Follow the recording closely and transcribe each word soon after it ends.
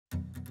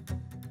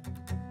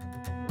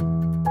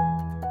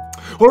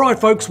All right,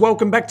 folks,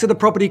 welcome back to the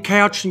Property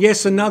Couch.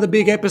 Yes, another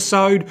big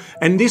episode.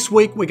 And this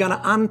week, we're going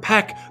to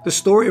unpack the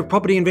story of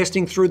property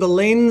investing through the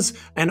lens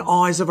and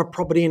eyes of a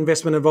property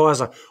investment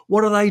advisor.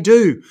 What do they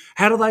do?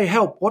 How do they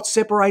help? What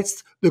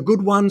separates the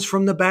good ones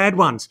from the bad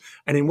ones?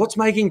 And in What's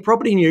Making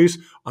Property News,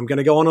 I'm going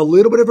to go on a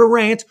little bit of a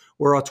rant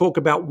where I talk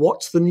about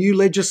what's the new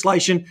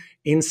legislation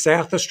in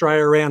South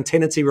Australia around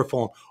tenancy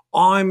reform.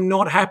 I'm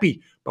not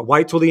happy, but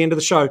wait till the end of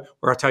the show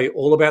where I tell you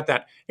all about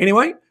that.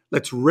 Anyway,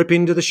 let's rip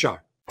into the show.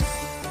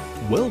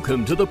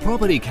 Welcome to the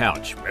Property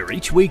Couch, where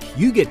each week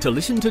you get to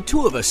listen to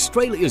two of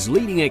Australia's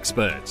leading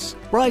experts.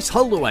 Bryce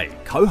Holdaway,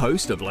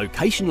 co-host of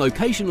Location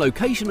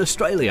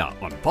Australia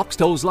on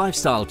Foxtel's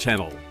Lifestyle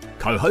Channel,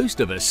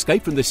 co-host of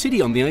Escape from the City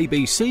on the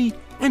ABC,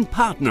 and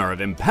partner of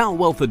Empower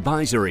Wealth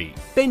Advisory.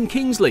 Ben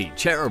Kingsley,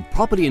 chair of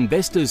Property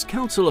Investors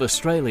Council of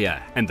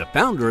Australia and the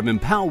founder of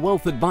Empower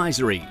Wealth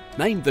Advisory,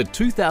 named the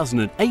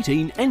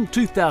 2018 and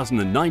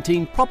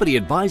 2019 Property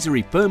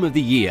Advisory Firm of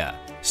the Year.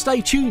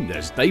 Stay tuned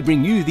as they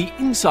bring you the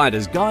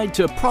insider's guide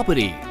to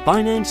property,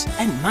 finance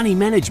and money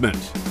management.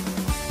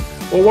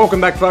 Well,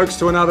 welcome back, folks,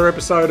 to another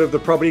episode of the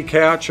Property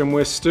Couch, and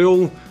we're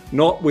still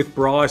not with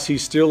Bryce.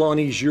 He's still on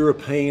his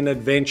European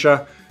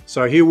adventure,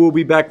 so he will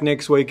be back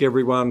next week,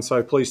 everyone,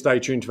 so please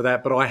stay tuned for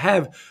that. But I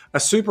have a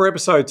super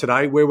episode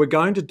today where we're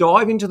going to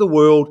dive into the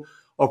world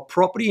of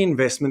property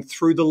investment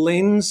through the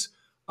lens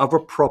of a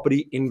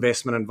property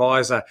investment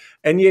advisor.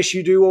 And yes,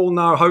 you do all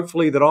know,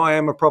 hopefully, that I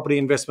am a property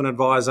investment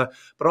advisor,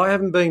 but I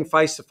haven't been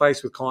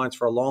face-to-face with clients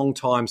for a long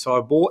time. So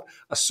I brought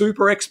a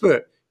super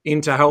expert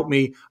in to help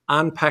me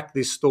unpack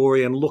this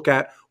story and look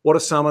at what are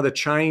some of the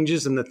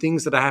changes and the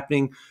things that are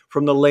happening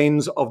from the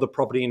lens of the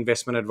property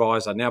investment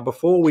advisor. Now,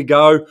 before we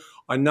go,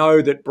 I know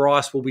that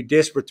Bryce will be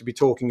desperate to be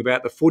talking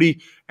about the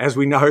footy, as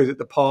we know that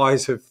the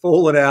Pies have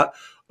fallen out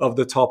of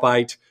the top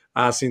eight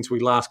since we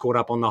last caught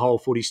up on the whole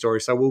footy story.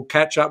 So we'll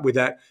catch up with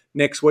that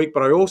next week.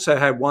 But I also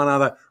have one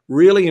other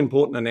really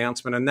important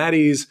announcement, and that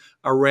is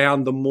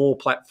around the Moor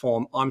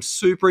platform. I'm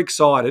super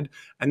excited,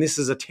 and this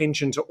is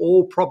attention to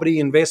all property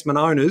investment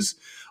owners,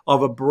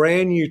 of a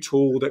brand new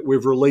tool that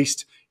we've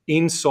released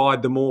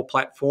inside the Moor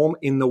platform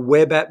in the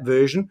web app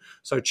version.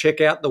 So check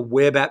out the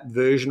web app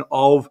version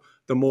of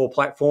the Moor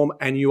platform,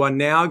 and you are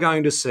now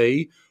going to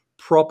see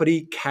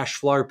property cash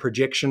flow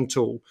projection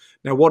tool.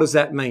 Now, what does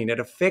that mean? It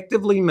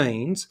effectively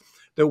means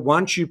that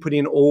once you put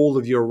in all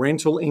of your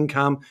rental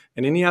income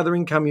and any other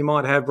income you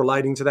might have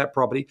relating to that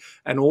property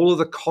and all of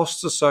the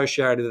costs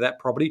associated with that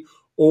property,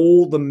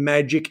 all the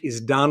magic is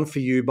done for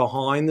you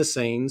behind the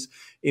scenes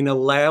in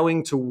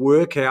allowing to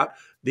work out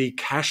the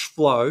cash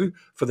flow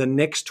for the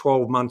next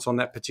 12 months on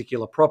that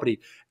particular property.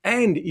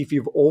 And if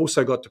you've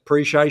also got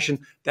depreciation,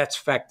 that's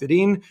factored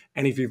in.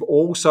 And if you've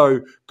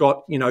also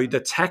got,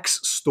 the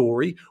tax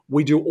story,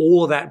 we do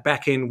all of that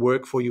back end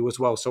work for you as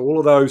well. So all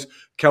of those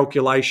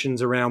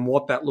calculations around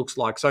what that looks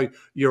like. So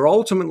you're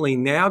ultimately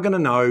now going to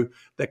know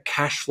the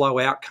cash flow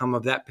outcome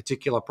of that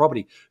particular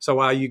property. So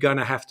are you going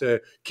to have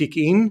to kick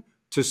in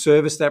to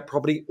service that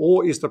property,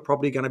 or is the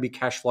property going to be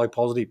cash flow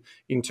positive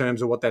in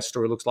terms of what that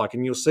story looks like?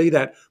 And you'll see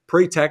that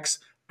pre-tax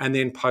and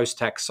then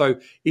post-tax. So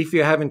if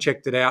you haven't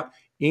checked it out,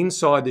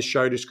 inside the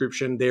show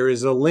description, there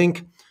is a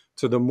link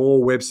to the Moor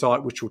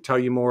website, which will tell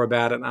you more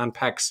about it and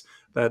unpacks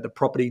the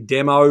property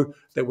demo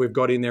that we've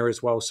got in there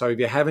as well. So if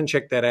you haven't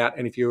checked that out,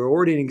 and if you're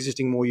already an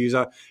existing Moor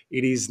user,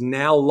 it is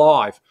now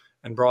live.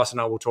 And Bryce and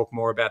I will talk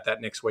more about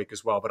that next week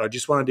as well. But I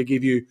just wanted to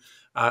give you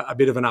a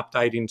bit of an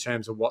update in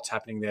terms of what's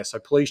happening there. So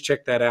please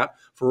check that out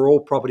for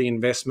all property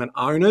investment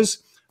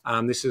owners.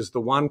 This is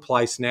the one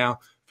place now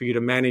for you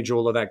to manage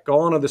all of that.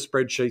 Gone are the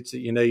spreadsheets that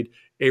you need.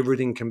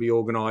 Everything can be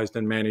organised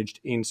and managed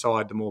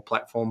inside the Moor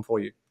platform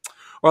for you.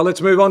 All right, let's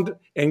move on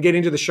and get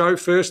into the show.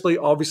 Firstly,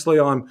 obviously,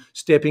 I'm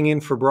stepping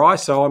in for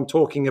Bryce, so I'm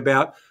talking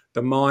about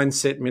the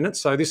Mindset Minute.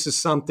 So this is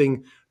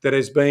something that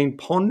has been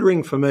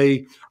pondering for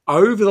me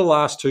over the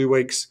last 2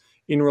 weeks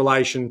in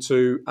relation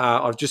to,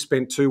 I've just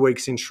spent 2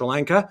 weeks in Sri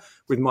Lanka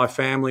with my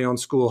family on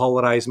school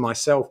holidays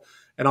myself.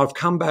 And I've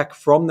come back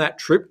from that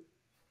trip,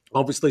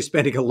 obviously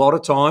spending a lot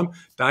of time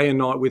day and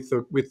night with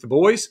the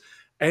boys.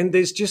 And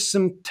there's just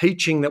some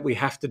teaching that we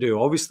have to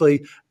do.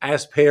 Obviously,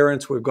 as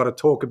parents, we've got to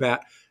talk about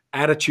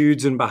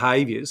attitudes and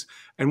behaviors.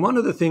 And one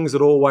of the things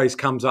that always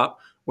comes up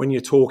when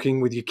you're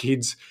talking with your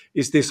kids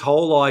is this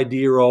whole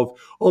idea of,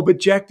 oh, but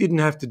Jack didn't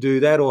have to do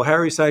that, or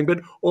Harry saying,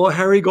 or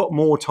Harry got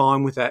more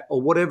time with that, or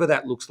whatever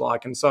that looks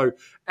like. And so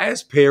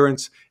as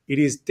parents, it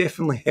is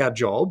definitely our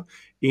job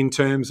in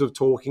terms of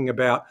talking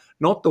about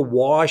not the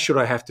why should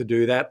I have to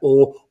do that,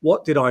 or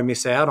what did I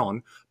miss out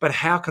on, but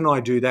how can I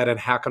do that and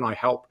how can I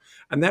help?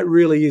 And that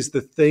really is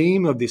the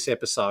theme of this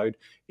episode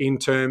in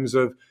terms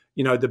of,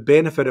 the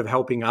benefit of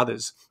helping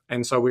others.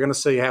 And so we're going to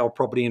see how a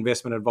property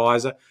investment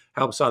advisor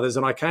helps others.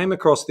 And I came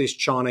across this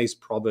Chinese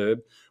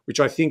proverb,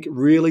 which I think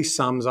really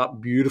sums up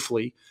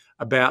beautifully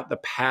about the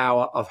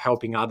power of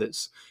helping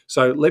others.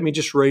 So let me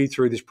just read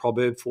through this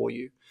proverb for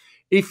you.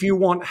 If you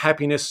want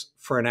happiness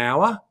for an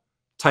hour,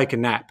 take a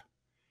nap.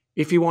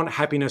 If you want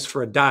happiness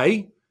for a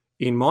day,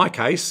 in my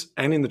case,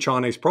 and in the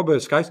Chinese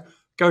proverb's case,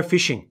 go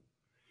fishing.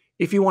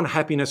 if you want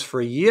happiness for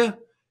a year,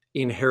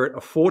 inherit a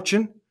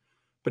fortune.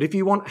 But if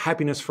you want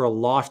happiness for a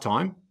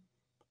lifetime,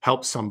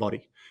 help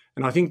somebody.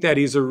 And I think that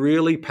is a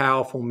really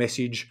powerful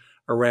message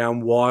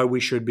around why we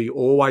should be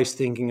always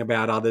thinking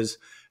about others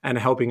and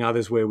helping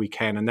others where we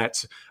can. And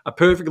that's a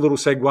perfect little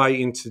segue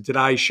into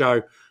today's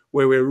show,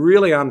 where we're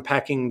really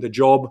unpacking the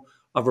job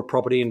of a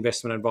property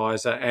investment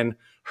advisor. And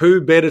who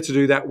better to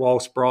do that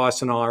whilst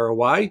Bryce and I are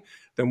away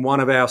than one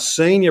of our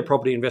senior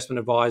property investment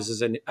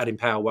advisors at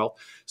Empower Wealth,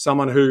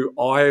 someone who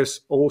I have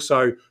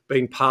also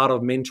been part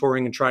of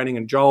mentoring and training,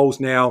 and Joel's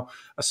now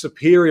a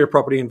superior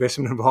property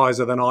investment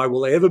advisor than I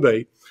will ever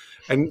be.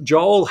 And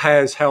Joel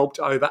has helped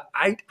over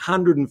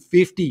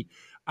 850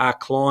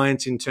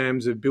 clients in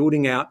terms of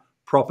building out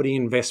property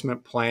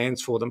investment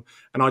plans for them.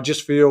 And I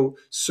just feel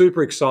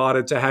super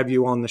excited to have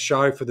you on the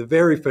show for the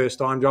very first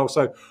time, Joel.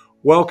 So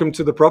welcome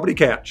to the Property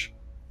Couch.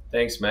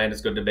 Thanks, mate.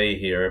 It's good to be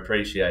here. I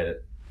appreciate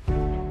it.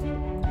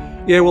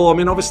 Yeah, well, I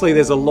mean, obviously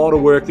there's a lot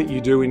of work that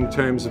you do in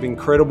terms of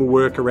incredible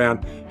work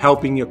around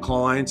helping your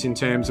clients in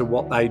terms of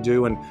what they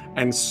do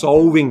and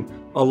solving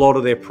a lot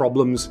of their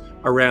problems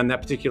around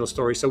that particular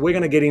story. So we're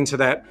going to get into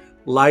that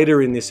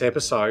later in this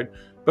episode.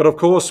 But of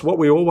course, what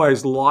we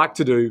always like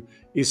to do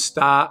is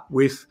start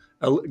with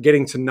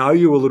getting to know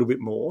you a little bit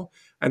more.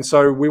 And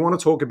so we want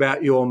to talk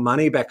about your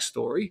money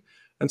backstory.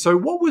 And so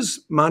what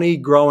was money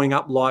growing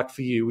up like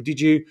for you?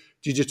 Did you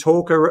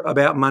talk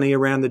about money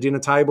around the dinner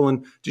table,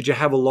 and did you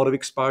have a lot of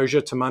exposure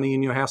to money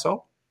in your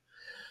household?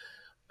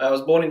 I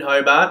was born in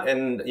Hobart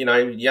and,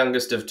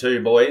 youngest of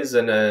two boys,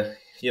 and,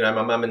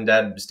 my mum and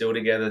dad still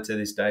together to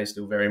this day,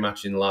 still very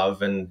much in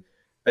love.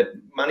 But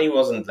money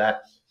wasn't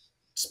that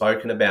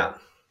spoken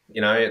about.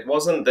 It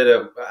wasn't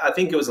that I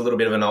think it was a little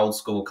bit of an old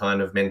school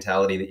kind of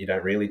mentality that you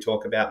don't really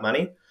talk about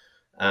money.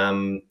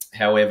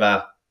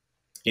 However,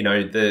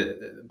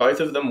 both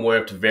of them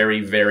worked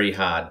very, very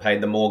hard, paid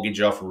the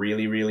mortgage off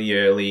really, really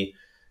early,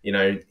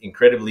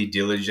 incredibly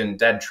diligent.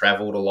 Dad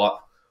traveled a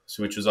lot,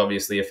 which was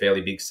obviously a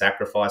fairly big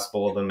sacrifice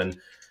for them. And,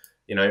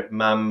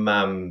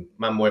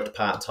 mum worked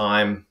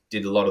part-time,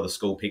 did a lot of the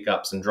school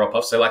pickups and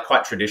drop-offs. So like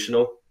quite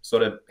traditional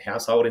sort of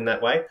household in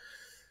that way.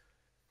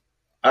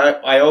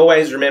 I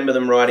always remember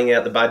them writing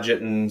out the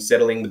budget and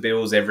settling the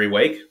bills every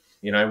week,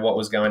 what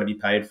was going to be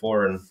paid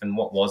for and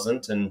what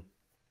wasn't. And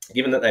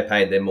given that they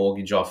paid their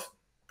mortgage off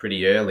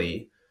pretty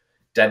early,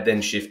 Dad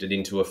then shifted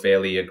into a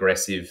fairly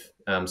aggressive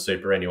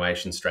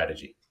superannuation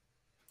strategy.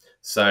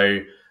 So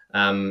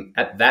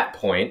at that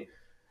point,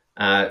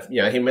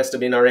 he must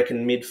have been, I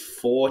reckon,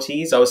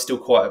 mid-40s. I was still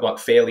quite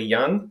fairly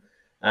young.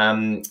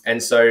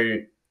 And so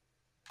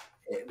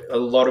a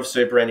lot of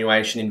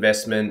superannuation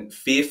investment,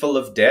 fearful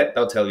of debt,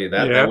 they'll tell you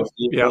that. Yeah, they were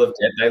fearful of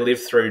debt. They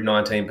lived through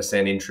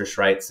 19% interest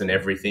rates and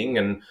everything,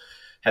 and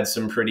had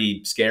some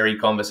pretty scary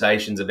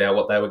conversations about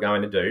what they were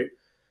going to do.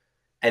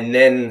 And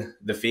then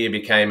the fear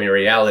became a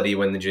reality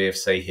when the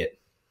GFC hit.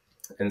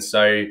 And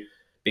so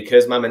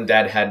because mum and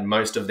dad had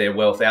most of their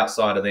wealth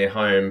outside of their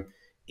home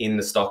in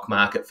the stock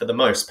market for the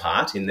most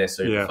part, in their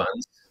super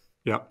funds,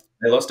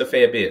 they lost a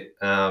fair bit.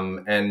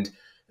 And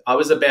I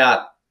was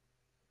about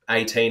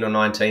 18 or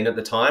 19 at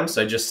the time,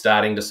 so just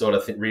starting to sort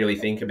of really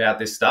think about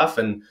this stuff.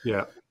 And,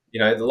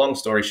 the long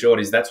story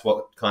short is that's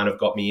what kind of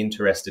got me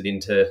interested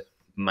into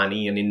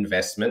money and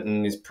investment,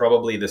 and is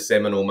probably the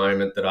seminal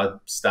moment that I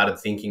started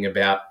thinking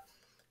about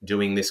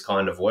doing this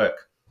kind of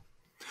work.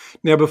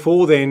 Now,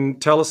 before then,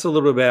 tell us a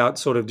little about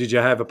sort of, did you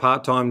have a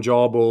part-time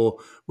job, or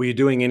were you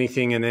doing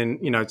anything? And then,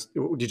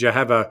 did you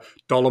have a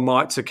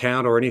Dolomites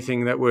account or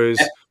anything that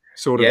was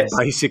sort of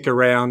basic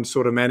around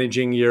sort of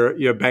managing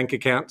your bank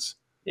accounts?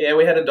 Yeah,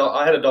 I had a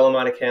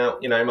Dolomite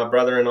account. My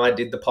brother and I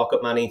did the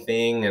pocket money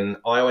thing, and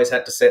I always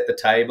had to set the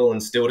table.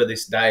 And still to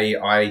this day,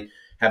 I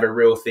have a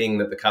real thing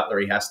that the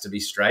cutlery has to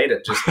be straight.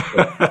 It just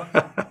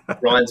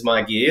grinds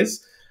my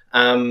gears.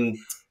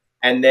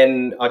 And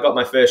then I got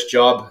my first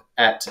job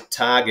at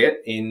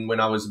Target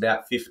when I was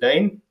about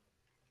 15,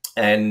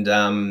 and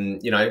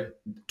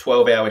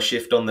 12-hour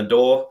shift on the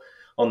door.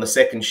 On the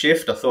second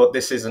shift, I thought,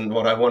 this isn't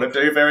what I want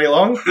to do very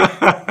long.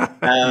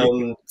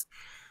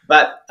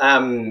 But,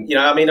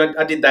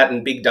 I did that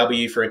in Big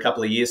W for a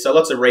couple of years. So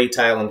lots of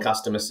retail and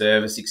customer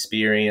service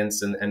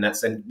experience.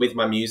 And with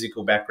my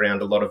musical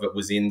background, a lot of it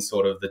was in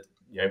sort of the,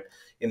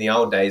 in the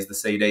old days, the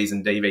CDs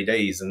and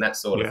DVDs and that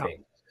sort of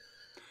thing.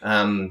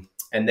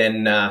 And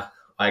then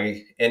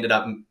I ended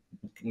up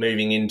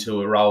moving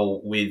into a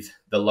role with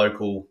the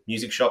local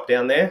music shop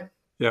down there,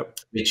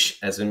 which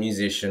as a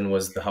musician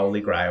was the holy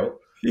grail.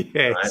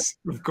 Yes,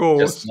 right? Of course.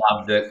 Just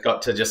loved it.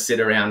 Got to just sit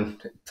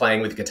around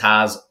playing with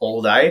guitars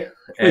all day.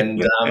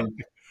 And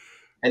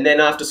and then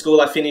after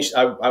school, I finished.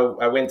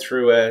 I went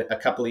through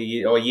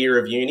a year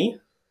of uni.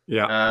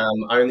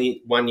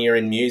 Only 1 year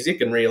in music,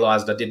 and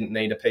realised I didn't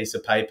need a piece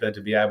of paper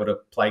to be able to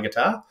play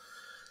guitar.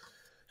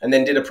 And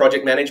then did a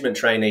project management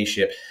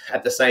traineeship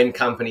at the same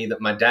company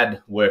that my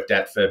dad worked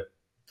at for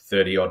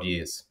 30 odd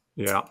years.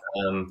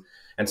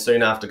 And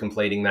soon after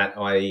completing that,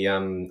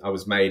 I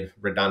was made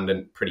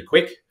redundant pretty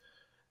quick.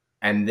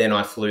 And then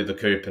I flew the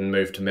coop and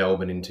moved to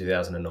Melbourne in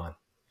 2009.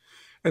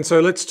 And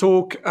so let's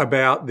talk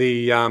about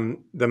the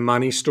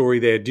money story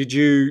there. Did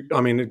you?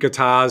 I mean,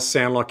 guitars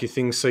sound like your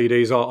thing.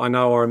 CDs. I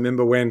know. I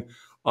remember when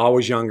I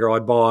was younger,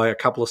 I'd buy a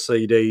couple of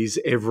CDs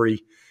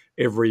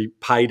every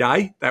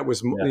payday. That was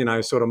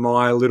sort of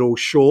my little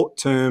short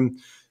term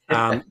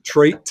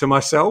treat to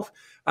myself.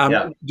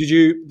 Did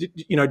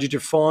you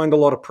find a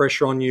lot of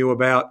pressure on you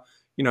about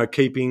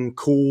keeping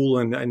cool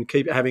and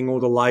keep having all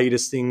the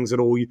latest things that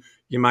all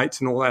your mates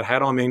and all that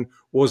had? I mean,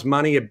 was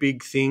money a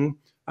big thing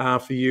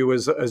for you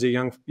as a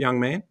young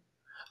man?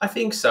 I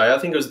think so. I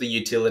think it was the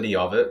utility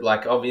of it.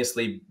 Like,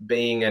 obviously,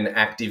 being an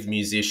active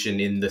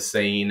musician in the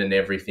scene and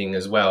everything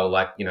as well.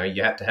 Like,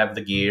 you had to have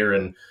the gear,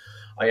 and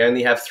I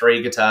only have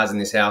 3 guitars in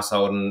this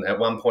household, and at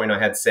one point I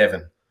had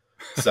 7.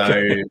 So,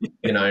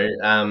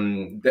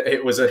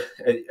 it was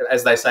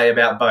as they say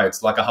about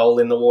boats, like a hole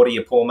in the water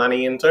you pour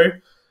money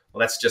into. Well,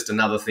 that's just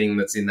another thing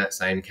that's in that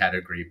same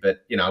category.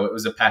 But, it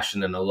was a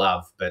passion and a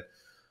love. But,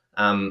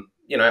 I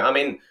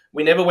mean,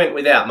 we never went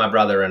without, my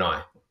brother and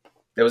I.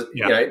 There was,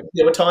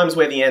 there were times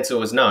where the answer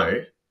was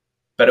no,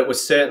 but it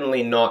was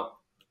certainly not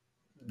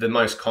the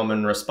most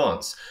common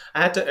response.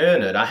 I had to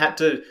earn it. I had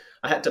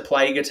to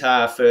play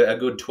guitar for a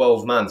good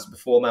 12 months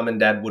before mum and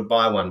dad would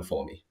buy one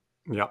for me.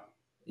 Yeah.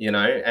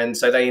 And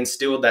so they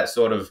instilled that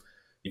sort of,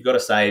 you've got to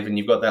save and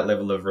you've got that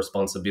level of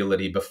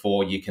responsibility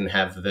before you can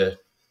have the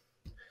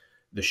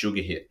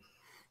sugar hit.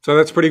 So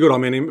that's pretty good. I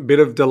mean, a bit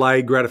of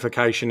delayed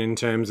gratification in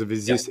terms of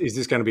is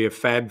this going to be a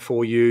fad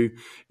for you?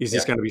 Is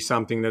this going to be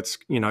something that's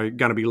going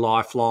to be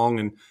lifelong,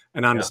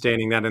 and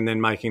understanding that, and then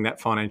making that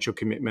financial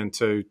commitment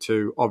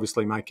to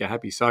obviously make you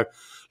happy. So,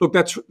 look,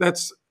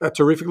 that's a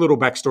terrific little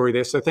backstory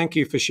there. So thank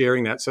you for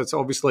sharing that. So it's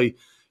obviously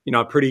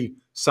a pretty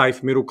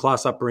safe middle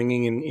class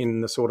upbringing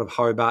in the sort of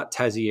Hobart,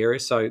 Tassie area.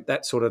 So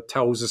that sort of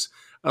tells us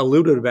a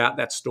little bit about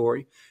that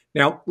story.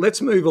 Now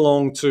let's move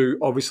along to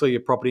obviously a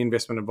property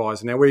investment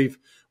advisor. Now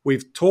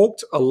We've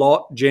talked a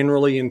lot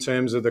generally in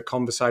terms of the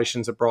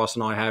conversations that Bryce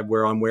and I have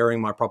where I'm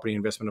wearing my property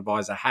investment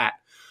advisor hat.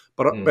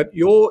 But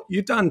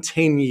you've done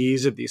 10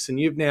 years of this, and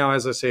you've now,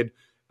 as I said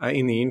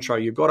in the intro,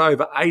 you've got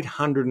over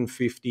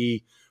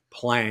 850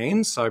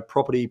 plans, so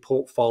property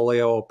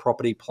portfolio or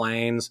property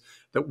plans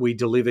that we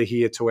deliver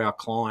here to our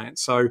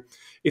clients. So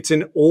it's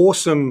an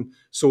awesome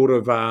sort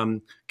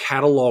of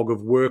catalogue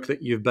of work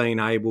that you've been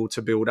able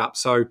to build up.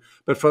 So,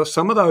 but for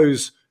some of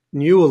those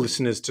newer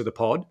listeners to the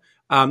pod,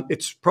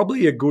 it's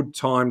probably a good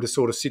time to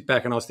sort of sit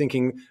back, and I was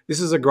thinking this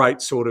is a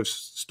great sort of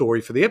story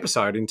for the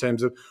episode in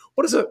terms of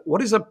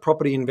what is a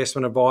property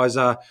investment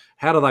advisor?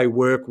 How do they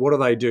work? What do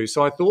they do?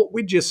 So I thought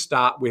we'd just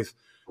start with,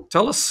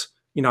 tell us,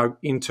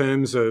 in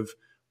terms of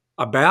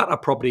about a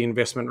property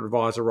investment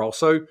advisor role.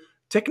 So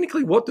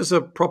technically, what does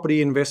a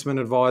property investment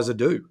advisor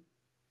do?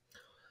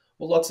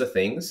 Well, lots of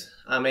things.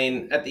 I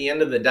mean, at the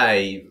end of the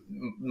day,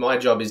 my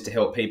job is to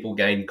help people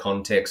gain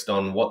context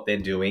on what they're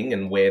doing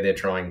and where they're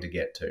trying to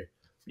get to.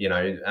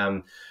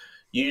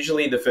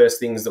 Usually the first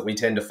things that we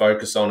tend to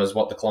focus on is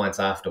what the client's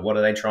after. What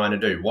are they trying to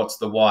do? What's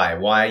the why?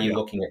 Why are you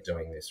looking at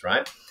doing this,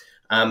 right?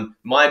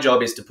 My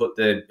job is to put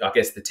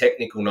the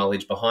technical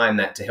knowledge behind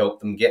that to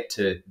help them get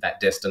to that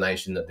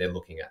destination that they're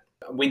looking at.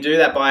 We do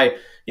that by,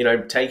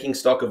 taking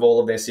stock of all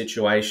of their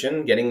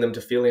situation, getting them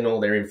to fill in all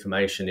their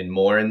information in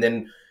Moor, and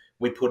then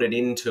we put it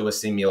into a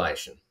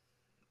simulation.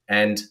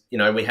 And,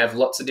 we have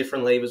lots of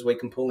different levers we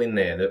can pull in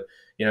there that,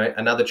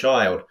 another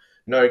child,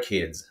 no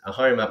kids, a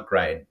home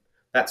upgrade,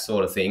 that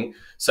sort of thing,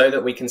 so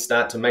that we can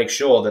start to make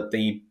sure that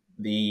the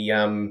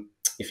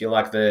if you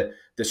like, the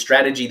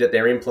strategy that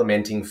they're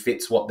implementing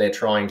fits what they're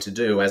trying to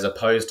do, as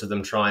opposed to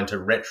them trying to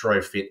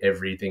retrofit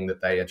everything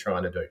that they are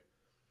trying to do.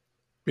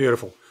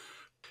 Beautiful.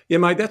 Yeah,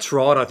 mate, that's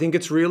right. I think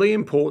it's really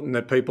important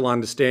that people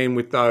understand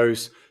with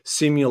those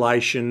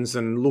simulations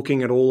and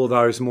looking at all of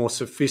those more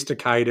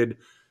sophisticated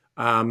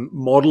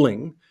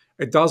modelling,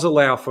 it does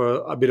allow for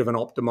a bit of an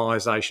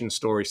optimization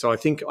story. So I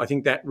think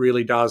that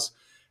really does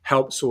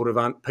help sort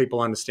of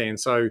people understand.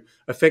 So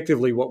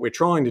effectively what we're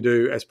trying to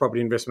do as property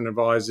investment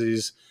advisors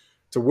is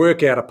to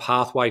work out a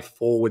pathway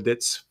forward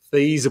that's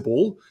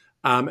feasible,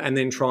 and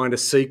then trying to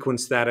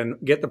sequence that and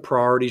get the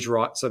priorities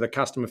right so the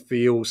customer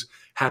feels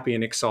happy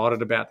and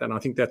excited about that. And I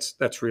think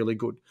that's really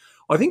good.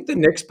 I think the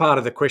next part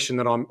of the question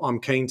that I'm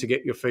keen to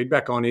get your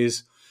feedback on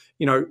is,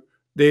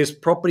 there's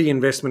property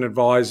investment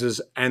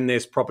advisors and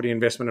there's property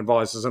investment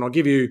advisors. And I'll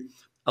give you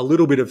a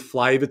little bit of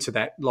flavour to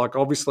that. Like,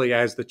 obviously,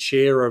 as the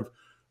chair of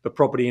the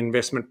Property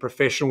Investment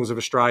Professionals of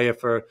Australia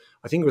for,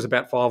 I think it was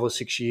about 5 or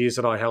 6 years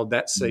that I held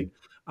that seat.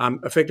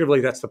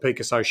 Effectively, that's the peak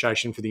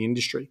association for the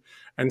industry.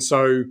 And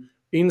so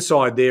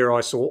inside there,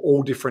 I saw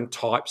all different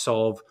types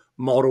of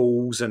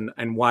models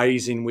and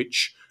ways in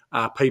which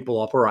people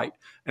operate.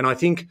 And I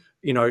think,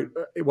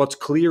 what's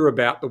clear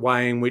about the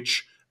way in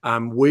which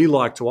we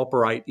like to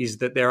operate is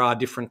that there are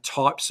different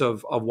types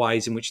of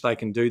ways in which they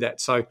can do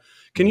that. So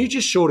can you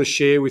just sort of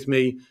share with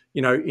me,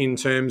 in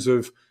terms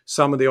of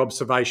some of the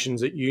observations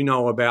that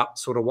about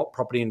sort of what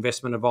property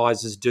investment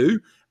advisors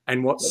do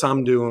and what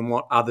some do and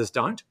what others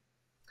don't?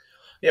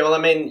 Yeah, well, I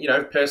mean,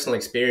 personal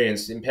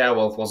experience, Empower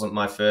Wealth wasn't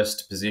my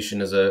first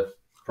position as a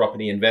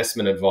property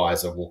investment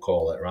advisor, we'll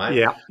call it, right?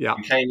 Yeah, yeah.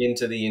 I came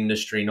into the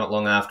industry not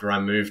long after I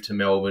moved to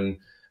Melbourne,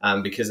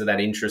 because of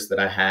that interest that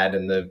I had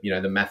and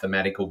the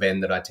mathematical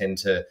bend that I tend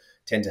to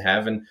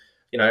have. And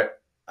I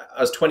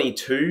was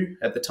 22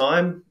 at the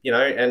time,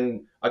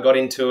 and I got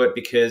into it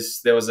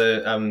because there was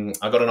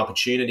I got an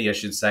opportunity, I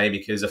should say,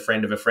 because a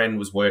friend of a friend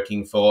was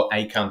working for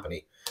a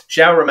company.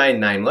 Shall remain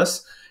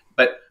nameless,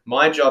 but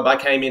my job, I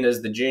came in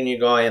as the junior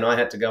guy, and I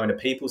had to go into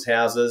people's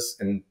houses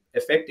and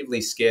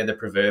effectively scare the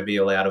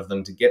proverbial out of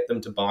them to get them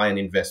to buy an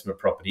investment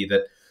property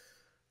that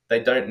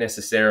they don't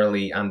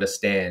necessarily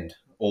understand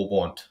or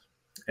want.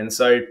 And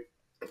so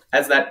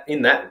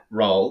in that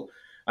role,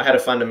 I had a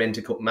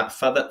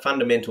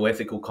fundamental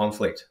ethical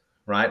conflict,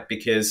 right?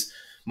 Because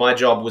my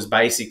job was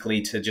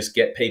basically to just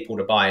get people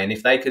to buy. And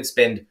if they could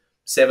spend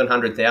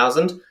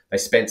 700,000, they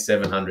spent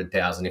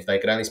 700,000. If they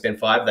could only spend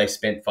 5, they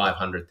spent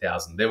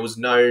 500,000. There was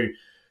no,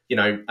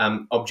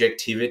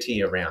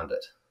 objectivity around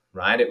it,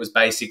 right? It was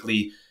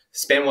basically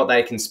spend what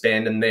they can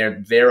spend, and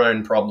their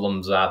own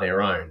problems are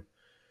their own.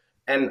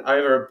 And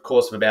over a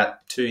course of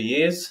about 2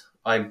 years,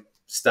 I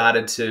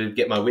started to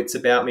get my wits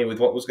about me with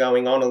what was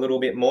going on a little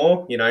bit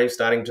more,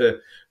 starting to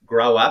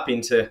grow up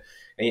into,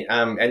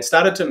 and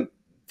started to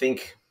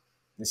think,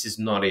 this is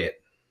not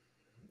it.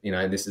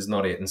 This is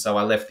not it. And so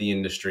I left the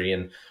industry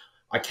and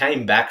I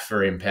came back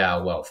for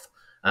Empower Wealth.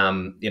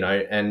 And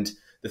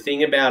the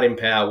thing about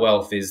Empower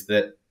Wealth is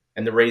that,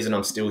 and the reason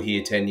I'm still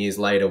here 10 years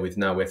later with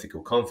no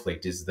ethical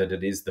conflict, is that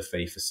it is the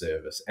fee for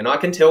service. And I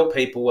can tell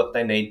people what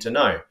they need to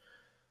know.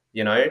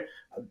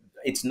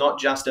 It's not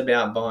just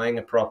about buying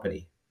a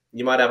property.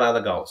 You might have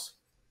other goals.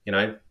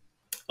 I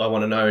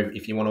want to know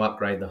if you want to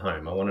upgrade the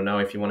home. I want to know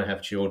if you want to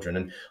have children.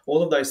 And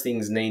all of those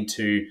things need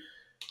to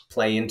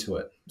play into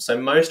it. So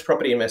most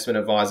property investment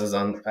advisors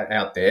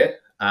out there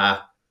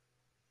are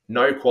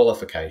no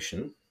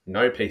qualification,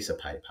 no piece of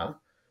paper.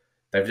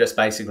 They've just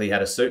basically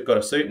got a suit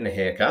and a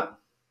haircut,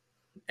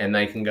 and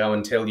they can go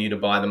and tell you to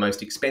buy the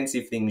most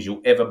expensive things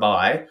you'll ever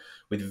buy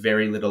with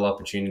very little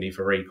opportunity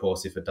for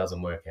recourse if it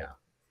doesn't work out.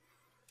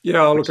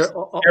 Yeah, look,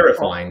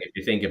 terrifying if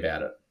you think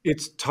about it.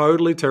 It's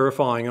totally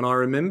terrifying. And I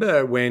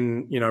remember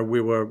when,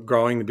 we were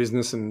growing the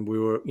business and we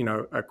were,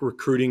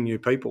 recruiting new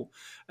people,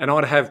 and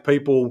I'd have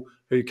people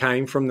who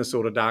came from the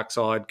sort of dark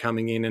side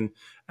coming in, and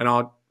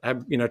I'd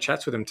have,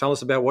 chats with them. Tell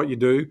us about what you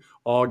do.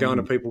 I go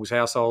into people's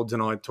households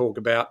and I talk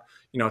about,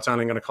 it's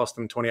only going to cost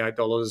them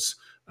 $28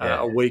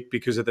 a week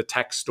because of the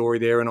tax story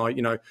there. And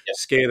I,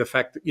 scare the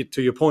fact that,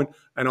 to your point,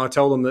 and I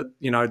tell them that,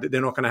 that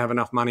they're not going to have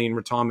enough money in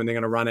retirement. They're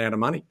going to run out of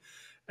money.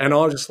 And I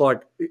was just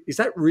like, is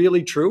that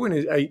really true? And,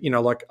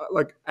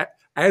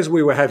 as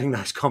we were having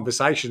those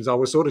conversations, I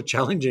was sort of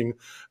challenging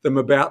them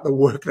about the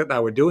work that they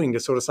were doing to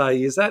sort of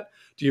say, is that,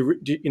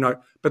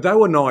 but they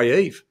were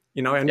naive,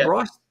 and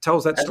Bryce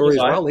tells that story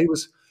as well.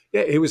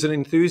 He was an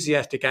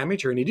enthusiastic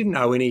amateur and he didn't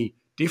know any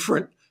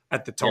different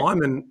at the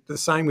time. And the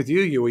same with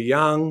you. You were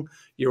young.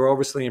 You were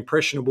obviously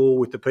impressionable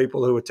with the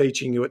people who were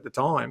teaching you at the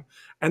time.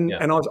 And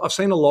I've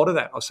seen a lot of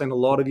that. I've seen a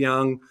lot of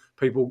young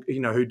people,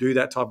 who do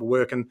that type of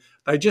work, and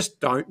they just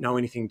don't know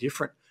anything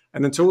different.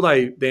 And until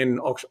they then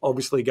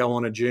obviously go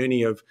on a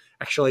journey of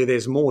actually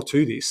there's more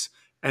to this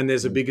and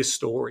there's a bigger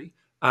story.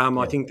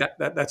 I think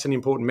that's an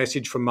important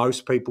message for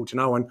most people to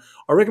know. And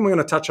I reckon we're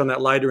going to touch on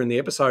that later in the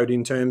episode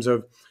in terms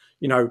of,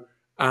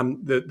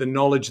 the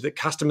knowledge that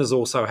customers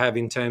also have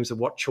in terms of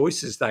what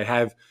choices they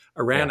have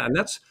around. And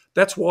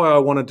that's why I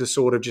wanted to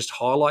sort of just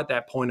highlight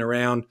that point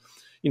around,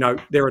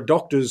 there are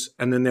doctors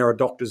and then there are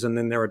doctors and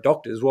then there are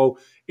doctors. Well,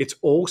 it's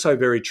also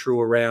very true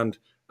around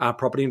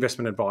property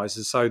investment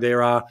advisors. So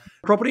there are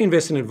property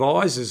investment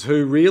advisors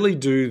who really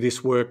do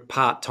this work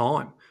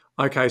part-time.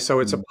 Okay, so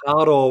it's a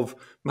part of,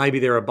 maybe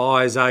they're a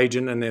buyer's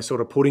agent and they're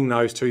sort of putting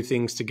those two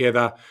things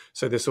together.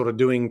 So they're sort of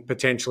doing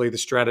potentially the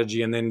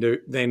strategy and then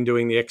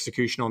doing the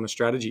execution on the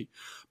strategy.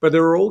 But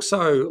there are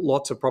also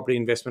lots of property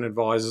investment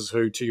advisors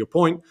who, to your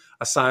point,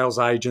 are sales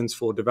agents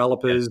for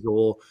developers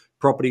or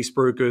property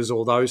spruikers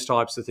or those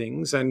types of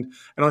things. And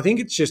I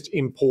think it's just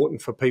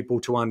important for people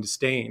to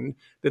understand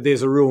that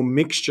there's a real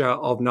mixture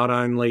of not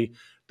only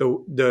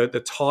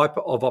the type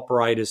of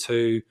operators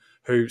who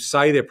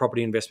say they're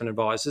property investment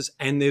advisors,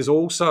 and there's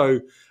also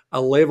a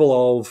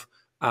level of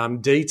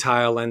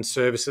detail and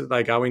service that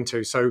they go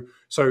into. So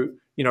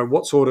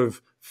what sort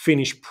of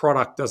finished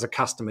product does a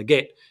customer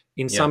get?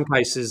 In some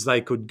cases,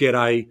 they could get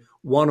a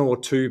 1 or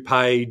 2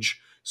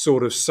 page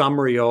sort of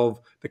summary of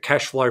the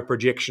cash flow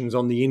projections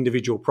on the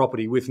individual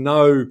property with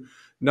no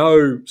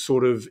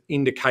sort of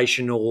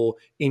indication or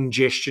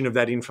ingestion of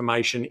that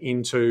information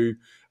into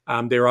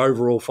their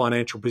overall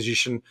financial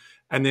position.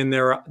 And then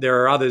there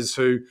are others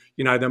who,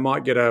 they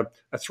might get a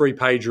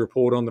 3-page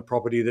report on the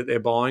property that they're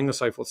buying or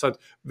so forth. So it's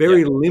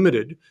very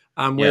limited.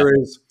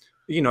 Whereas,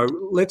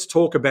 let's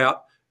talk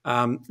about,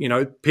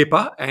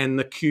 PIPA and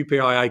the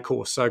QPIA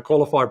course. So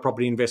Qualified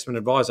Property Investment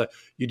Advisor.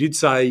 You did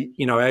say,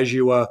 as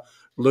you were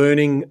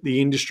learning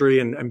the industry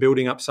and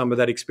building up some of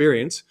that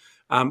experience,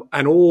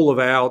 and all of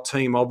our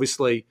team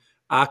obviously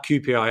are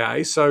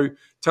QPIA. So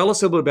tell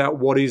us a little bit about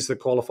what is the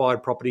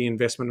Qualified Property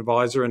Investment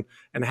Advisor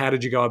and how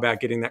did you go about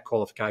getting that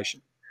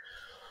qualification?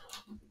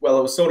 Well,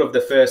 it was sort of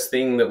the first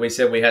thing that we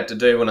said we had to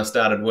do when I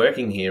started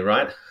working here,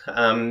 right?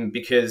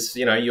 Because,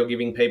 you're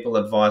giving people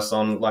advice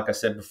on, like I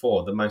said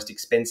before, the most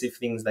expensive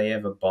things they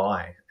ever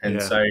buy.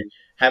 And so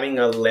having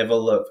a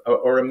level of,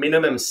 or a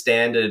minimum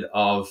standard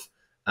of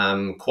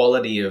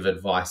quality of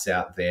advice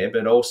out there,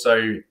 but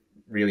also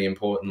really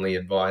importantly,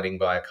 abiding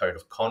by a code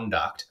of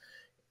conduct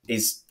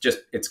is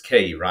it's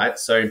key, right?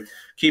 So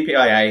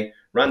QPIA,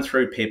 run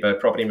through PIPA,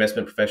 Property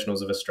Investment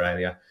Professionals of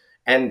Australia,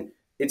 and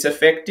it's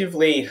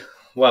effectively...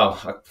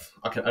 Well,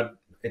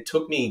 it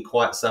took me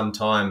quite some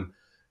time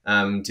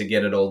to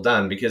get it all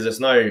done because it's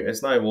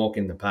no walk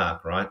in the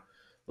park, right?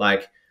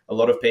 Like a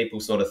lot of people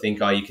sort of think,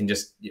 you can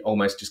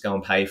almost just go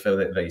and pay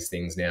for these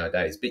things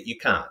nowadays, but you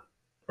can't,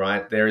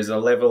 right? There is a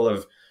level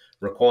of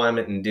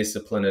requirement and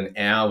discipline and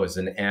hours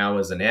and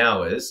hours and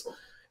hours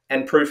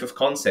and proof of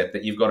concept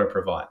that you've got to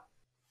provide.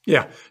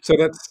 Yeah, so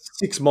that's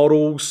 6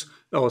 models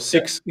or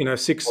six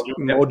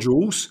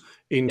modules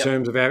in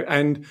terms of our,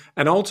 and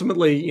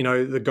ultimately,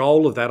 the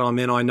goal of that,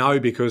 I know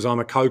because I'm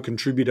a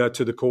co-contributor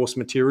to the course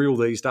material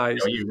these days.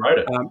 Oh, you wrote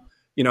it.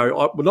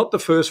 Well, not the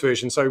first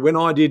version. So when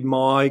I did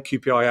my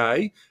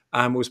QPIA,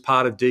 was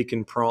part of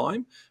Deakin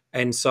Prime.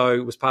 And so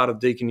it was part of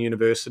Deakin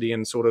University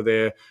and sort of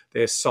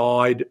their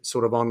side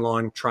sort of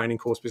online training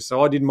course.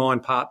 So I did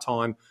mine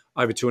part-time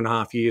over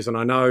 2.5 years. And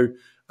I know,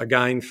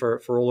 again, for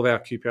all of our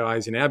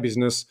QPIAs in our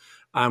business,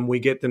 we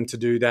get them to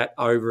do that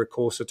over a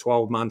course of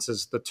 12 months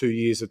as the 2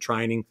 years of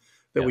training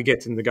that we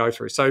get them to go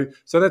through. So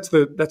that's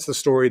the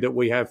story that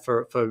we have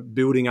for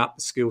building up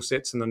the skill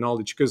sets and the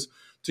knowledge. Because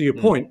to your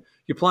point,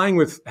 you're playing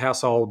with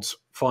households'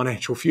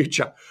 financial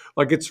future.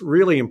 Like, it's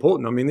really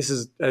important. I mean, this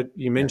is,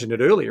 you mentioned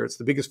it earlier, it's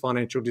the biggest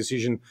financial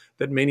decision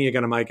that many are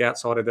going to make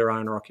outside of their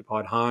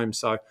owner-occupied home.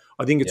 So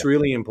I think it's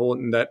really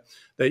important that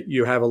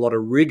you have a lot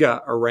of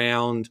rigor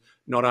around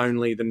not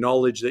only the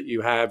knowledge that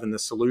you have and the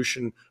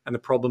solution and the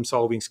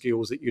problem-solving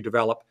skills that you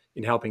develop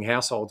in helping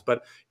households,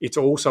 but it's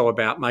also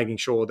about making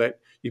sure that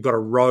you've got a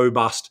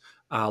robust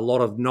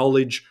lot of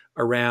knowledge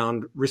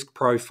around risk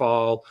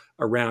profile,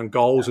 around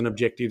goals and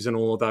objectives, and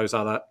all of those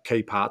other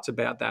key parts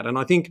about that. And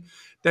I think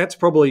that's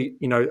probably,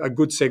 a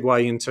good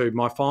segue into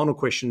my final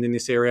question in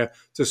this area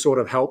to sort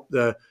of help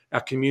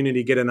our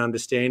community get an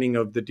understanding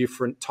of the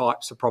different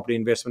types of property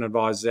investment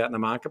advisors out in the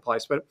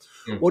marketplace. But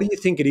what do you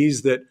think it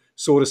is that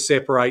sort of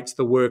separates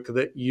the work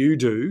that you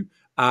do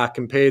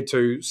compared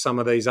to some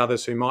of these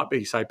others who might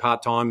be, say,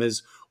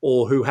 part-timers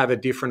or who have a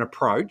different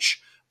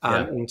approach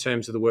in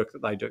terms of the work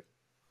that they do?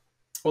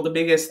 Well, the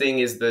biggest thing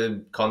is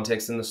the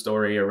context and the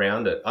story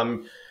around it.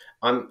 I'm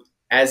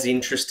as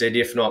interested,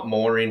 if not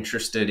more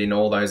interested, in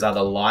all those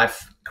other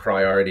life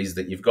priorities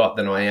that you've got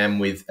than I am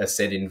with a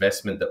set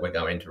investment that we're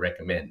going to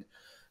recommend,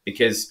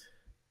 because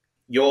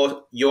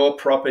your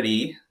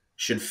property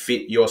should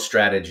fit your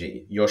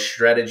strategy. Your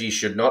strategy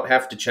should not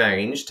have to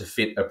change to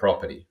fit a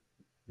property,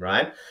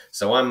 right?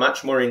 So I'm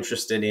much more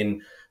interested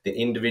in the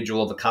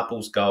individual, the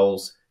couple's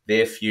goals,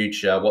 their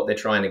future, what they're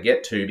trying to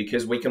get to,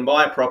 because we can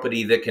buy a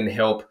property that can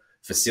help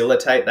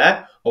facilitate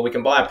that, or we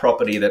can buy a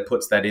property that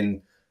puts that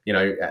in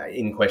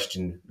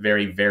question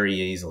very, very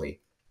easily.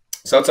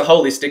 So it's a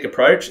holistic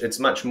approach. It's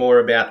much more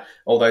about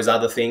all those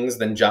other things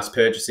than just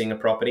purchasing a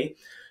property.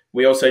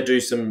 We also do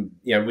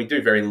we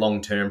do very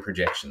long-term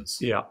projections.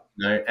 Yeah.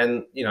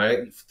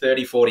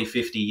 30, 40,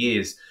 50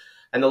 years.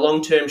 And the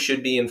long-term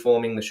should be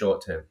informing the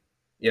short-term.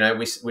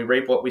 We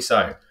reap what we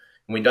sow.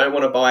 And we don't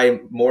want to buy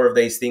more of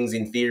these things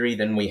in theory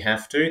than we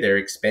have to. They're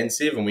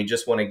expensive and we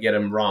just want to get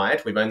them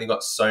right. We've only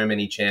got so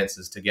many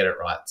chances to get it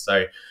right.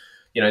 So,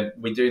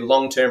 we do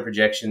long-term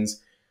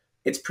projections.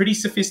 It's pretty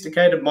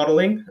sophisticated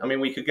modeling. I mean,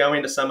 we could go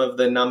into some of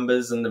the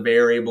numbers and the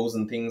variables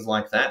and things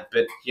like that.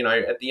 But,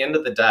 at the end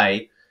of the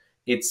day,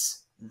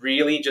 it's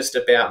really just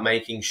about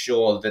making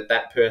sure that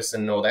that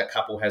person or that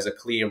couple has a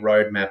clear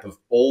roadmap of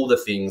all the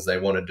things they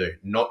want to do,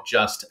 not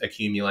just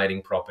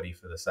accumulating property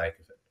for the sake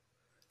of it.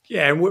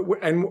 Yeah,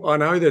 and I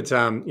know that,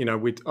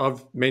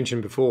 I've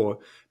mentioned before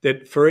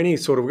that for any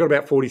sort of, we've got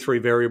about 43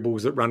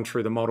 variables that run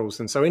through the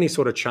models. And so any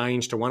sort of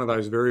change to one of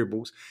those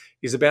variables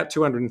is about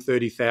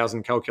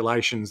 230,000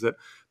 calculations that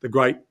the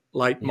great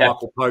late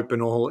Michael Pope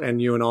and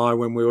you and I,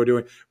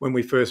 when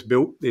we first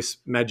built this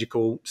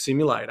magical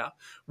simulator,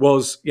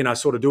 was,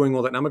 sort of doing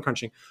all that number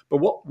crunching. But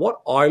what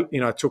I,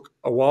 took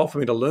a while for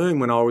me to learn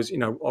when I was,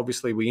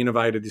 obviously we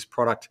innovated this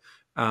product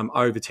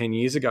over 10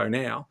 years ago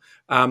now.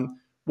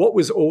 What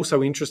was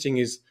also interesting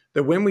is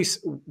that when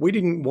we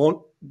didn't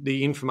want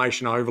the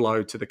information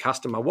overload to the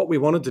customer. What we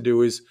wanted to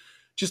do is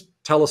just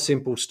tell a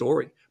simple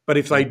story. But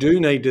if they do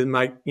need to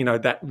make,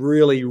 that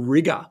really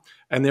rigor,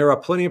 and there are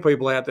plenty of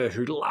people out there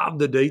who love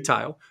the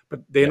detail,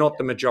 but they're not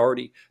the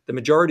majority. The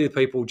majority of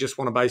people just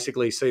want to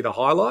basically see the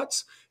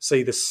highlights,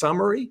 see the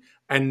summary,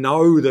 and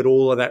know that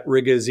all of that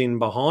rigor's in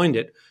behind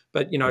it.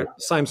 But,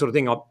 same sort of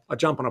thing. I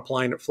jump on a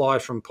plane, it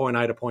flies from point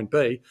A to point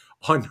B.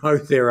 I know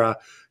there are,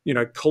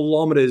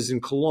 kilometres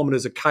and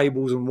kilometres of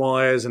cables and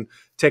wires and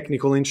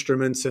technical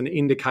instruments and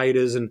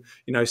indicators and,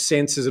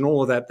 sensors and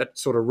all of that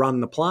sort of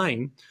run the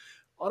plane.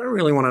 I don't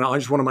really want to know. I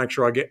just want to make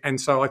sure I get. And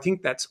so I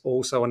think that's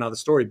also another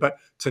story. But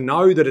to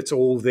know that it's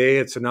all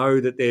there, to know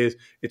that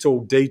it's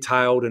all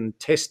detailed and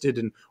tested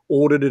and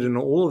audited and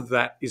all of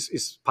that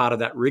is part of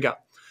that rigor.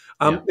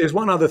 There's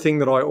one other thing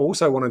that I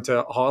also wanted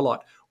to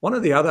highlight. One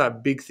of the other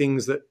big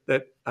things that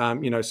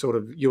sort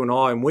of you and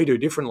I, and we do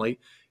differently,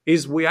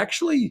 is we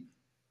actually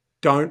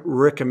don't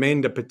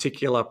recommend a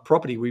particular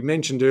property. We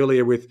mentioned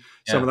earlier with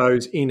some of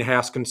those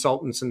in-house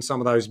consultants and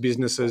some of those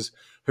businesses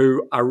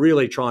who are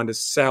really trying to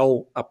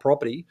sell a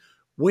property.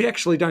 We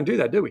actually don't do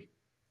that, do we?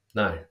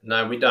 No,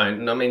 we don't.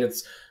 And I mean,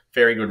 it's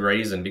very good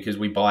reason, because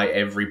we buy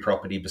every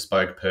property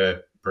bespoke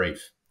per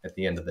brief at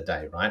the end of the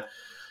day, right?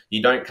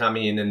 You don't come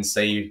in and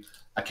see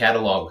a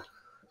catalogue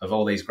of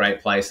all these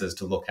great places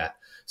to look at.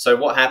 So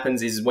what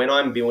happens is when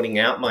I'm building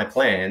out my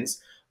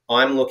plans,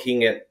 I'm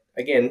looking at,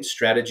 again,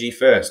 strategy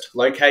first.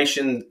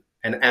 Location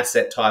and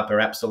asset type are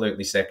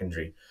absolutely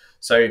secondary.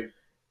 So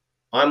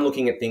I'm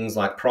looking at things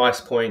like price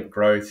point,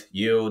 growth,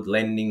 yield,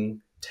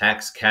 lending,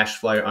 tax, cash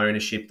flow,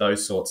 ownership,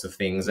 those sorts of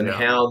things, and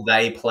how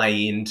they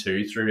play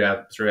into through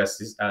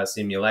our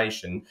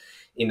simulation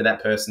into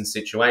that person's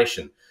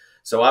situation.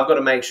 So I've got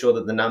to make sure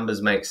that the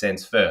numbers make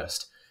sense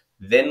first.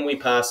 Then we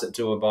pass it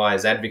to a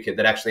buyer's advocate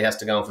that actually has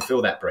to go and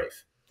fulfill that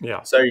brief.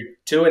 Yeah. So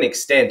to an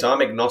extent,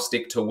 I'm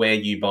agnostic to where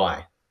you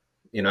buy.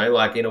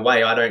 Like in a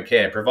way, I don't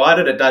care.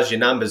 Provided it does your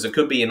numbers, it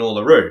could be in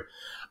Uluru.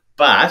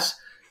 But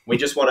we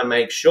just want to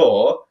make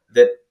sure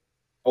that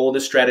all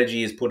the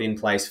strategy is put in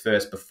place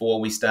first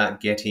before we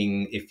start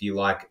getting, if you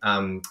like,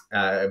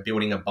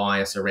 building a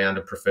bias around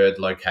a preferred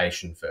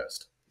location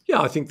first.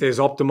 Yeah, I think there's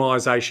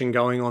optimization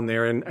going on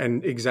there.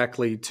 And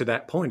exactly to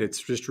that point,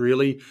 it's just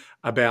really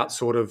about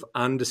sort of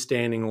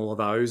understanding all of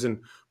those and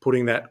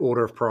putting that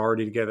order of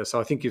priority together. So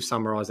I think you've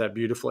summarized that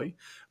beautifully.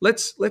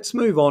 Let's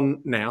move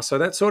on now. So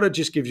that sort of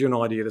just gives you an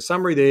idea. The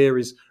summary there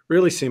is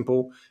really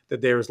simple,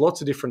 that there is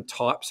lots of different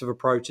types of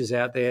approaches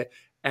out there.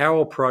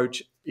 Our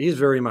approach is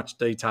very much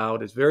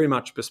detailed. It's very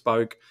much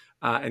bespoke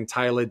and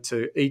tailored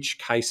to each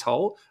case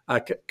household.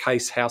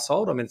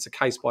 I mean, it's a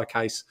case by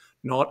case,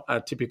 not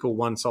a typical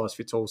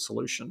one-size-fits-all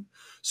solution.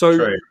 So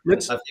True. I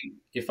think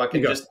if I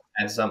can just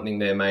add something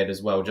there, mate,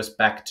 as well, just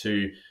back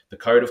to the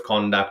code of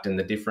conduct and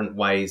the different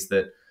ways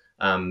that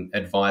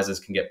advisors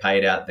can get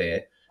paid out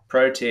there.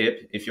 Pro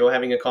tip, if you're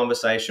having a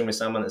conversation with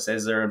someone that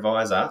says they're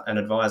an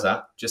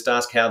advisor, just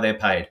ask how they're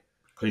paid,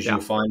 because you'll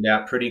find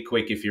out pretty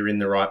quick if you're in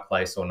the right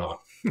place or not.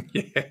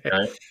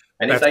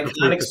 And if they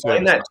can't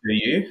explain that to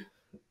you,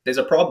 there's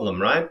a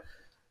problem, right?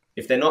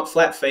 If they're not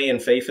flat fee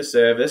and fee for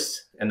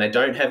service and they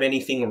don't have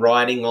anything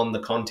writing on the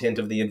content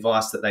of the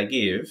advice that they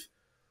give,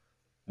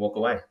 walk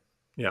away.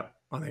 Yeah,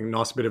 I think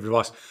nice bit of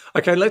advice.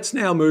 Okay, let's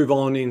now move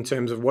on in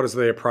terms of what does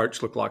the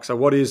approach look like. So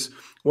what is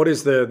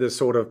the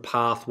sort of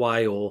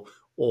pathway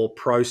or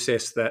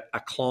process that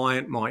a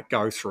client might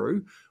go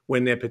through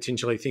when they're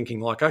potentially thinking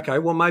like, okay,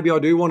 well, maybe I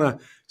do want to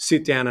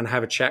sit down and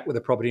have a chat with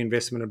a property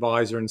investment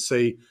advisor and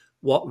see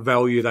what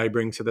value they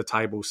bring to the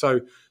table.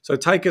 So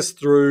take us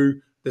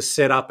through the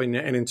setup and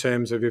in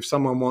terms of if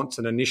someone wants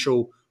an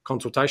initial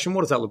consultation,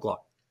 what does that look like?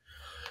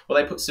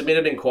 Well, they submit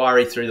an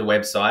inquiry through the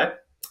website,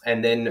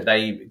 and then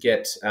they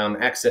get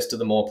access to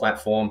the Moor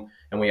platform,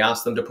 and we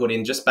ask them to put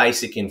in just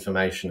basic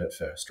information at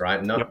first,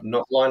 right?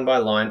 Not line by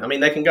line. I mean,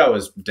 they can go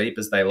as deep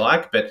as they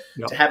like, but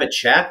to have a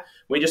chat,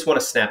 we just want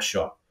a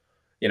snapshot,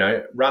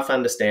 rough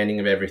understanding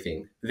of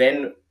everything.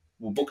 Then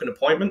we'll book an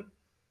appointment,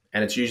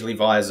 and it's usually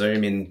via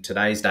Zoom in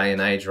today's day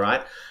and age,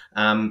 right?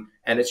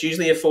 And it's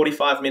usually a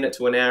 45-minute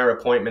to an hour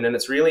appointment, and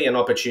it's really an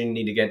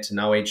opportunity to get to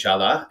know each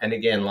other. And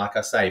again, like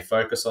I say,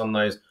 focus on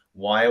those,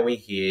 why are we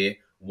here?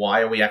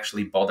 Why are we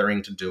actually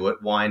bothering to do it?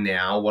 Why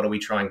now? What are we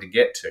trying to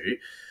get to?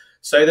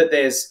 So that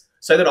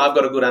I've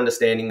got a good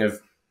understanding of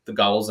the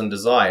goals and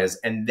desires.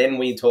 And then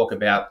we talk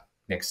about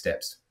next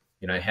steps.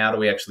 How do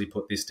we actually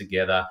put this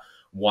together?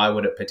 Why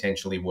would it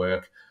potentially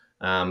work?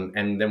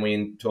 And then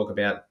we talk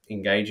about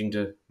engaging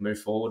to move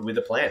forward with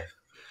a plan.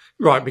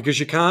 Right, because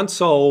you can't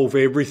solve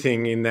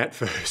everything in that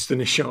first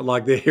initial.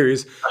 Like there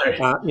is,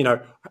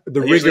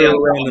 the rigor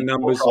around the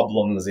numbers.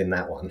 Problems in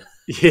that one.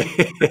 Yeah,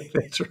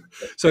 that's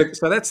right.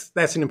 So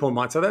that's an important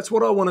point. So that's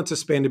what I wanted to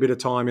spend a bit of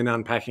time in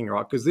unpacking,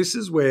 right? Because this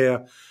is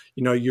where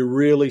you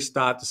really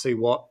start to see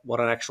what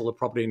an actual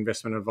property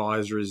investment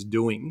advisor is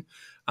doing.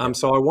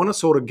 So I want to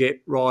sort of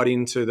get right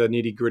into the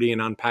nitty gritty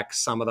and unpack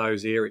some of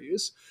those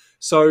areas.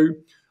 So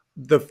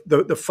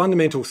the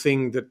fundamental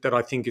thing that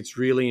I think it's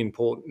really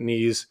important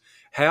is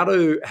how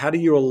do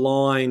you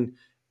align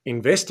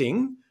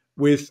investing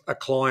with a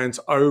client's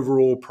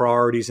overall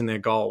priorities and their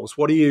goals?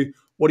 What are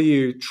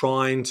you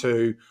trying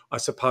to, I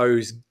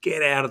suppose,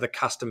 get out of the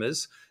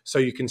customers so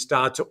you can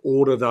start to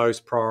order those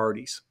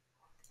priorities?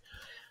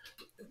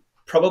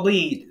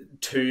 Probably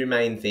two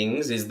main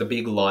things is the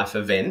big life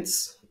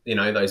events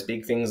those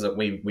big things that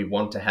we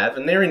want to have,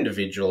 and they're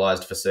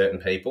individualized for certain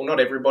people. Not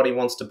everybody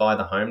wants to buy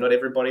the home. Not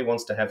everybody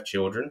wants to have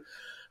children.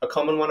 A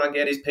common one I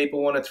get is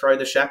people want to throw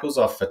the shackles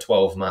off for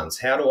 12 months.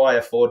 How do I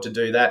afford to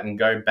do that and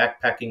go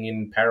backpacking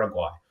in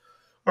Paraguay?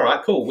 All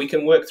right, cool. We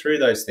can work through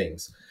those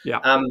things.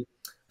 Yeah.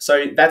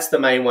 So that's the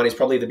main one, is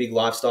probably the big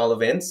lifestyle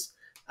events.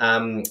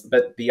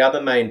 But the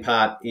other main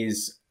part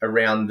is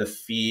around the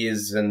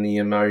fears and the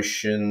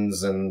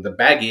emotions and the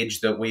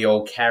baggage that we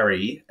all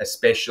carry,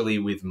 especially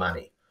with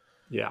money.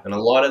 Yeah. And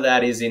a lot of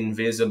that is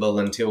invisible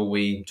until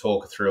we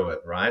talk through it,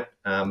 right?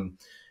 And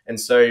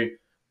so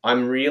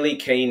I'm really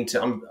keen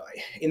to,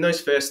 in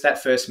that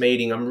first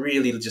meeting, I'm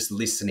really just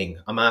listening.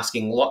 I'm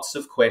asking lots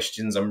of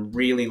questions. I'm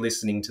really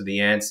listening to the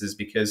answers,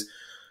 because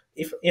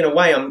if, in a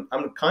way, I'm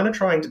kind of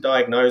trying to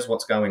diagnose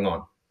what's going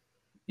on,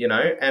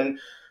 and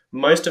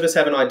most of us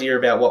have an idea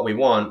about what we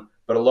want,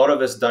 but a lot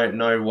of us don't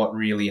know what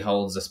really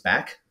holds us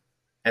back.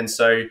 And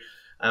so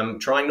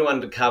trying to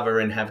uncover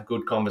and have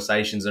good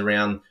conversations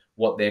around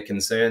what their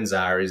concerns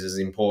are is as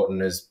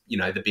important as,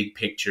 the big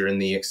picture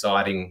and the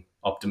exciting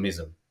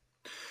optimism.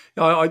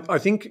 I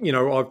think,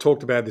 I've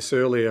talked about this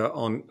earlier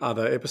on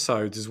other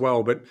episodes as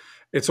well, but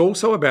it's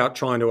also about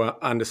trying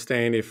to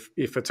understand if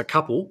it's a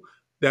couple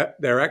that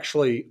they're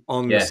actually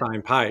on the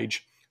same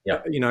page.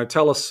 Yeah.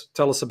 Tell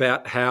us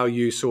about how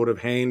you sort of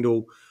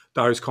handle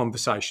those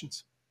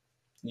conversations.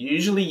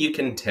 Usually you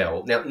can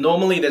tell. Now,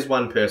 normally there's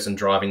one person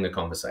driving the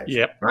conversation.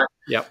 Yep. Right?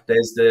 Yep.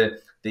 There's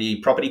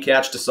the Property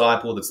Couch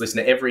disciple that's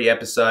listening to every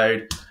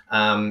episode.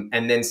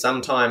 And then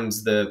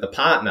sometimes the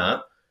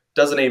partner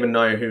doesn't even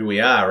know who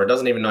we are or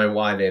doesn't even know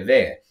why they're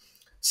there.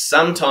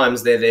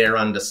 Sometimes they're there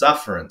under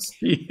sufferance,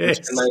 which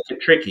can make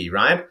it tricky,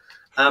 right?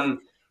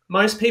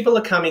 Most people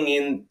are coming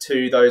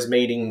into those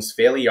meetings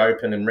fairly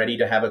open and ready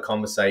to have a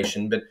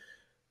conversation, but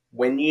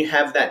when you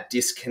have that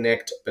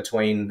disconnect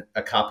between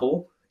a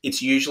couple,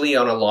 it's usually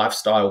on a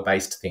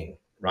lifestyle-based thing,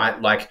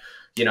 right? Like,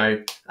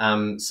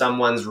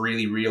 someone's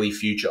really, really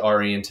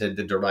future-oriented,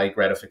 the delayed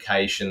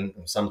gratification,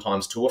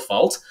 sometimes to a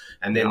fault,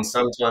 and then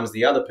sometimes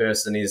the other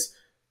person is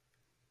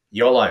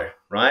YOLO,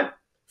 right?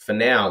 For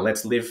now,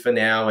 let's live for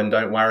now and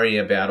don't worry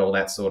about all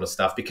that sort of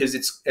stuff, because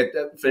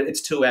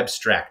it's too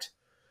abstract.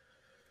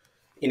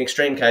 In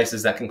extreme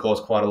cases, that can cause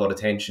quite a lot of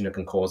tension. It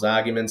can cause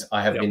arguments.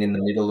 I have been in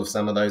the middle of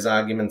some of those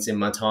arguments in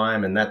my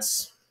time, and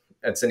that's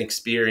an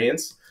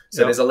experience.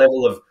 So there's a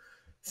level of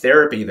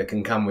therapy that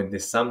can come with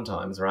this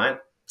sometimes, right?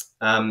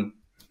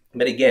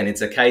 But again,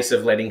 it's a case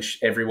of letting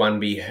everyone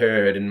be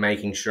heard and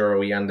making sure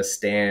we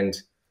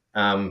understand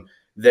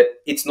that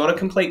it's not a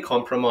complete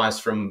compromise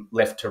from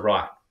left to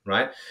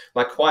right?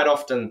 Like, quite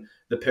often,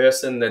 the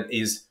person that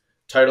is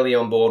totally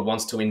on board,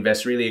 wants to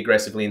invest really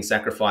aggressively and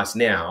sacrifice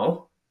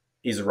now,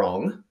 is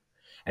wrong.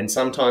 And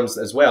sometimes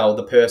as well,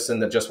 the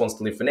person that just wants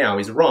to live for now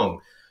is wrong.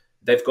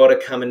 They've got to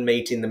come and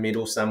meet in the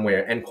middle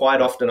somewhere. And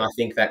quite often, I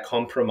think that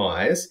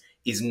compromise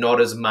is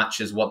not as much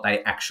as what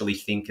they actually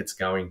think it's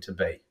going to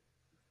be.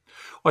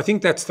 I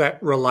think that's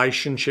that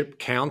relationship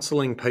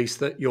counselling piece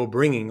that you're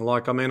bringing.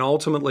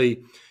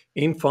 Ultimately,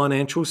 in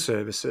financial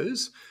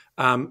services,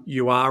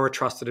 you are a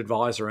trusted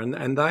advisor,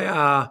 and they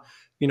are,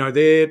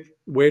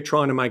 we're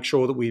trying to make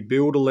sure that we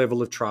build a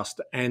level of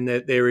trust and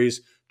that there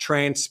is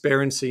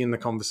transparency in the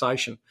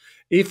conversation.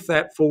 If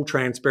that full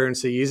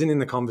transparency isn't in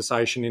the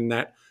conversation, in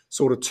that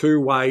sort of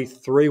two-way,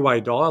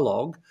 three-way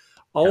dialogue,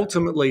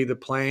 ultimately the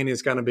plan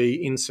is going to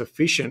be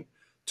insufficient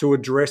to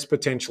address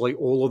potentially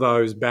all of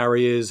those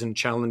barriers and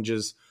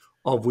challenges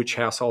of which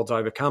households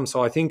overcome.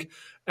 So I think,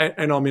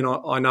 I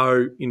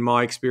know in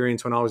my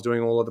experience when I was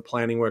doing all of the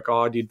planning work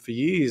I did for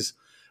years,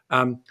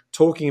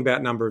 talking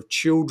about number of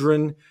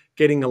children,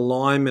 getting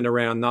alignment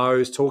around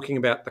those, talking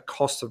about the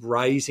cost of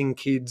raising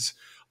kids,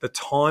 the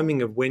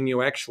timing of when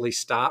you actually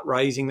start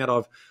raising that.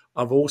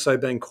 I've also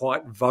been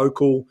quite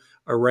vocal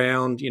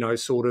around,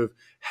 sort of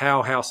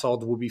how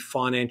households will be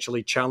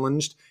financially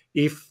challenged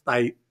if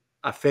they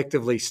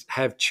effectively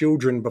have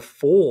children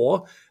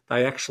before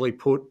they actually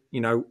put,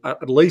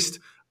 at least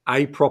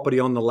a property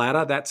on the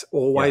ladder. That's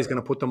always going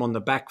to put them on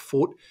the back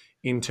foot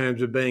in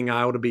terms of being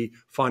able to be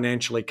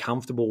financially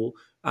comfortable,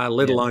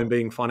 let alone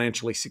being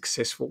financially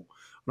successful.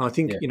 And I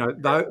think,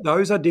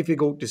 those are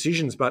difficult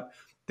decisions, but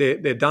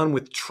they're done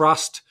with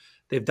trust.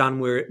 They've done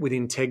with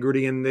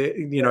integrity, and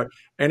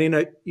and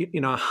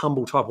in a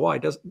humble type of way.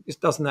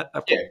 Doesn't that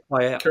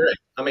play out? Correct.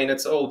 I mean,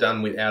 it's all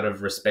done out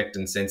of respect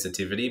and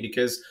sensitivity,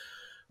 because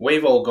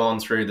we've all gone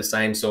through the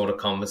same sort of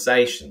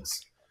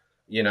conversations.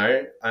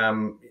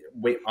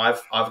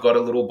 I've got a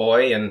little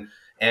boy, and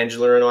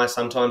Angela and I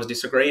sometimes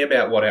disagree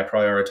about what our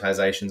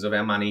prioritizations of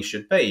our money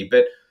should be,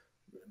 but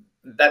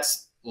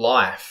that's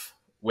life.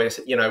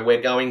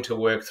 We're going to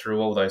work through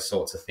all those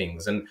sorts of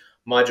things. And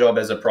my job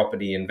as a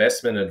property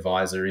investment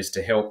advisor is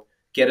to help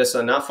get us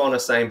enough on the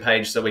same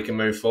page so we can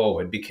move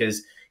forward.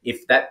 Because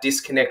if that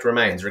disconnect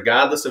remains,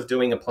 regardless of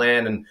doing a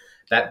plan and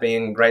that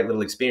being a great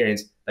little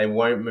experience, they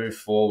won't move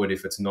forward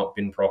if it's not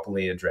been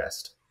properly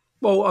addressed.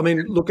 Well, I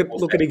mean, look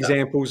at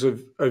examples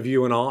of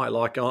you and I.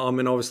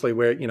 Obviously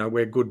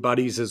we're good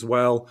buddies as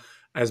well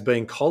as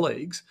being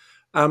colleagues.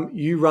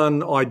 you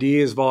run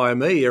ideas via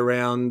me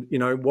around,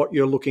 what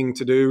you're looking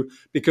to do,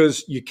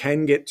 because you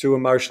can get too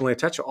emotionally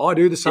attached. I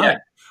do the same. Yeah.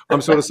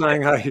 I'm sort of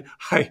saying,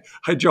 hey,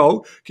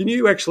 Joel, can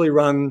you actually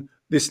run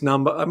this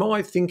number? Am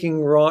I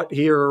thinking right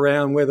here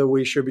around whether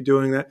we should be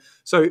doing that?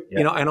 So,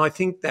 Yeah. and I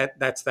think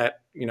that's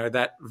that,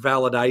 that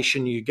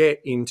validation you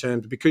get in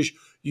terms, because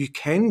you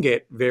can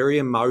get very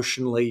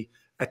emotionally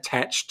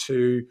attached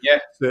to Yeah.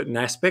 certain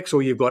aspects,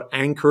 or you've got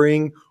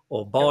anchoring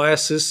or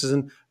biases,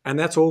 and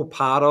that's all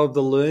part of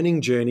the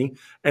learning journey.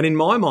 And in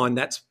my mind,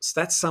 that's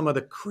some of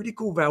the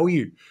critical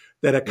value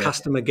that a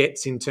customer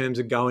gets in terms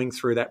of going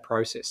through that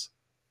process.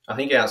 I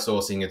think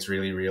outsourcing, it's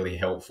really, really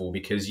helpful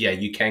because,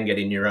 you can get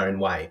in your own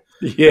way.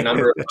 Yeah, The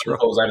number of that's phone right.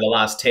 calls over the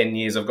last 10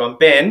 years, I've gone,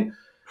 Ben,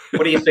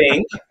 what do you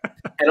think?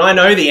 And I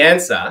know the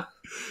answer,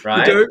 You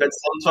right? do? But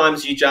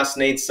sometimes you just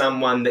need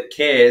someone that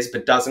cares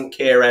but doesn't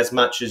care as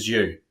much as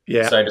you,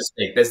 Yeah. so to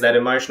speak. There's that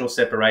emotional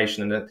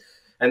separation.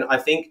 And I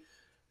think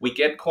we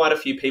get quite a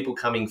few people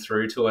coming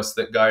through to us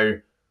that go,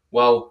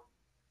 well,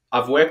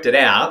 I've worked it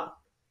out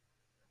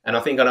and I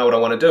think I know what I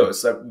want to do.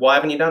 So why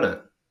haven't you done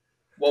it?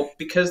 Well,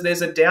 because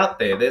there's a doubt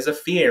there. There's a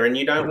fear and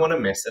you don't want to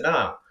mess it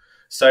up.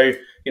 So,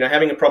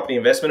 having a property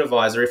investment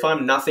advisor, if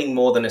I'm nothing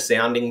more than a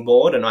sounding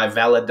board and I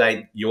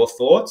validate your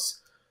thoughts,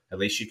 at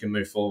least you can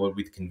move forward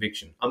with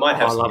conviction. I might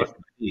have I some love it.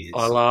 different ideas.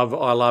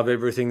 I love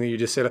everything that you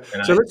just said.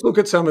 So let's look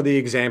at some of the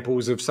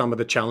examples of some of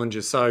the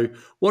challenges. So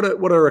what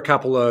are a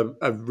couple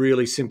of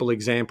really simple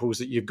examples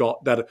that you've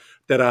got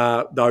that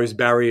are those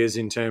barriers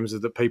in terms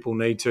of that people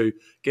need to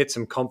get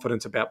some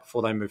confidence about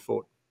before they move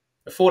forward?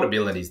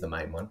 Affordability is the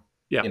main one.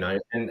 Yeah.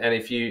 And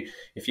if you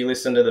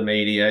listen to the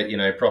media,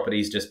 property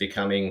is just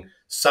becoming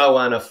so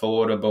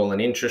unaffordable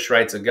and interest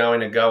rates are going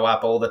to go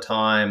up all the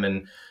time,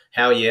 and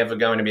how are you ever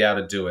going to be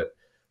able to do it?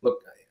 Look,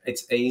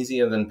 it's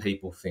easier than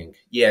people think.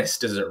 Yes,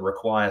 does it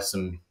require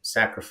some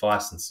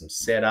sacrifice and some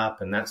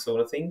setup and that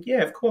sort of thing?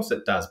 Yeah, of course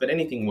it does, but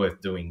anything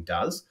worth doing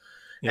does.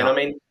 Yeah. And I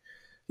mean,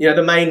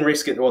 the main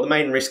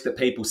risk that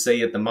people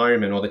see at the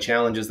moment, or the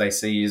challenges they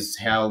see, is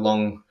how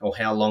long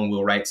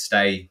will rates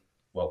stay,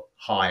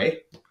 high,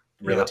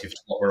 relative to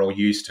what we're all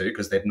used to,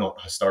 because they're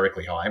not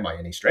historically high by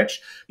any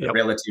stretch, but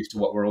relative to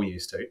what we're all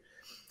used to.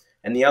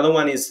 And the other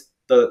one is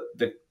the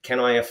can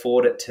I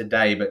afford it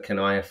today, but can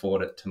I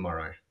afford it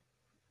tomorrow?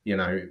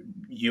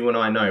 You and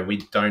I know we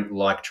don't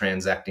like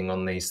transacting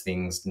on these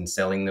things and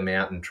selling them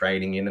out and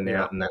trading in and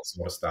out and that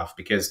sort of stuff,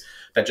 because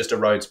that just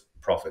erodes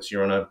profits.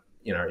 You're on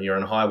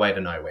a highway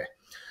to nowhere.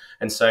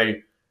 And so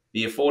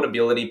the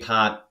affordability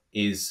part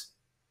is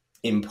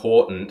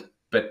important,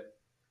 but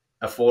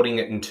affording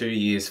it in 2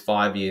 years,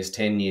 5 years,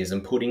 10 years,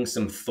 and putting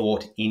some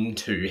thought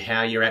into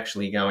how you're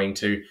actually going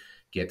to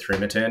get through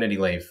maternity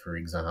leave, for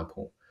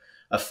example,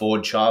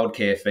 afford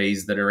childcare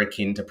fees that are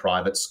akin to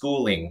private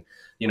schooling,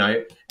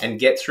 and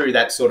get through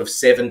that sort of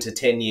 7 to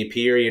 10 year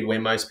period where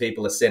most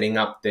people are setting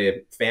up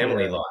their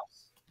family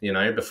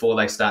lives, before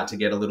they start to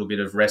get a little bit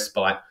of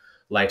respite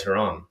later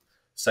on.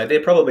 So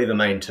they're probably the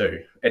main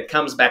two. It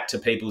comes back to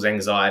people's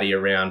anxiety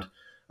around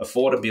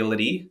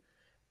affordability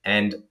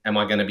and am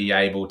I going to be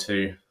able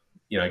to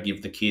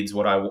give the kids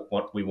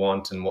what we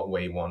want and what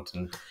we want,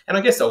 and I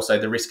guess also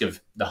the risk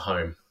of the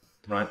home,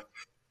 right?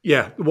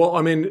 Yeah, well,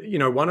 I mean,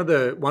 one of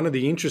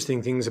the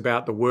interesting things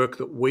about the work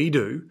that we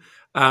do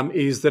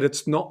is that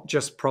it's not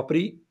just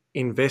property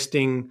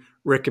investing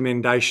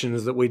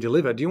recommendations that we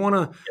deliver. Do you want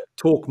to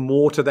talk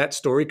more to that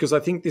story? Because I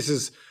think this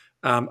is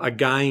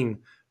again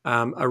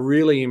a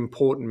really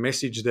important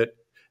message that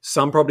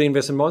some property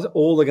investment advisors,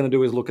 all they're going to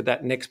do is look at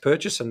that next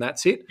purchase and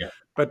that's it. Yeah.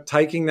 But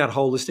taking that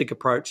holistic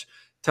approach.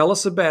 Tell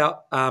us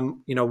about,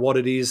 what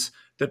it is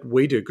that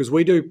we do, because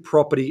we do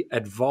property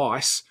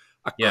advice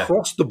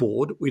across the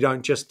board. We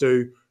don't just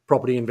do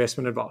property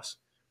investment advice.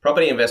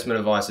 Property investment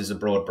advice is a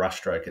broad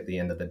brushstroke at the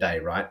end of the day,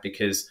 right?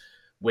 Because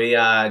we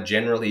are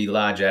generally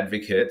large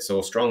advocates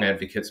or strong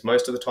advocates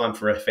most of the time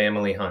for a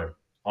family home.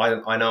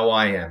 I know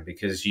I am,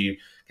 because you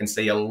can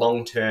see a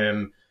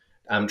long-term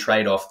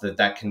trade-off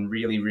that can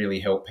really, really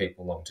help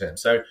people long-term.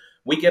 So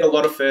we get a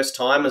lot of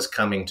first-timers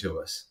coming to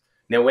us.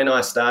 Now, when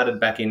I started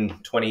back in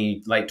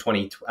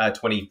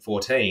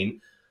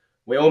 2014,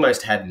 we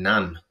almost had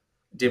none,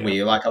 did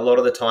we? Like, a lot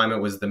of the time it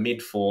was the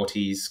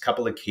mid-40s,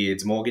 couple of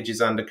kids,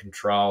 mortgages under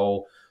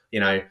control,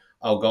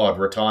 oh God,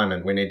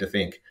 retirement, we need to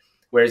think.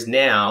 Whereas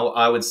now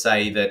I would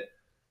say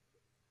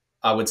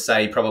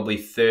probably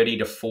 30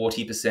 to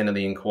 40% of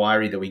the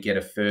inquiry that we get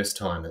are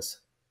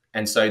first-timers.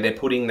 And so they're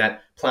planting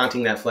that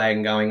flag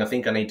and going, I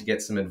think I need to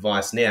get some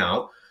advice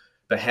now,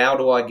 but how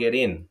do I get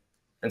in?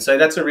 And so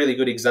that's a really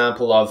good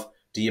example of,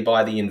 do you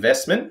buy the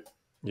investment?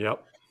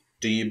 Yep.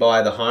 Do you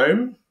buy the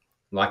home?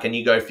 And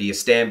you go for your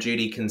stamp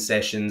duty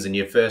concessions and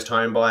your first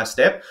home buyer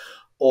step?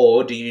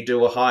 Or do you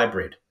do a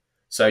hybrid?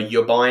 So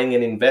you're buying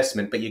an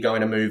investment, but you're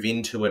going to move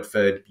into it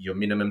for your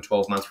minimum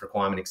 12 months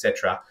requirement,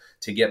 etc.,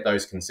 to get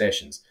those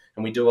concessions.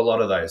 And we do a lot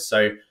of those.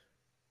 So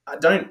I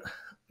don't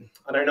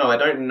know. I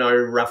don't know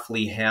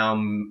roughly how,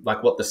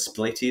 what the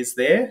split is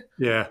there.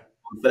 Yeah.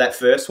 For that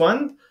first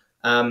one.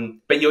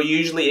 But you're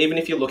usually, even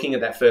if you're looking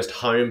at that first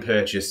home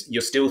purchase,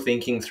 you're still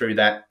thinking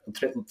about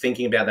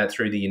that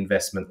through the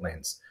investment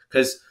lens.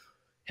 Because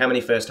how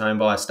many first home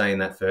buyers stay in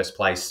that first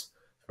place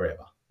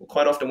forever? Well,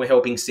 quite often we're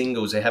helping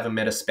singles who haven't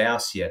met a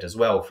spouse yet as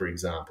well, for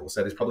example.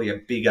 So there's probably a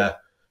bigger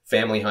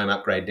family home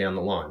upgrade down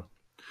the line.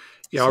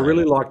 Yeah, I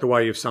really like the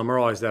way you've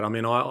summarised that. I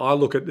mean, I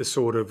look at the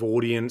sort of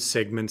audience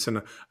segments,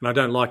 and I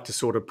don't like to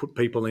sort of put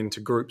people into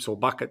groups or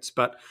buckets,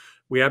 but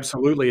we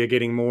absolutely are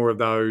getting more of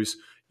those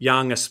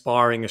young,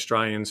 aspiring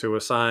Australians who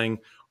are saying,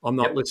 I'm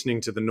not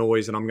listening to the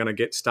noise and I'm going to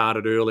get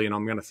started early and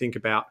I'm going to think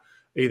about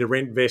either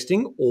rent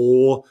investing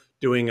or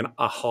doing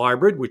a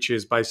hybrid, which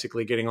is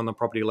basically getting on the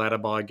property ladder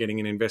by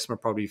getting an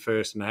investment property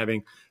first and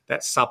having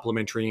that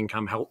supplementary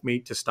income help me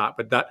to start.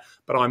 But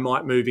I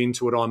might move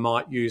into it. I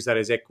might use that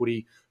as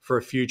equity for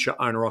a future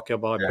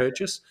owner-occupied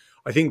purchase.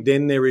 I think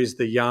then there is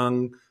the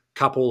young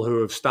couple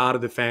who have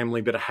started the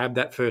family but have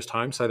that first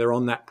home, so they're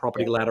on that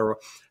property ladder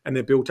and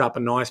they've built up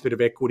a nice bit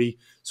of equity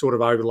sort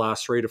of over the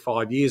last 3 to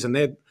 5 years, and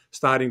they're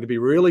starting to be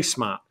really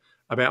smart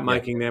about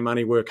making their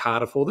money work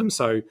harder for them.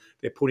 So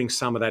they're putting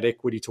some of that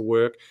equity to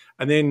work.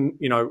 And then,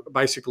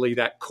 basically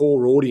that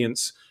core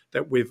audience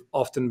that we've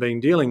often been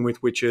dealing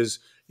with, which is,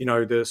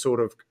 the sort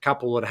of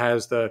couple that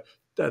has the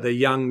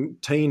young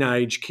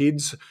teenage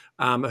kids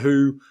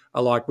who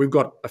are like, we've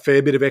got a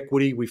fair bit of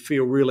equity. We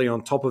feel really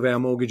on top of our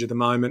mortgage at the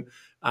moment.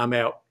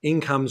 Our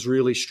income's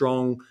really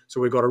strong.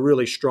 So we've got a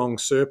really strong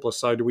surplus.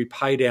 So do we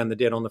pay down the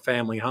debt on the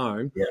family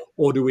home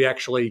or do we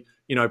actually,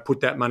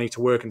 put that money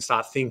to work and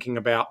start thinking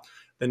about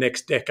the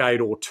next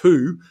decade or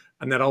two,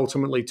 and that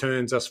ultimately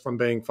turns us from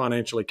being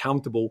financially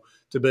comfortable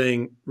to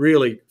being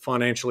really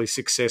financially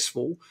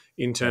successful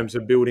in terms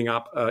of building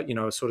up, a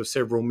sort of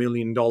several $1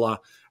 million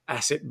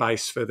asset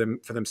base for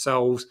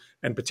themselves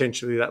and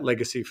potentially that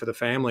legacy for the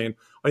family. And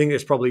I think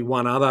there's probably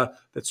one other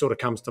that sort of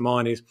comes to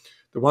mind is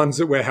the ones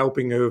that we're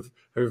helping who've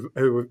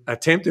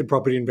attempted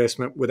property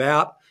investment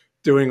without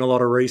doing a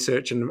lot of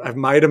research and have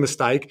made a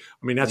mistake.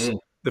 I mean, that's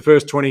the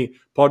first 20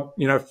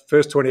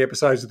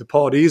 episodes of the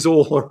pod is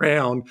all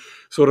around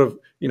sort of,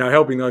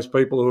 helping those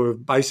people who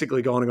have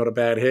basically gone and got a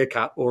bad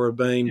haircut or have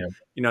been,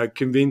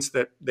 convinced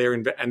that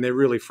and they're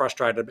really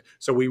frustrated.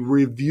 So we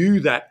review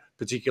that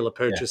particular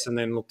purchase and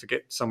then look to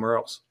get somewhere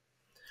else.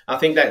 I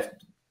think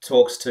that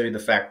talks to the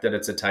fact that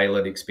it's a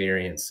tailored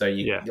experience. So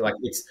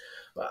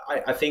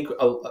I think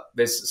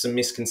there's some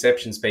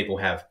misconceptions people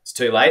have. It's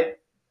too late.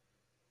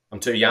 I'm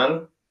too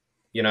young,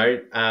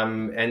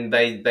 and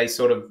they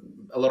sort of,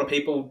 a lot of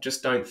people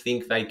just don't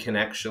think they can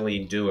actually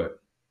do it,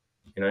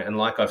 and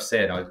like I've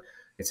said, I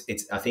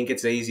think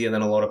it's easier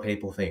than a lot of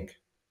people think.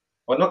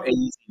 Well, not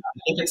easy. I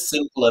think it's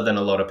simpler than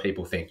a lot of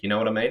people think. You know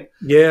what I mean?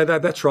 Yeah,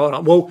 that's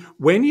right. Well,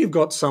 when you've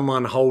got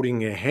someone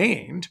holding your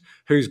hand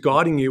who's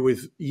guiding you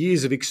with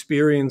years of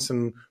experience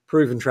and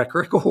proven track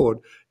record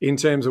in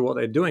terms of what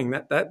they're doing,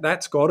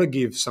 that's got to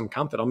give some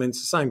comfort. I mean, it's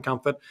the same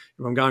comfort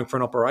if I'm going for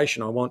an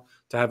operation. I want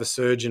to have a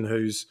surgeon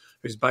who's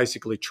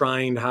basically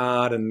trained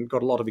hard and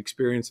got a lot of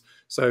experience,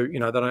 so they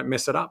don't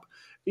mess it up.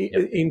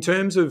 In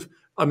terms of,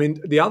 I mean,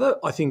 the other,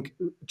 I think,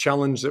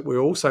 challenge that we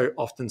also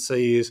often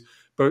see is,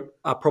 but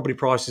are property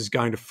prices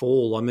going to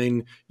fall? I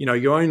mean,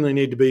 you only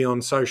need to be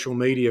on social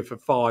media for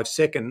 5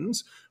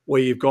 seconds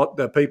where you've got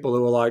the people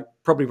who are like,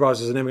 property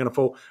prices are never going to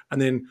fall. And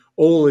then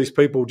all these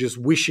people just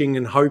wishing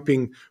and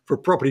hoping for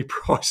property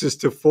prices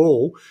to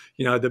fall,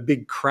 the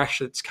big crash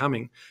that's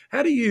coming.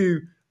 How do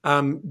you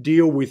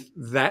deal with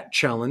that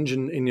challenge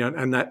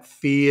and that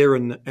fear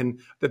and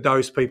that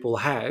those people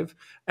have,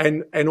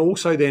 and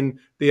also then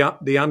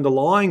the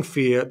underlying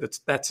fear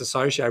that's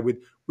associated with,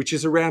 which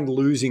is around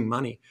losing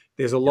money?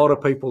 There's a lot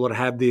of people that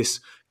have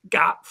this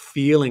gut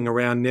feeling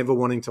around never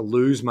wanting to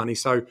lose money,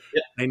 so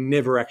they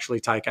never actually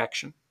take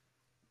action.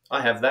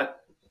 I have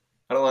that.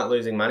 I don't like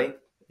losing money.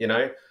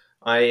 I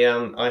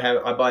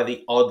buy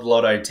the odd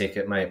lotto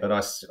ticket, mate, but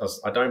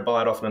I don't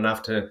buy it often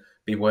enough to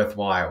be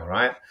worthwhile,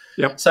 right?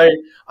 Yep. So,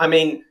 I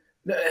mean,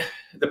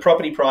 the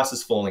property price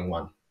is falling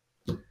one.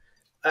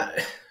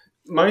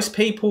 Most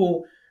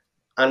people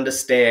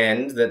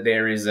understand that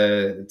there is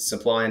a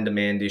supply and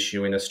demand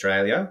issue in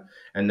Australia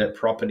and that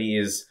property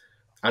is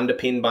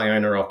underpinned by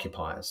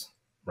owner-occupiers,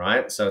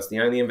 right? So it's the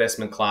only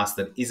investment class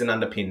that isn't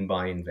underpinned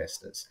by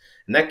investors.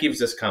 And that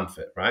gives us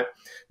comfort, right?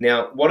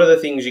 Now, what are the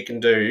things you can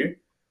do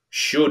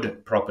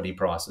should property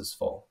prices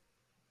fall?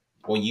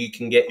 Well, you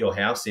can get your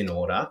house in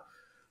order,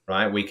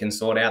 right? We can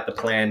sort out the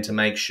plan to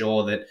make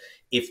sure that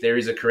if there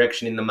is a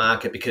correction in the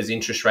market because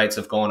interest rates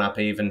have gone up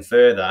even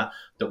further,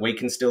 that we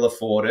can still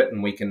afford it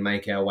and we can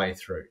make our way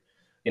through.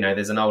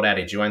 There's an old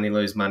adage, you only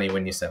lose money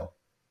when you sell,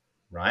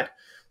 right?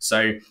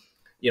 So,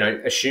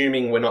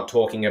 assuming we're not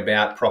talking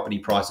about property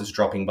prices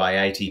dropping by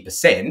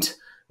 80%,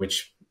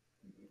 which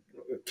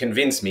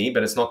convince me,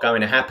 but it's not going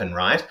to happen,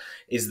 right?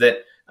 Is that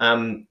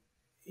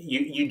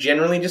you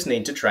generally just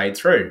need to trade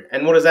through.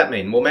 And what does that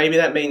mean? Well, maybe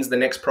that means the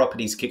next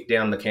property's kicked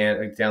down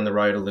the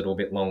road a little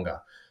bit longer.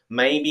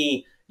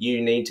 Maybe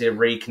you need to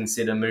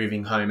reconsider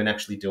moving home and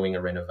actually doing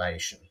a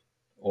renovation,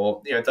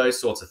 or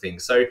those sorts of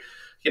things. So,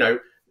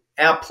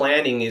 our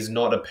planning is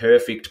not a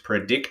perfect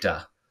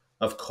predictor,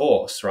 of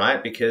course,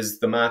 right? Because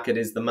the market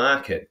is the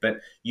market,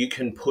 but you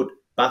can put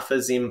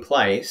buffers in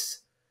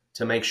place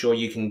to make sure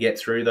you can get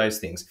through those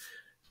things.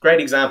 Great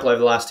example over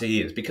the last 2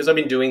 years. Because I've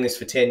been doing this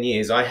for 10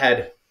 years, I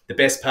had the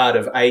best part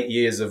of 8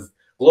 years of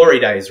glory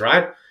days,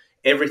 right?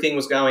 Everything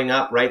was going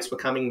up, rates were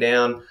coming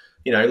down,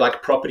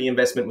 like property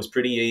investment was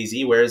pretty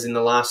easy, whereas in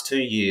the last 2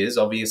 years,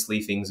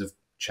 obviously things have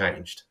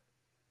changed.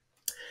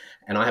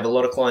 And I have a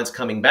lot of clients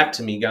coming back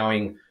to me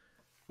going,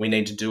 we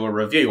need to do a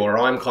review, or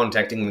I'm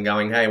contacting them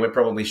going, hey, we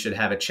probably should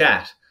have a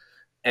chat.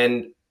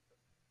 And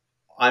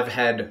I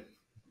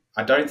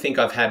don't think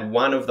I've had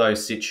one of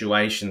those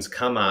situations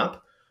come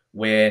up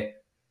where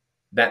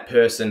that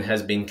person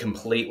has been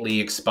completely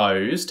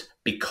exposed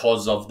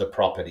because of the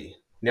property.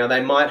 Now,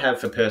 they might have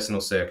for personal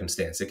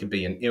circumstance. It could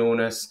be an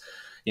illness,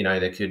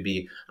 there could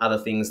be other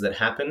things that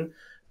happen,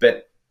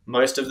 but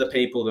most of the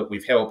people that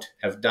we've helped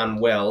have done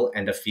well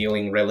and are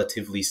feeling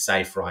relatively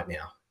safe right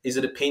now. Is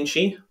it a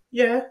pinchy?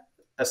 Yeah.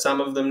 Are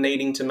some of them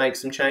needing to make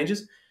some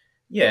changes?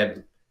 Yeah,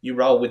 you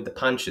roll with the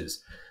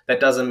punches. That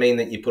doesn't mean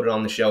that you put it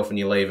on the shelf and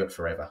you leave it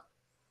forever.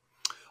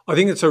 I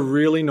think it's a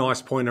really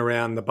nice point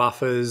around the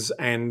buffers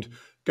and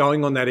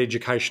going on that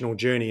educational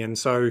journey. And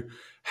so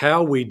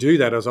how we do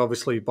that is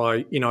obviously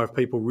by, if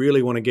people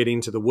really want to get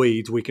into the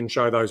weeds, we can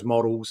show those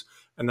models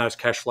and those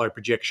cash flow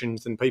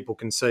projections, and people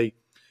can see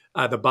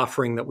the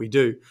buffering that we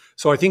do.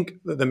 So I think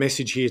the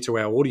message here to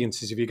our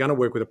audience is, if you're going to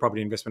work with a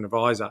property investment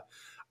advisor,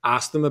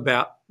 ask them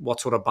about what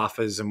sort of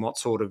buffers and what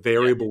sort of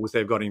variables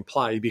they've got in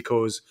play.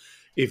 Because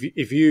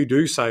if you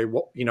do say,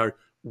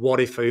 what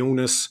if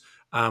illness,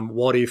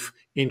 what if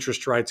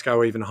interest rates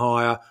go even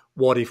higher,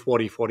 what if,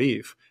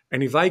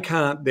 and if they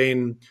can't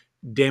then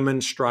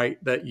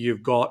demonstrate that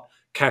you've got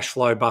cash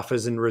flow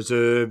buffers and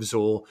reserves,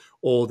 or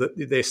that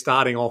they're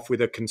starting off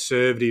with a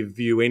conservative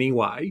view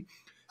anyway,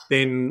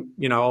 then,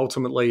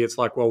 ultimately it's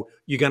like, well,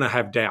 you're going to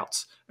have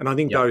doubts. And I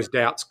think those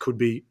doubts could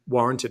be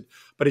warranted.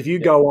 But if you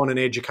go on an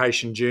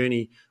education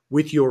journey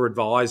with your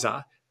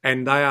advisor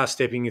and they are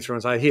stepping you through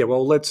and say, here,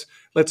 well, let's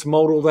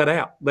model that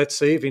out. Let's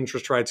see if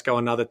interest rates go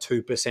another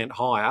 2%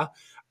 higher,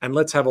 and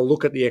let's have a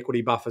look at the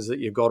equity buffers that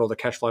you've got or the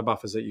cash flow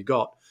buffers that you've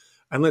got.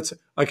 And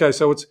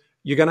so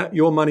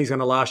your money's going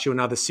to last you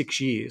another 6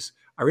 years.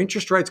 Are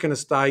interest rates going to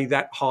stay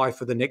that high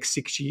for the next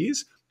 6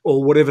 years?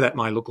 Or whatever that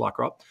may look like,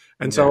 right?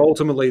 And so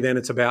ultimately then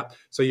it's about,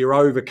 so you're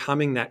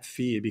overcoming that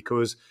fear,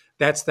 because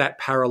that's that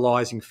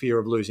paralyzing fear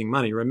of losing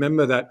money.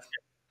 Remember that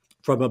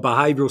from a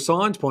behavioral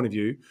science point of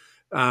view,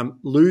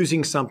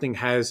 losing something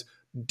has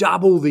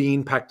double the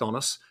impact on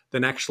us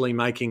than actually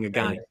making a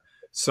gain.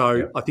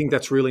 So I think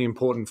that's really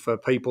important for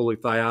people,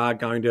 if they are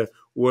going to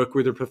work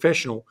with a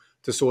professional,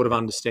 to sort of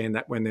understand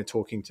that when they're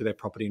talking to their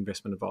property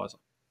investment advisor.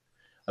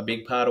 A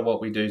big part of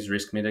what we do is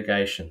risk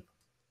mitigation.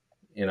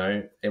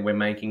 And we're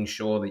making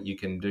sure that you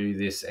can do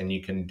this and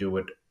you can do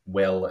it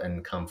well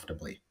and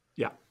comfortably.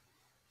 Yeah.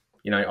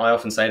 I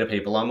often say to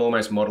people, I'm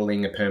almost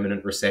modeling a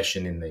permanent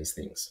recession in these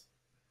things,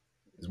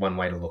 is one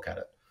way to look at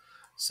it.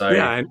 So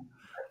yeah, and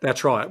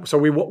that's right. So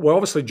we're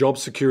obviously, job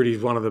security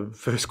is one of the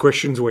first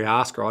questions we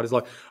ask, right? It's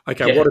like,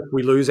 okay, what if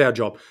we lose our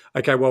job?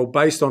 Okay, well,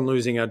 based on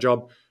losing our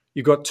job,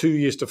 you've got 2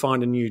 years to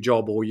find a new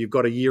job, or you've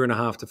got 1.5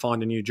 years to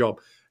find a new job.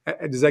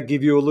 Does that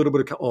give you a little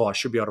bit of, I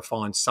should be able to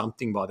find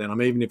something by then?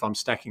 Even if I'm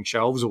stacking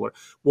shelves or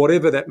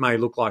whatever that may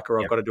look like, or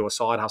I've got to do a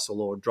side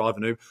hustle or drive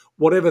an Uber,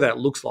 whatever that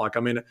looks like.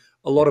 A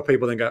lot of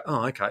people then go,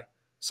 okay.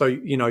 So,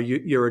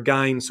 you're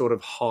again sort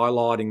of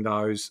highlighting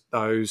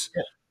those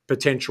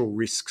potential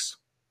risks.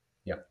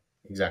 Yeah,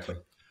 exactly.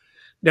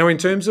 Now, in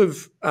terms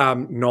of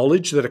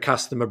knowledge that a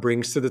customer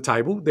brings to the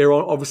table, they're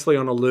obviously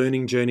on a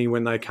learning journey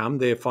when they come.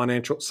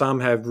 Some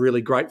have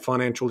really great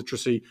financial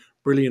literacy,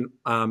 brilliant,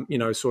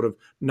 sort of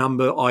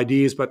number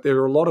ideas, but there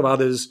are a lot of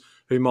others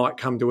who might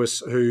come to us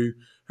who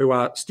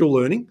are still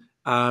learning,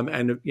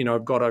 and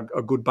have got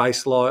a good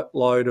base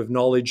load of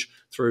knowledge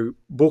through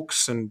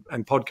books and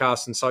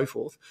podcasts and so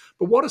forth.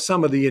 But what are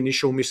some of the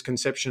initial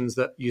misconceptions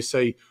that you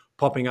see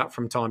popping up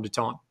from time to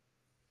time?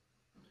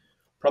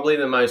 Probably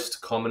the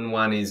most common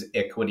one is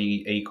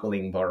equity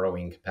equaling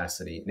borrowing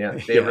capacity. Now,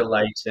 they're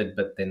related,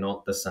 but they're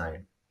not the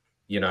same.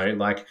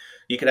 Like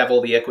you could have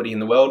all the equity in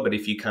the world, but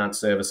if you can't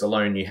service a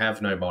loan, you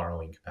have no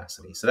borrowing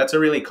capacity. So that's a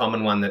really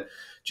common one, that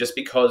just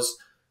because,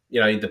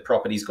 the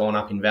property's gone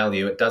up in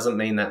value, it doesn't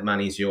mean that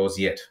money's yours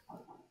yet.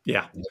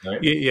 Yeah.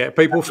 Yeah.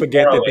 People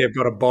forget that they've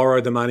got to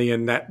borrow the money,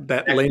 and that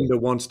lender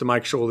wants to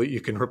make sure that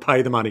you can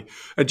repay the money.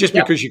 And just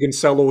because you can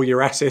sell all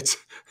your assets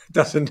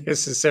doesn't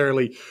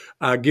necessarily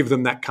give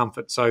them that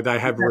comfort. So they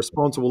have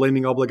responsible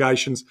lending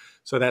obligations.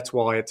 So that's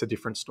why it's a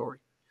different story.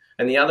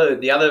 And the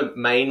other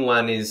main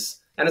one is,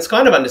 and it's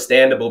kind of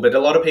understandable, but a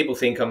lot of people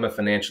think I'm a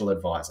financial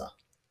advisor.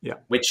 Yeah.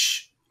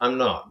 Which I'm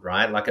not,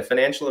 right? Like, a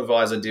financial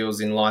advisor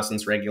deals in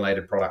licensed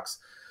regulated products,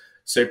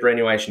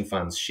 superannuation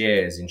funds,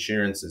 shares,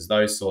 insurances,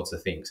 those sorts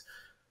of things.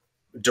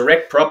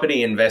 Direct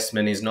property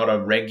investment is not a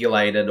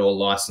regulated or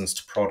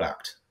licensed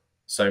product.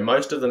 So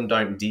most of them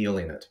don't deal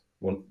in it.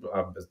 Well,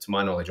 to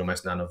my knowledge,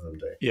 almost none of them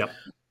do. Yeah.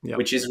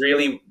 Which is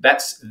really,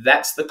 that's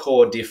the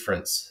core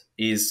difference,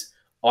 is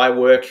I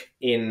work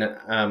in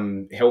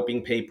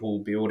helping people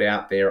build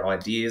out their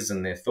ideas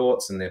and their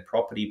thoughts and their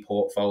property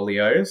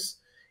portfolios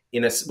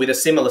with a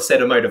similar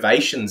set of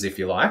motivations, if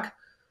you like,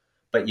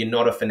 but you're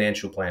not a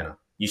financial planner.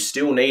 You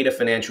still need a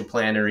financial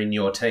planner in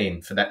your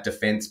team for that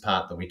defense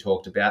part that we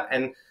talked about,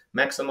 and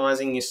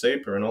maximizing your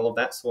super and all of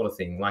that sort of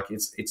thing. Like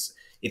it's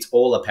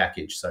all a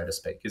package, so to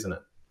speak, isn't it?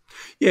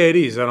 Yeah, it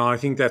is. And I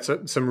think that's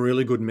some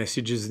really good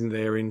messages in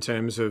there in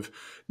terms of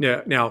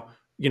now,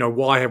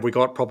 why have we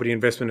got property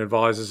investment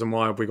advisors and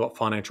why have we got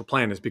financial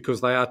planners? Because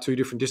they are two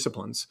different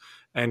disciplines.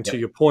 And to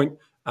your point,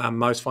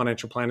 most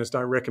financial planners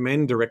don't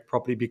recommend direct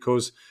property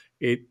because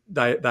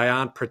they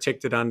aren't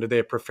protected under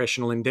their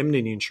professional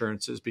indemnity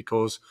insurances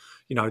because,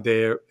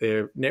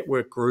 their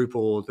network group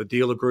or the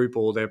dealer group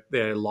or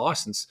their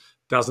license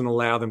doesn't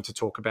allow them to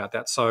talk about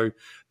that. So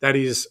that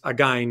is,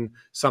 again,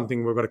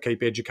 something we've got to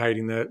keep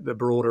educating the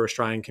broader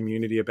Australian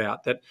community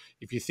about, that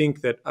if you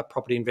think that a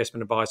property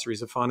investment advisor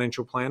is a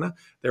financial planner,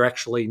 they're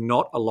actually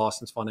not a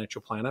licensed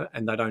financial planner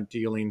and they don't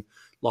deal in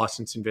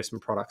licensed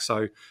investment products.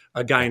 So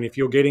again, if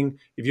you're getting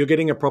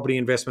a property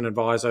investment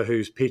advisor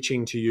who's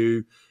pitching to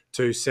you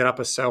to set up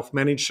a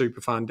self-managed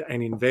super fund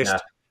and invest,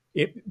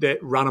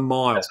 run a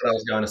mile. That's what I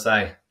was going to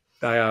say.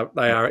 They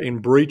are in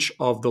breach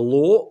of the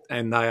law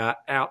and they are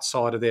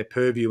outside of their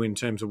purview in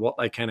terms of what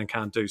they can and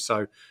can't do.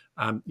 So,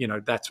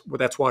 that's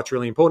why it's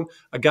really important.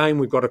 Again,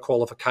 we've got a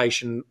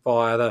qualification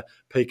via the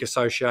Peak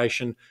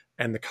Association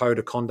and the Code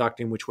of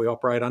Conduct in which we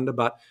operate under.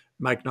 But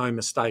make no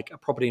mistake, a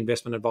property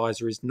investment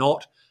advisor is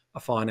not a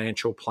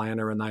financial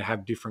planner and they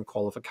have different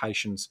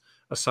qualifications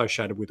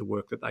associated with the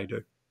work that they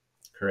do.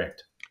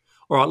 Correct.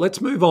 All right,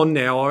 let's move on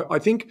now. I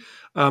think,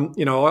 I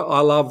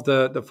love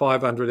the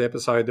 500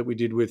 episode that we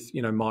did with,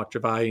 Mike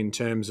Gervais in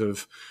terms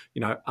of,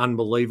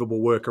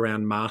 unbelievable work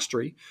around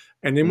mastery.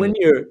 And then when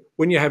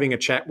you're having a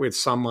chat with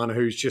someone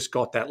who's just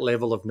got that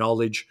level of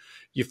knowledge,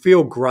 you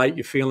feel great,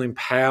 you feel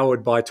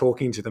empowered by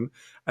talking to them.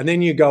 And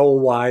then you go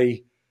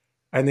away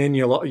and then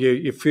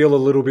you feel a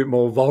little bit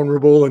more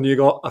vulnerable and you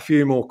got a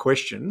few more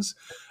questions.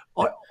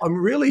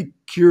 I'm really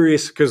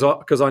curious because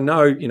I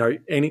know,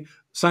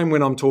 same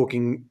when I'm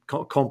talking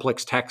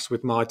complex tax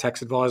with my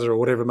tax advisor or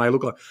whatever it may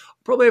look like.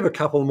 I probably have a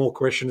couple more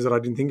questions that I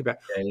didn't think about.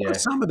 Yeah. What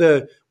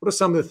are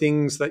some of the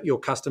things that your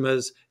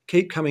customers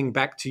keep coming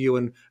back to you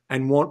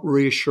and want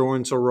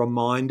reassurance or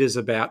reminders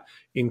about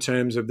in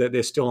terms of that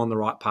they're still on the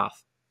right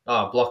path?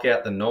 Oh, block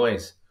out the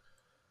noise.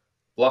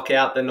 Block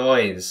out the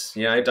noise.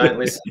 Don't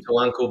listen to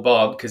Uncle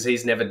Bob because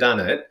he's never done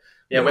it.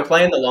 We're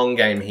playing the long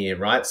game here,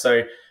 right?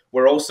 So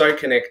we're also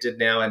connected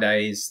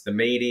nowadays. The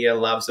media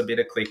loves a bit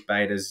of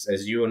clickbait,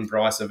 as you and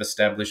Bryce have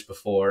established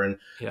before. And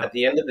at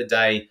the end of the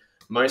day,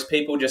 most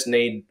people just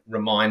need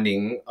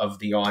reminding of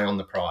the eye on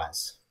the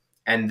prize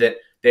and that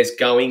there's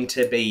going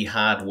to be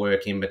hard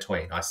work in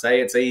between. I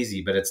say it's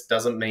easy, but it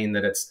doesn't mean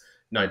that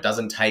it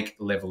doesn't take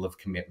level of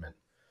commitment.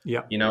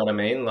 Yeah. You know what I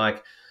mean?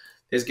 Like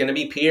there's going to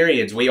be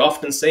periods, we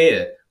often see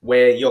it,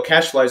 where your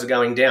cash flows are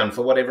going down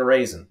for whatever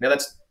reason. Now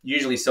that's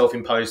usually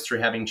self-imposed through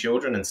having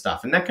children and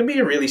stuff. And that can be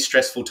a really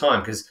stressful time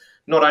because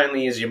not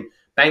only is your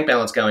bank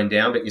balance going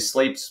down, but your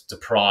sleep's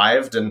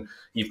deprived and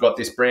you've got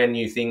this brand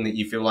new thing that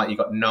you feel like you've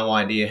got no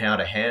idea how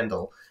to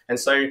handle. And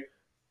so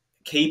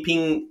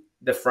keeping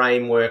the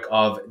framework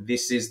of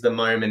this is the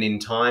moment in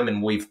time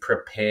and we've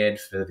prepared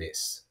for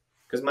this.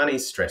 Because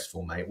money's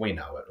stressful, mate. We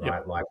know it,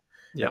 right?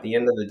 At the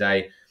end of the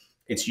day,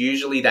 it's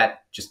usually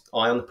that just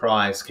eye on the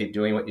prize, keep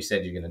doing what you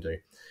said you're going to do.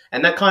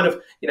 And that kind of,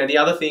 the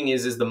other thing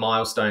is the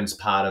milestones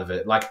part of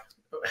it. Like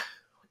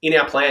in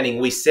our planning,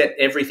 we set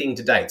everything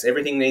to dates.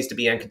 Everything needs to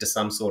be anchored to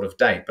some sort of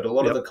date. But a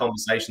lot of the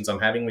conversations I'm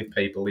having with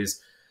people is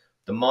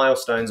the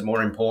milestones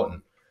more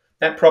important.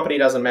 That property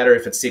doesn't matter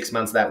if it's 6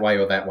 months that way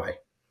or that way.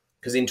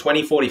 Because in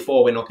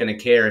 2044, we're not going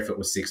to care if it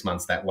was 6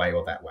 months that way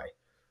or that way,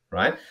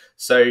 right?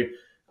 So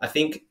I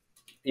think,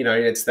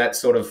 it's that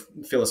sort of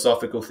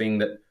philosophical thing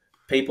that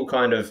people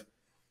kind of,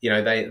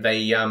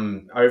 they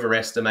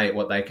overestimate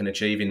what they can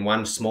achieve in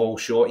one small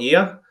short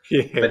year.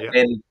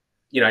 Then,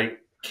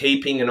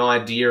 keeping an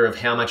idea of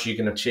how much you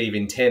can achieve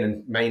in 10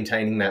 and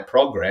maintaining that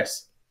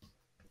progress,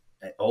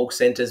 it all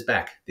centers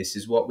back. This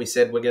is what we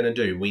said we're going to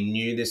do. We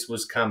knew this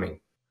was coming.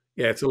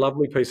 Yeah, it's a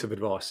lovely piece of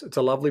advice. It's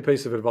a lovely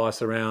piece of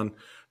advice around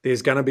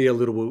there's going to be a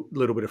little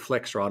bit of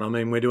flex, right? I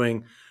mean, we're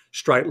doing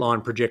straight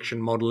line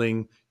projection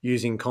modeling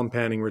using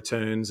compounding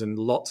returns and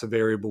lots of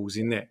variables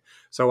in there.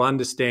 So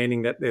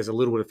understanding that there's a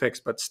little bit of flex,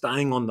 but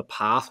staying on the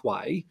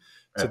pathway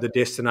to the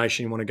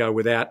destination you want to go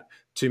without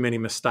too many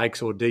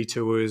mistakes or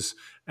detours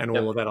and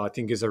all of that, I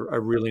think is a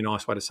really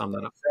nice way to sum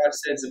that up. Brad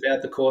says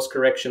about the course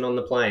correction on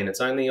the plane.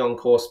 It's only on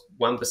course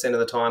 1% of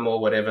the time or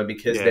whatever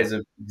because there's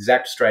an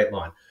exact straight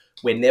line.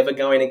 We're never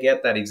going to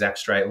get that exact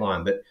straight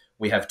line, but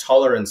we have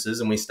tolerances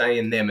and we stay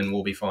in them and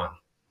we'll be fine.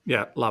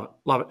 Yeah, love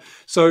it.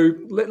 So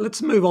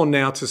let's move on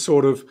now to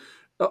sort of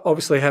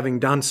obviously having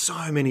done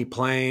so many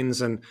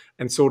plans and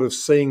sort of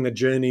seeing the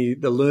journey,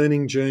 the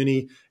learning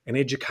journey and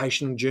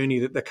educational journey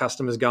that the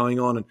customer's going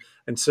on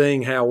and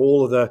seeing how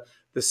all of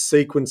the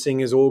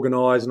sequencing is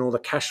organised and all the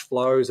cash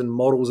flows and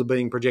models are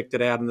being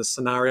projected out and the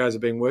scenarios are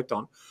being worked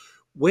on,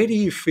 where do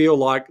you feel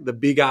like the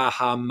big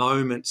aha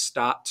moments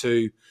start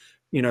to,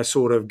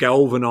 sort of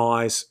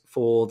galvanise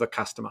for the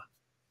customer?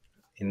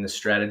 In the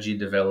strategy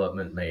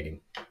development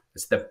meeting.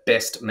 It's the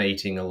best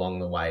meeting along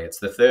the way. It's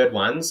the third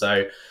one.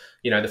 So,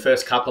 the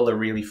first couple are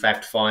really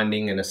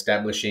fact-finding and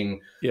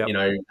establishing,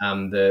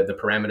 the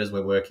parameters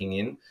we're working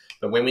in.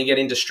 But when we get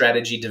into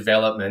strategy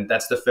development,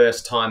 that's the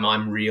first time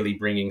I'm really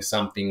bringing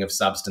something of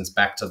substance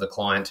back to the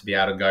client to be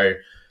able to go,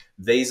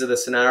 these are the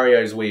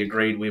scenarios we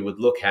agreed we would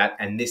look at,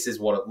 and this is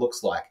what it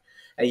looks like.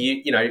 And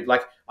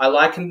like I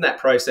liken that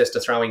process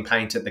to throwing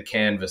paint at the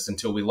canvas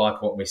until we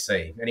like what we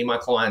see. Any of my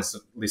clients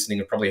listening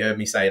have probably heard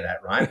me say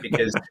that, right?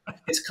 Because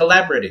it's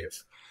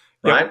collaborative,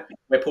 right?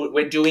 Yep.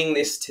 We're doing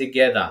this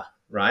together,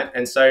 right?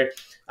 And so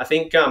I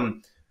think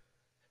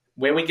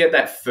when we get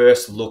that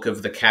first look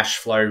of the cash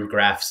flow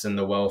graphs and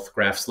the wealth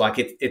graphs, like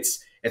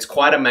it's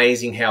quite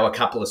amazing how a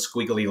couple of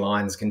squiggly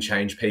lines can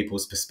change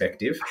people's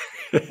perspective.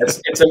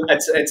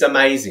 It's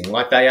amazing.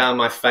 Like, they are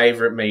my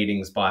favorite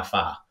meetings by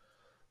far.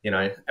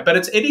 But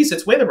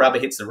it's where the rubber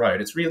hits the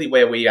road. It's really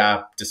where we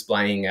are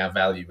displaying our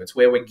value. It's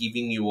where we're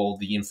giving you all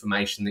the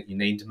information that you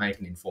need to make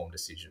an informed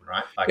decision,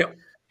 right? Yep.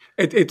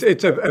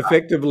 It's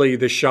effectively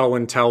the show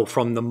and tell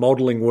from the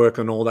modelling work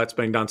and all that's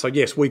been done. So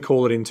yes, we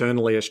call it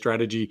internally a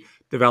strategy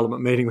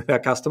development meeting with our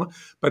customer.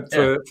 But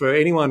for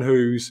anyone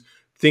who's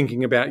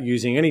thinking about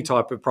using any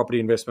type of property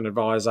investment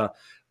advisor,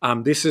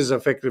 this is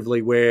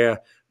effectively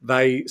where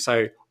they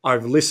say,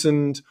 I've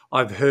listened,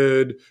 I've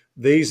heard,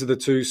 these are the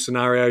two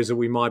scenarios that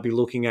we might be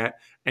looking at,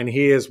 and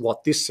here's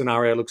what this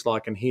scenario looks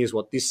like, and here's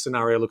what this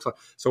scenario looks like.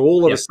 So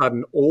all of a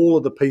sudden, all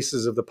of the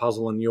pieces of the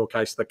puzzle, in your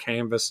case, the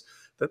canvas,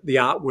 that the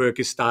artwork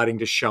is starting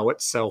to show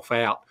itself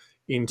out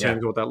in terms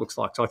of what that looks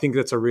like. So I think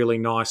that's a really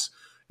nice,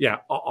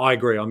 I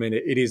agree. I mean,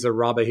 it is a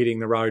rubber hitting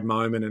the road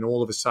moment, and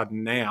all of a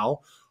sudden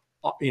now,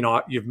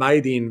 you've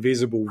made the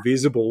invisible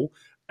visible,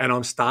 and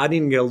I'm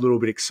starting to get a little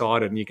bit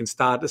excited, and you can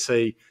start to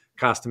see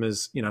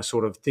customers,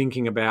 sort of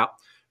thinking about,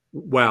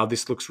 wow,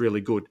 this looks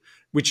really good,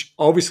 which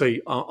obviously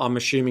I'm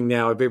assuming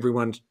now, if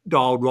everyone's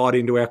dialed right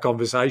into our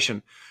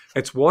conversation,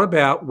 it's what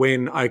about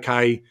when,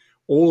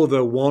 all of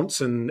the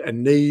wants and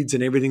needs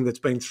and everything that's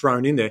been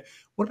thrown in there,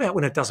 what about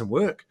when it doesn't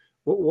work?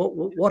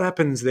 What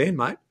happens then,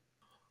 mate?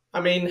 I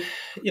mean,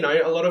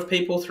 a lot of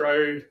people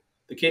throw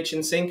the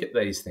kitchen sink at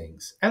these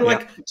things. And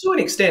to an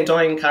extent,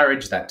 I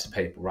encourage that to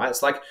people, right?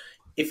 It's like,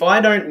 if I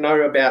don't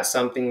know about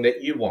something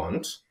that you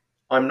want,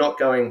 I'm not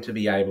going to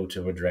be able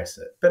to address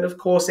it. But of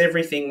course,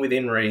 everything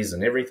within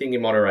reason, everything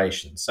in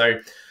moderation. So,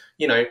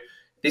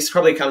 this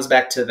probably comes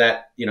back to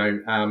that,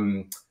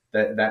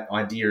 that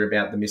idea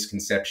about the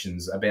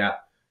misconceptions about,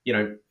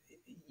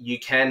 you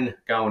can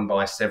go and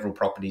buy several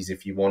properties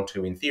if you want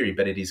to in theory,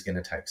 but it is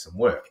going to take some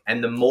work.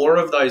 And the more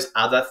of those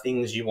other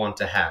things you want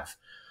to have,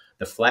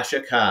 the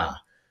flasher car,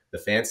 the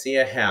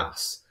fancier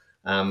house,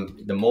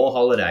 the more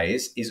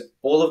holidays, is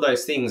all of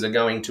those things are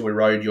going to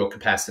erode your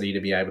capacity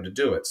to be able to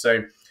do it.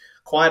 So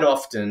quite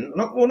often,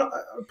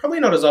 probably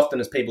not as often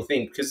as people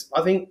think, because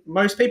I think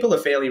most people are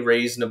fairly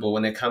reasonable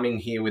when they're coming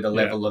here with a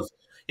level of,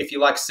 if you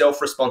like,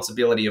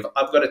 self-responsibility of,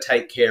 I've got to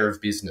take care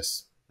of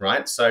business,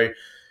 right? So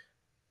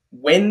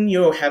when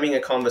you're having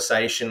a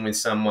conversation with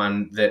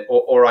someone that,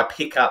 or I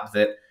pick up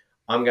that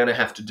I'm going to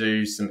have to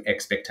do some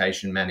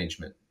expectation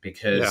management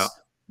because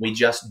we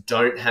just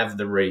don't have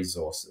the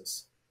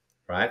resources,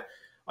 right?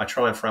 I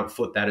try and front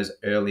foot that as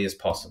early as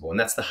possible. And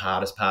that's the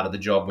hardest part of the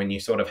job, when you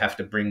sort of have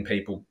to bring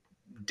people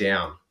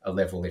down a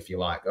level, if you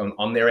like,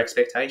 on their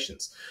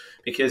expectations.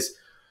 Because,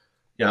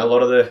 a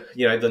lot of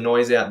the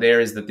noise out there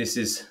is that this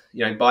is,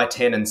 buy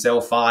 10 and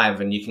sell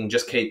 5 and you can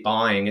just keep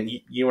buying. And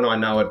you and I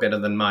know it better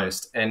than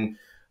most. And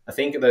I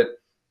think that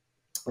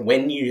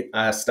when you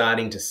are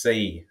starting to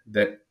see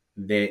that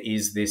there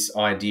is this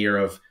idea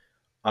of,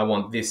 I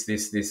want this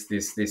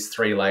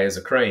 3 layers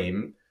of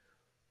cream,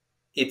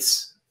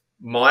 it's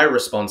my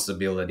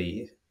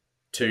responsibility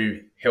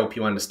to help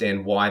you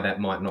understand why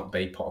that might not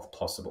be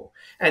possible.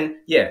 And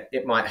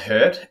it might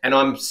hurt. And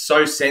I'm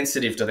so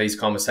sensitive to these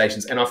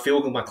conversations, and I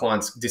feel my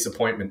clients'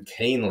 disappointment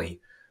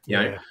keenly,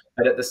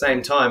 but at the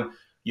same time,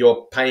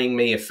 you're paying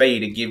me a fee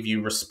to give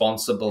you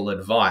responsible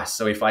advice.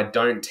 So if I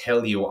don't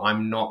tell you,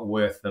 I'm not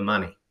worth the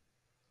money.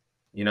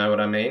 You know what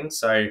I mean?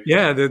 So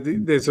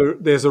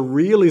there's a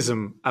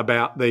realism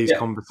about these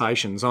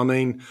conversations. I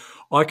mean,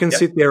 I can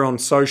sit there on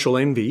social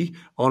envy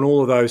on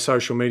all of those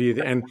social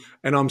media, and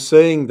I'm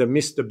seeing the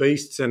Mr.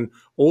 Beasts and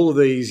all of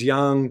these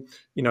young,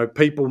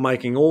 people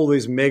making all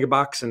these mega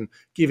bucks and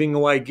giving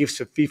away gifts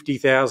of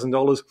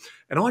 $50,000,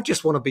 and I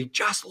just want to be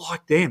just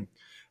like them.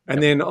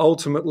 And then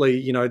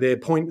ultimately, they're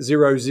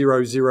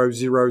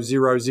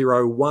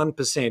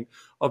 0.0000001%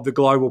 of the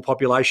global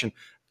population,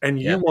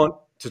 and you want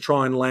to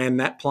try and land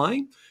that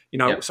plane,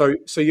 so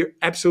you're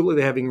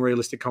absolutely having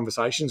realistic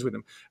conversations with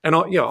them. And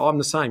I'm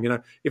the same,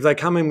 if they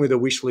come in with a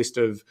wish list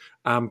of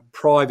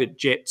private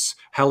jets,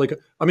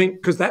 helicopters,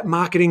 because that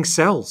marketing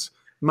sells.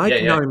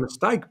 Make no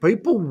mistake,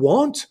 people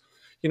want,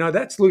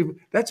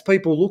 that's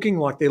people looking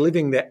like they're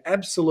living their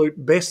absolute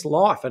best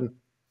life, and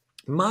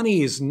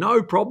money is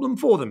no problem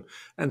for them.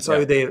 And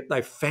so they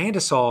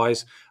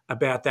fantasize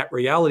about that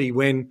reality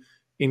when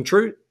in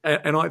truth,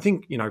 and I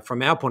think,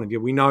 from our point of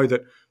view, we know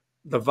that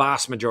the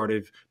vast majority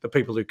of the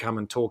people who come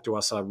and talk to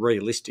us are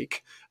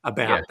realistic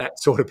about that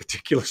sort of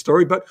particular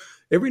story. But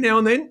every now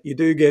and then you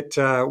do get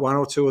one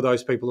or two of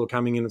those people who are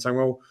coming in and saying,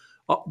 well,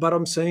 but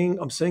I'm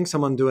seeing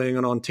someone doing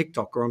it on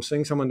TikTok, or I'm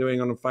seeing someone doing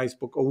it on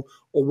Facebook, or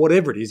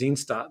whatever it is,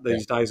 Insta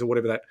these days, or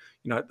whatever that,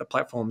 the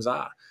platforms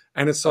are.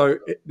 And it's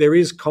there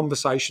is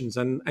conversations,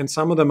 and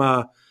some of them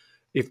are,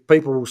 if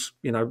people's,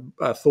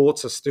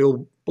 thoughts are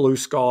still blue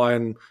sky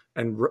and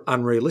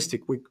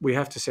unrealistic, we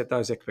have to set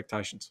those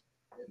expectations.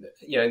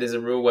 There's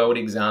a real world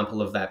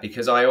example of that,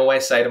 because I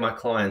always say to my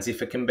clients,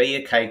 if it can be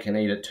a cake and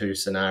eat it too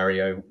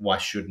scenario, why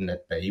shouldn't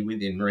it be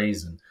within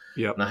reason?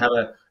 Yep. And I have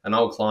an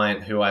old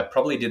client who I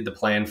probably did the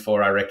plan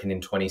for, I reckon,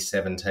 in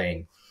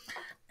 2017.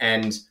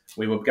 And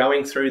we were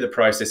going through the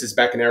processes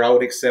back in our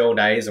old Excel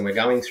days, and we're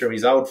going through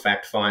his old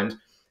fact find.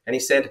 And he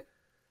said,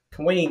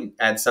 can we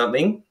add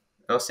something?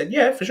 And I said,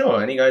 yeah, for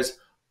sure. And he goes,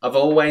 I've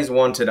always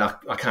wanted, I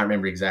can't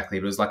remember exactly,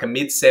 but it was like a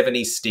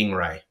mid-70s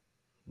Stingray,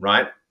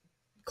 right?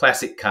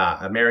 Classic car,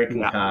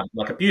 American car,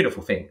 like a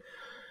beautiful thing.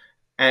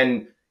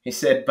 And he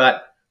said,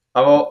 but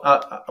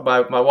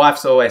my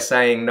wife's always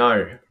saying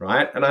no,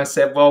 right? And I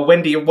said, well,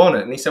 when do you want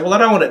it? And he said, well, I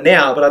don't want it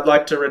now, but I'd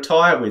like to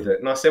retire with it.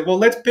 And I said, well,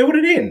 let's build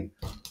it in.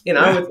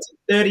 It's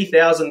a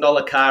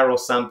 $30,000 car or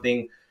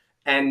something.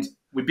 And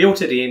we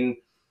built it in.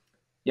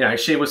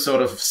 She was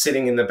sort of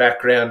sitting in the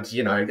background,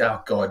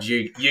 oh God,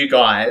 you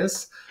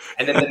guys.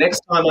 And then the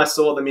next time I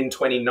saw them in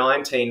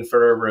 2019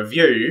 for a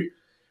review,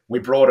 we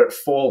brought it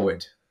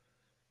forward.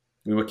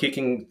 We were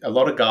kicking a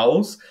lot of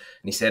goals.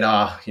 And he said,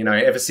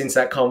 ever since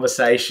that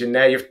conversation,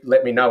 now you've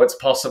let me know it's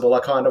possible. I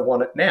kind of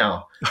want it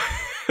now.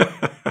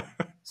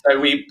 So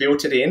we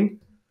built it in.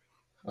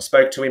 I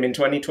spoke to him in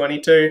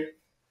 2022.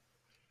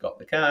 Got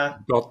the car.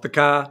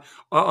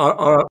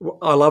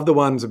 I love the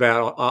ones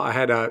about, I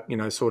had a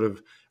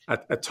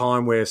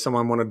time where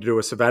someone wanted to do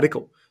a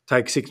sabbatical,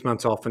 take 6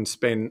 months off and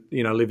spend,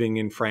 living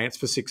in France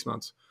for 6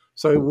 months.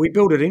 So we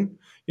built it in,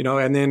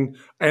 and then,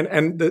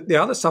 and the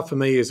other stuff for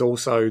me is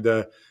also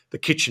the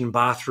kitchen,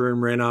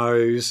 bathroom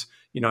renos,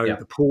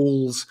 the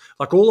pools,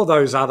 like all of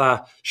those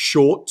other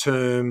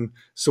short-term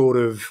sort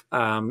of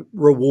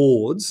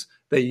rewards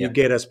that you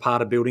get as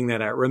part of building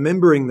that out.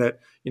 Remembering that,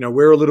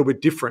 we're a little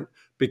bit different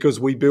because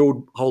we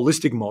build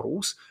holistic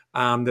models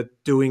that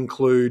do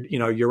include,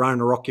 your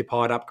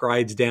owner-occupied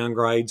upgrades,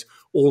 downgrades,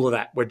 all of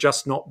that. We're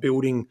just not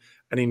building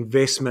an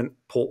investment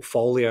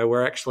portfolio.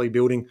 We're actually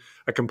building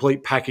a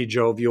complete package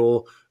of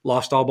your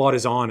lifestyle by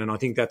design, and I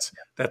think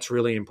that's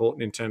really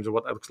important in terms of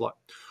what that looks like.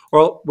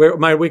 Well,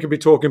 mate, we could be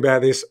talking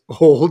about this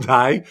all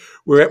day.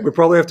 We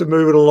probably have to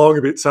move it along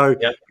a bit, so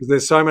because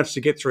there's so much to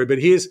get through. But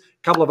here's a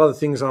couple of other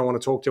things I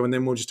want to talk to, and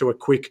then we'll just do a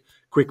quick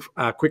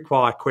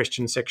fire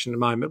question section in a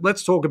moment.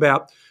 Let's talk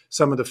about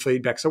some of the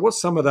feedback. So, what's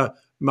some of the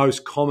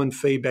most common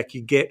feedback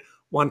you get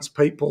once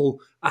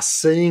people are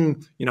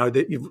seeing,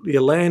 that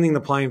you're landing the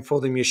plane for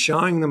them, you're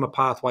showing them a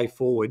pathway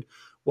forward?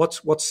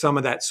 What's some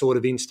of that sort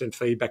of instant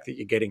feedback that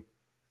you're getting?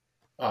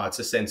 Oh, it's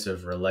a sense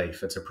of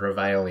relief. It's a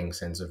prevailing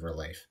sense of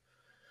relief,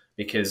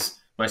 because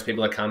most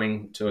people are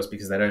coming to us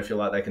because they don't feel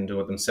like they can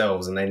do it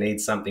themselves, and they need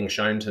something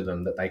shown to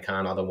them that they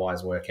can't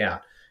otherwise work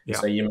out. Yeah.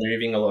 So you're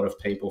moving a lot of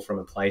people from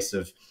a place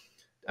of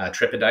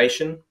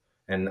trepidation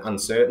and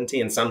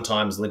uncertainty, and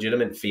sometimes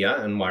legitimate fear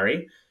and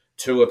worry,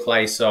 to a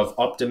place of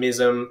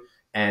optimism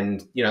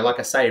and, like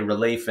I say,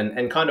 relief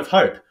and kind of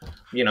hope.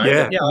 No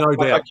doubt.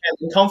 I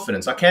can,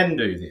 confidence. I can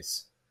do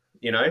this.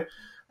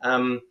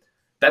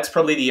 That's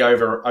probably the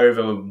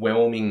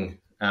overwhelming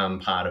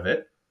part of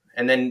it.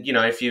 And then,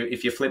 if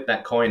you flip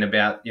that coin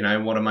about,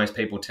 what do most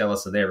people tell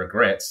us are their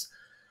regrets?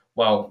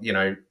 Well,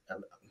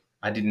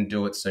 I didn't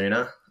do it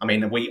sooner. I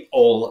mean, we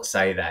all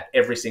say that,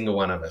 every single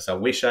one of us. I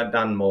wish I'd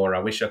done more. I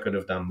wish I could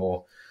have done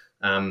more.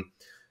 I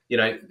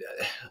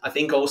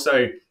think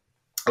also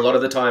a lot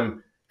of the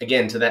time,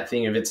 again, to that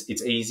thing of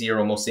it's easier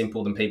or more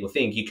simple than people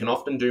think, you can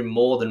often do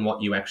more than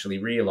what you actually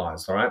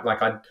realize, right?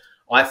 Like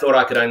I thought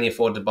I could only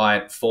afford to buy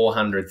it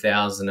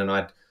 400,000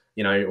 and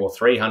or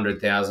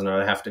 300,000,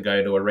 I'd have to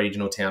go to a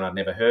regional town I'd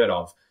never heard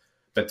of.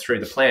 But through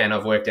the plan,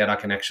 I've worked out I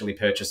can actually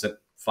purchase it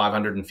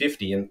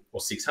 550 or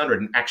 600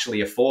 and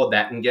actually afford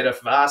that and get a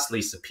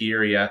vastly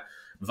superior,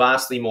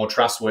 vastly more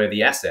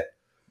trustworthy asset,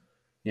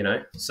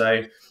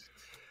 So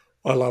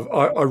I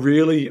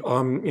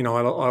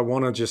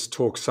want to just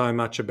talk so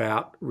much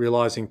about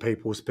realizing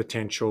people's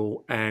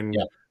potential and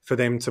for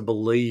them to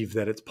believe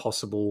that it's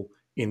possible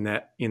in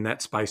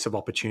that space of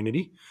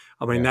opportunity.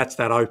 I mean, that's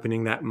that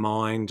opening that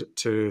mind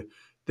to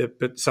that.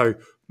 But so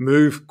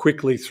move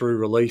quickly through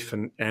relief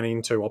and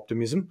into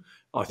optimism.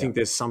 I think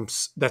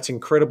that's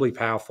incredibly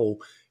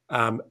powerful.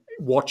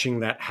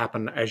 Watching that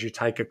happen as you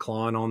take a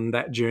client on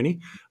that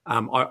journey.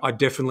 I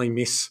definitely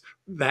miss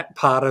that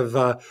part of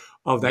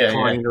that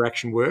client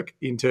interaction work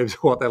in terms of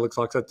what that looks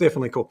like. So it's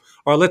definitely cool.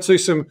 All right, let's do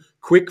some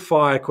quick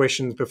fire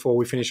questions before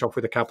we finish off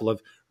with a couple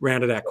of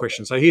rounded out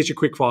questions. So here's your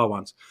quick fire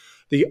ones.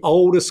 The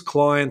oldest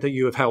client that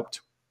you have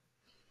helped?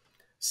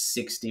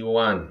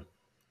 61.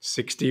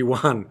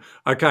 61.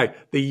 Okay.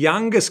 The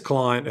youngest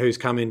client who's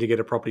come in to get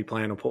a property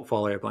plan or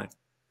portfolio plan?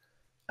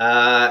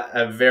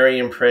 A very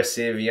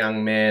impressive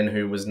young man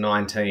who was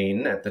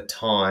 19 at the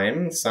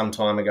time, some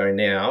time ago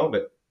now,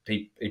 but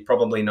he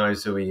probably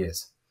knows who he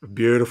is.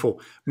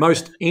 Beautiful.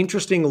 Most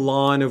interesting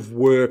line of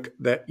work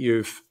that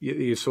you've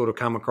sort of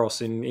come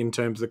across in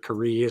terms of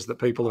careers that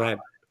people have had?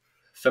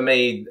 For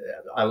me,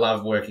 I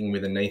love working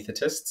with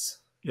anaesthetists.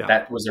 Yeah.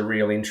 That was a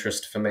real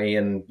interest for me,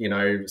 and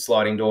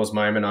sliding doors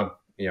moment.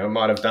 I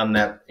might have done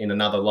that in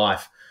another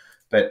life,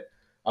 but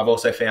I've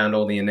also found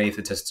all the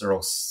anaesthetists are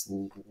all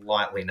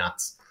slightly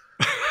nuts.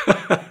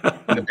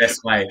 In the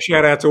best way.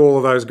 Shout out to all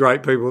of those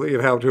great people that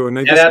you've helped who are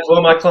anaesthetists. Shout out to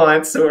all my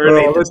clients who are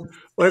anaesthetists.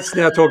 Let's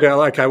now talk about,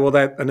 okay, well,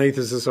 that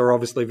anaesthetists are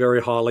obviously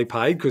very highly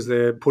paid because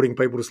they're putting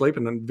people to sleep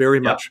and very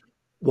much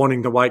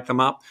wanting to wake them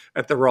up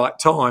at the right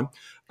time.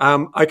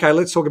 Okay,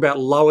 let's talk about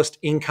lowest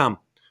income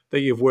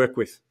that you've worked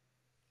with.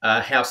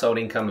 Household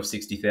income of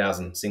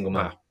 60,000, single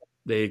mum.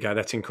 There you go.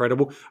 That's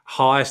incredible.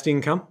 Highest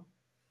income?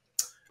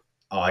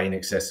 In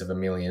excess of $1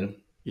 million.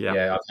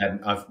 Yeah.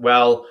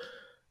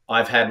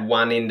 I've had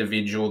one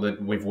individual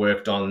that we've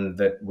worked on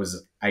that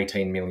was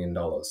 $18 million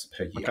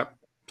per year. Okay.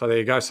 So there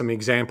you go. Some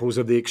examples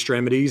of the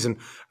extremities,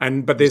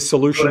 but there's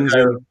solutions.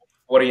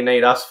 What do you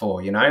need us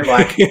for? But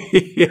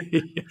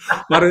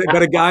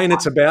again,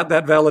 it's about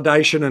that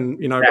validation, and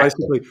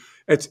basically,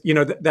 it's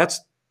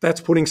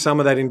that's putting some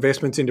of that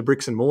investments into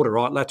bricks and mortar,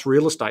 right? That's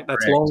real estate.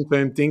 That's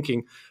long-term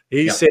thinking.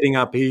 He's setting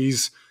up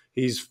his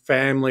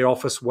family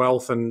office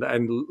wealth and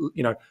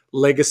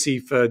legacy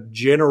for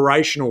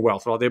generational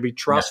wealth, right? There'll be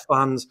trust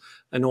funds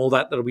and all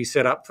that'll be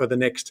set up for the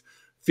next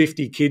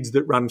 50 kids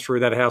that run through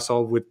that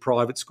household with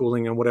private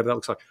schooling and whatever that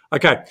looks like.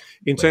 Okay,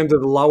 in terms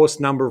of the lowest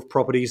number of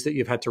properties that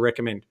you've had to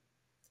recommend?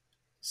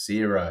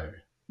 Zero.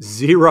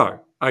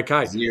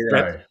 Okay.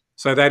 Zero.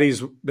 So that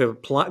is,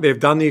 they've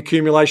done the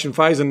accumulation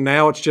phase and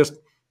now it's just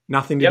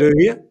nothing to do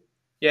here?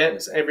 Yeah,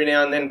 every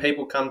now and then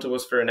people come to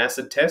us for an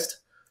acid test.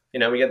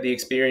 We get the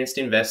experienced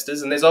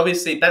investors, and there's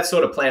obviously that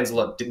sort of plan's a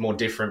lot more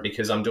different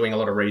because I'm doing a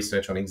lot of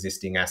research on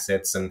existing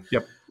assets, and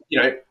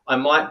I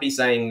might be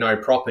saying no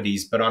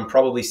properties, but I'm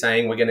probably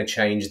saying we're going to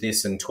change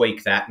this and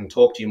tweak that and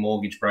talk to your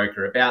mortgage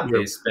broker about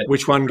this. But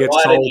which one gets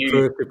sold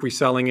first if we're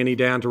selling any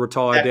down to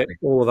retire debt,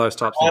 all of those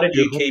types of things.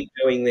 Provided you keep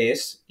doing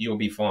this, you'll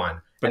be fine.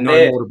 But and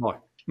no more to buy.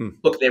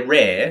 Look, they're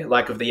rare.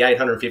 Like of the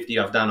 850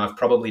 I've done, I've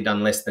probably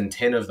done less than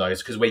 10 of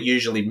those because we're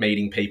usually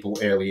meeting people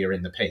earlier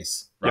in the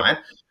piece, right?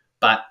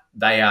 But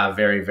they are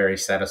very, very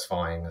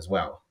satisfying as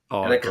well.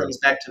 And it comes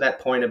back to that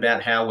point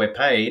about how we're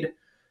paid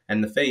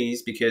and the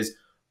fees, because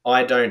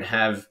I don't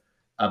have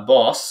a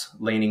boss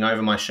leaning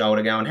over my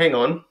shoulder going, hang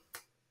on,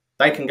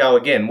 they can go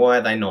again. Why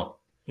are they not?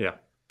 Yeah,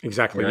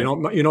 exactly.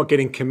 You're not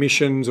getting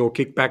commissions or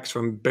kickbacks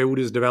from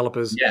builders,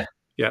 developers.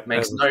 Yeah.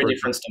 Makes no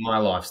difference to my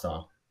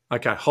lifestyle.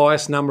 Okay.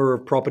 Highest number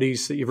of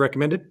properties that you've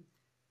recommended?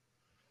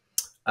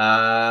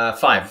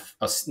 5.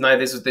 No,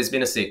 there's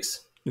been a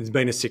 6. There's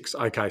been a 6.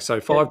 Okay, so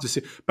 5 to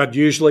 6. But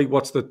usually,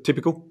 what's the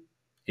typical?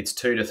 It's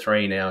 2 to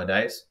 3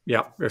 nowadays.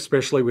 Yeah,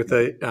 especially with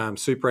the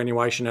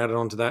superannuation added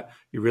onto that.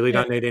 You really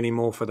don't need any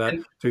more for that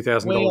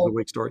 $2,000 a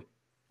week story.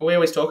 We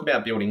always talk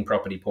about building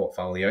property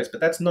portfolios,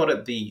 but that's not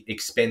at the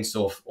expense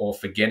or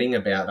forgetting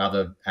about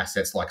other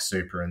assets like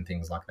super and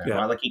things like that,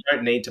 right? Like you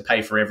don't need to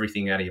pay for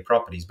everything out of your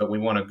properties, but we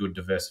want a good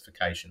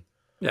diversification.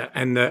 Yeah,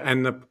 and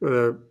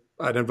the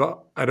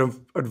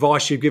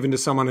advice you've given to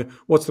someone,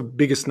 what's the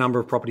biggest number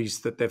of properties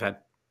that they've had?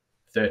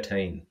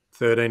 13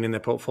 in their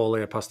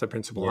portfolio plus their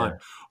principal home.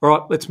 All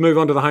right, let's move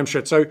on to the home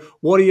stretch. So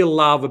what do you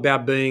love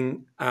about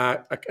being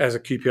as a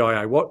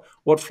QPIA?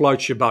 What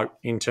floats your boat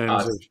in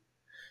terms of?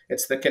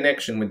 It's the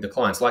connection with the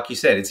clients. Like you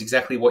said, it's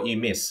exactly what you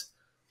miss.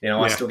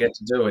 I still get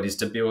to do it, is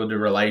to build a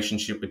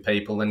relationship with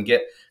people and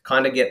get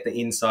the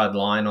inside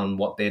line on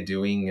what they're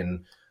doing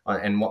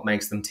and what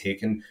makes them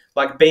tick. And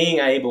like being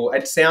able,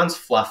 it sounds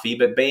fluffy,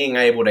 but being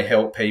able to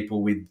help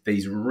people with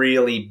these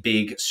really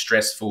big,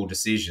 stressful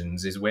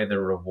decisions is where the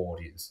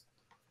reward is.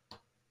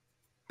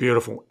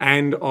 Beautiful.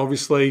 And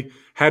obviously,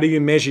 how do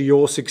you measure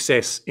your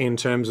success in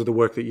terms of the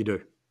work that you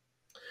do?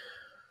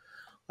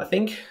 I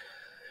think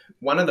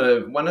one of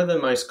the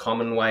most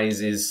common ways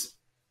is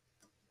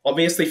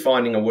obviously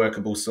finding a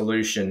workable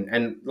solution.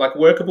 And like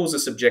workable is a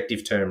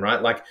subjective term,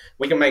 right? Like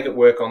we can make it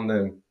work on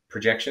the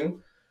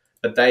projection,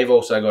 but they've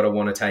also got to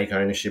want to take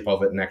ownership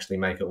of it and actually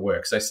make it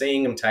work. So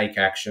seeing them take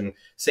action,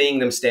 seeing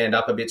them stand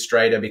up a bit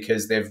straighter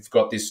because they've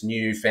got this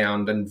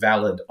newfound and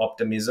valid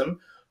optimism,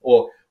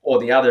 or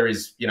the other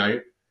is,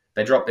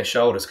 they drop their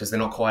shoulders because they're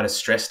not quite as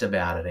stressed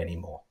about it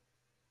anymore.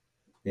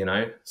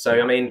 So,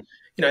 I mean,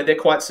 they're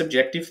quite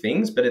subjective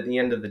things, but at the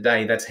end of the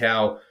day, that's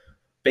how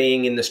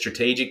being in the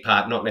strategic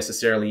part, not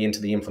necessarily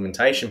into the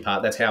implementation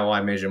part, that's how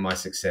I measure my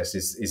success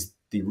is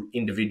the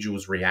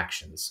individual's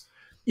reactions.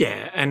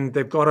 Yeah, and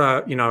they've got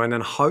to, and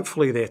then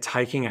hopefully they're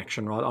taking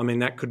action, right? I mean,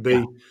 that could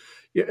be,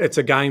 it's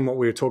again what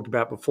we talked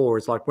about before.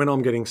 It's like when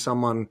I'm getting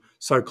someone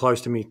so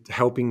close to me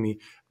helping me,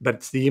 but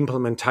it's the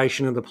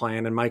implementation of the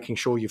plan and making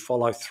sure you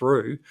follow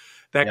through.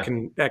 That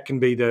Yeah. can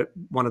be the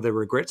one of the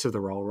regrets of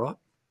the role, right?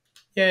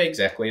 Yeah,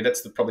 exactly.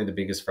 That's probably the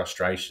biggest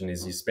frustration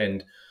is you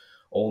spend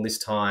all this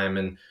time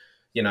and,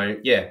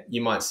 yeah,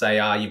 you might say,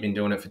 you've been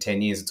doing it for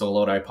 10 years. It's all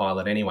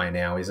autopilot anyway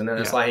now, isn't it?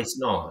 It's Yeah, like, it's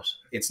not.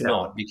 It's yeah,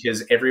 not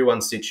because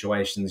everyone's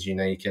situation is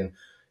unique. And,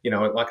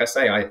 like I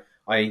say,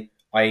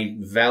 I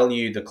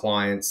value the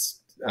clients.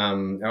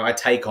 I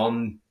take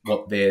on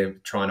what they're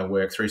trying to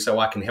work through so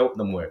I can help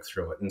them work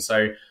through it. And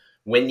so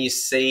when you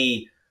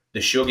see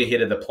the sugar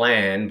hit of the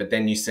plan, but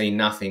then you see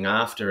nothing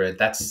after it,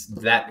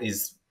 that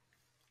is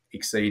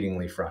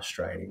exceedingly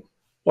frustrating.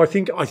 Well,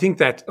 I think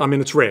that, I mean,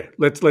 it's rare.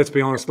 Let's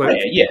be honest. Oh,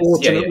 yeah, yes,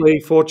 yeah.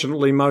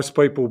 Fortunately, most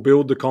people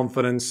build the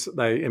confidence.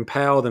 They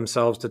empower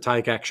themselves to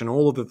take action.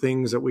 All of the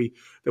things that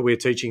we're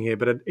teaching here,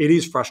 but it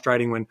is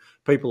frustrating when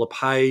people are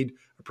paid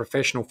a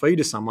professional fee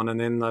to someone, and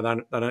then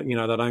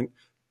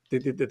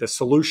the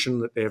solution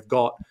that they've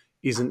got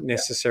isn't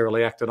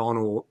necessarily acted on,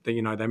 or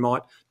they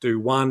might do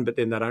one, but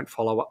then they don't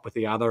follow up with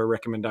the other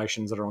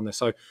recommendations that are on there.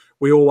 So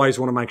we always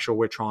want to make sure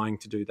we're trying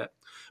to do that.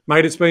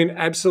 Mate, it's been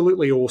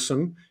absolutely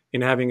awesome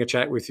in having a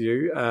chat with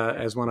you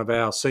as one of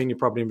our senior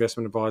property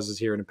investment advisors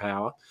here at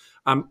Empower.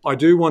 I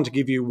do want to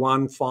give you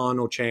one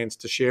final chance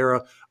to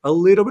share a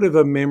little bit of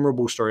a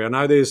memorable story. I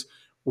know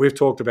we've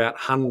talked about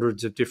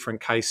hundreds of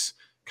different case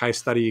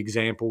study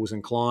examples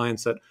and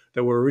clients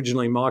that were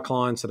originally my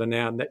clients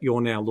that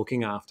you're now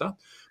looking after.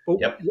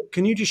 But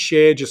Can you just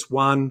share just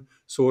one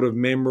sort of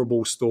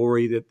memorable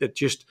story that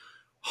just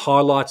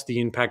highlights the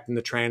impact and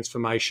the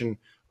transformation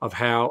of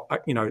how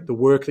the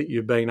work that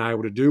you've been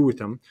able to do with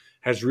them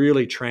has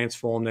really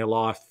transformed their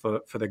life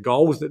for the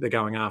goals that they're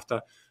going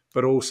after,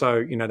 but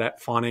also that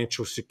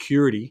financial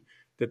security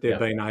that they've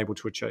been able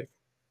to achieve?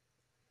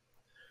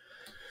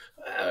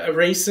 A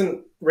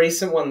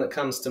recent one that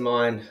comes to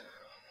mind,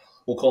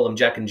 we'll call them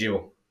Jack and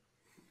Jill.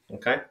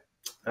 Okay.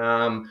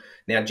 Now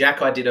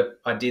Jack, I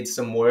did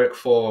some work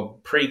for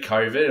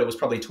pre-COVID. It was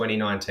probably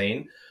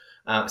 2019.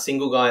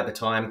 Single guy at the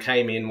time,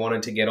 came in,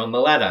 wanted to get on the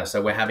ladder.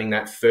 So we're having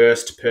that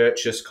first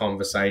purchase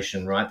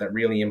conversation, right? That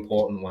really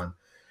important one.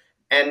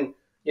 And,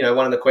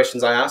 one of the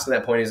questions I asked at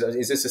that point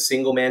is this a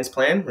single man's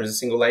plan or is it a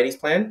single lady's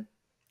plan?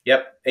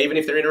 Yep. Even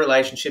if they're in a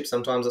relationship,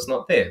 sometimes it's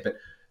not there. But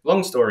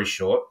long story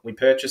short, we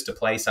purchased a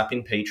place up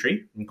in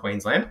Petrie in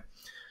Queensland.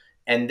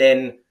 And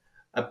then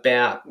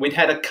we'd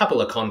had a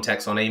couple of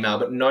contacts on email,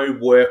 but no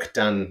work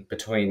done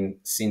between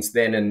since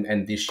then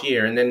and this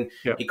year. And then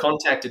he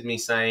contacted me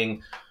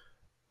saying,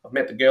 I've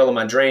met the girl of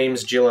my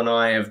dreams. Jill and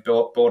I have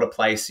bought a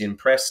place in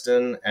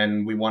Preston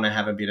and we want to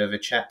have a bit of a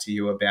chat to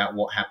you about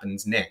what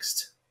happens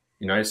next.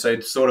 So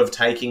sort of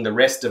taking the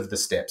rest of the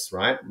steps,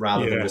 right?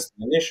 Rather than just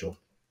the initial.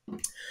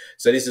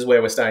 So this is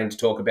where we're starting to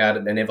talk about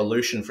an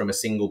evolution from a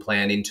single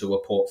plan into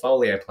a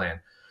portfolio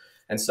plan.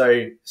 And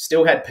so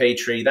still had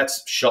Petrie.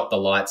 That's shot the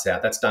lights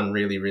out. That's done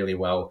really, really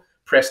well.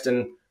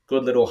 Preston,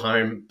 good little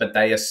home, but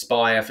they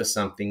aspire for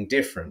something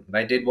different.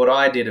 They did what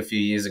I did a few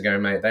years ago,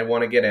 mate. They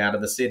want to get out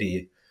of the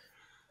city.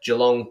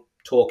 Geelong,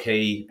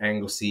 Torquay,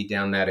 Anglesey,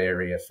 down that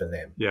area for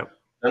them. Yeah.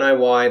 I don't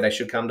know why. They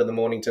should come to the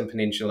Mornington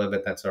Peninsula,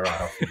 but that's all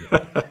right.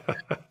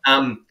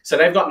 So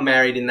they've got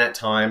married in that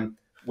time.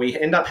 We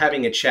end up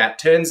having a chat.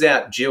 Turns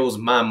out Jill's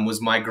mum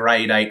was my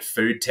grade 8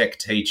 food tech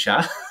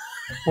teacher.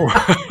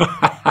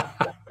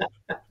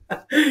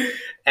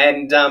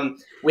 And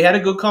we had a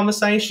good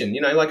conversation.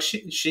 Like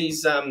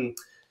his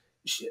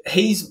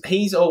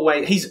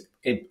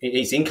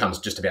income's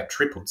just about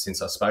tripled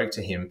since I spoke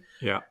to him.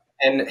 Yeah.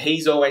 And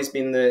he's always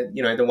been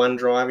the one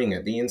driving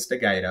it, the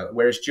instigator,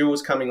 whereas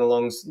Jill's coming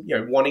along,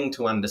 wanting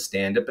to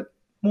understand it, but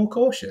more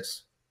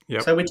cautious.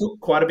 Yep. So we took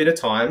quite a bit of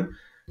time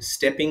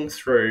stepping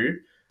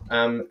through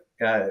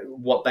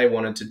what they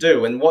wanted to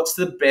do and what's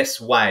the best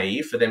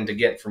way for them to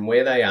get from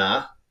where they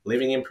are,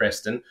 living in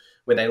Preston,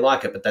 where they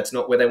like it, but that's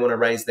not where they want to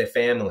raise their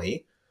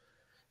family,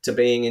 to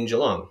being in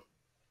Geelong.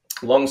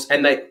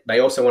 And they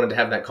also wanted to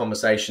have that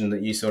conversation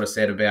that you sort of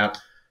said about,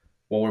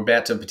 well, we're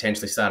about to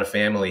potentially start a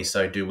family,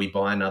 so do we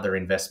buy another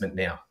investment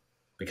now?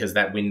 Because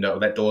that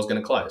door's going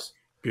to close.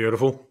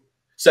 Beautiful.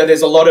 So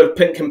there's a lot of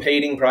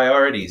competing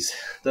priorities.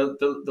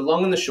 The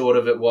long and the short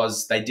of it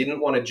was they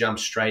didn't want to jump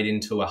straight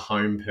into a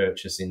home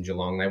purchase in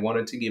Geelong. They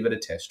wanted to give it a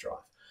test drive.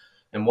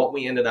 And what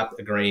we ended up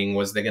agreeing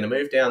was they're going to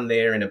move down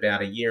there in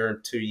about a year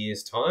or 2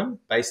 years' time,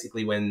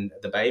 basically when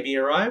the baby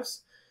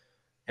arrives,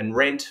 and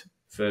rent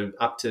for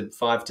up to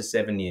 5 to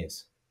 7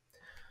 years.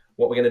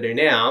 What we're going to do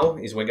now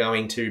is we're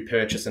going to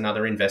purchase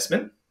another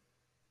investment.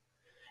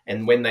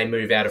 And when they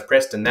move out of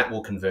Preston, that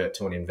will convert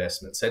to an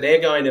investment. So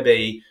they're going to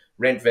be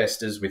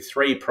rentvestors with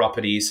 3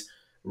 properties,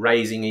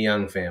 raising a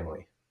young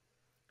family.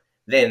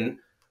 Then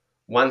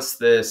once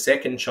the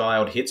second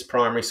child hits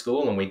primary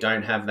school and we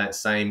don't have that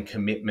same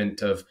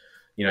commitment of,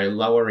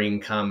 lower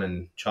income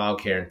and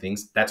childcare and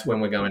things, that's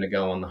when we're going to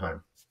go on the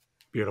home.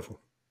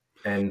 Beautiful.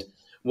 And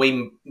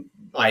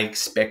I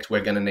expect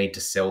we're going to need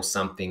to sell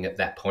something at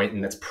that point,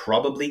 and that's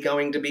probably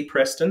going to be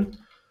Preston,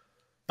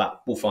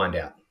 but we'll find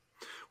out.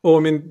 Well, I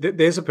mean,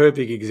 there's a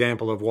perfect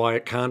example of why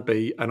it can't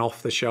be an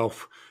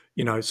off-the-shelf,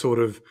 sort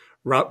of,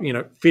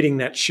 fitting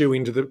that shoe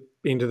into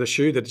the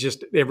shoe that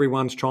just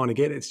everyone's trying to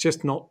get. It's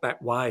just not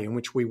that way in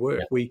which we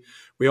work. Yeah.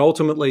 We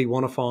ultimately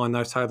want to find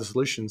those tailored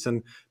solutions,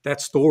 and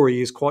that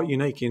story is quite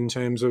unique in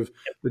terms of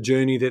the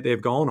journey that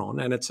they've gone on,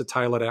 and it's a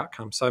tailored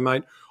outcome. So,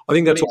 mate, I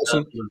think that's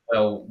awesome.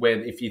 Well,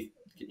 where if you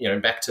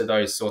back to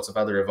those sorts of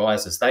other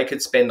advisors, they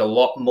could spend a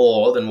lot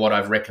more than what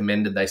I've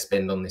recommended they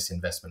spend on this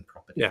investment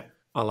property. Yeah,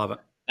 I love it.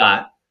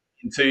 But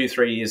in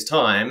 2-3 years'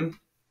 time,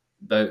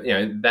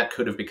 that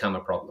could have become a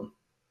problem.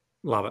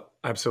 Love it.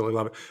 Absolutely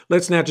love it.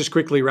 Let's now just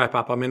quickly wrap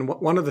up. I mean,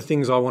 one of the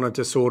things I wanted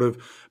to sort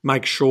of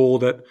make sure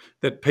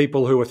that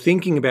people who are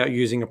thinking about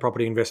using a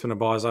property investment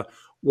advisor,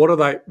 what do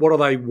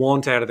they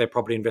want out of their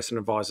property investment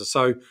advisor?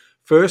 So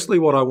firstly,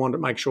 what I want to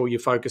make sure you're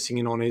focusing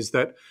in on is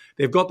that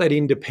they've got that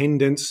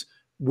independence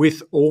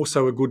with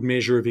also a good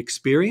measure of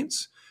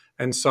experience.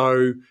 And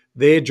so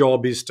their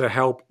job is to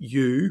help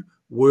you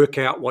work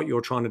out what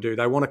you're trying to do.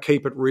 They want to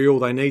keep it real.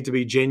 They need to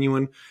be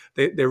genuine.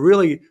 They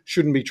really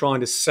shouldn't be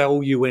trying to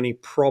sell you any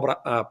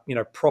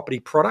property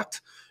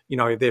product.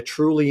 They're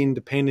truly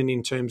independent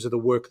in terms of the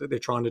work that they're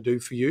trying to do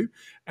for you,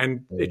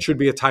 and it should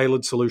be a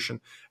tailored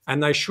solution.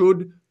 And they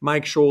should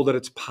make sure that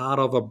it's part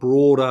of a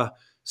broader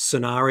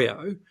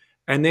scenario.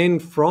 And then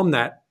from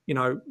that,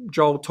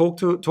 Joel, talk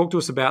to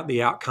us about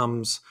the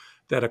outcomes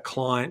that a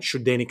client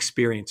should then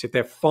experience. If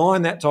they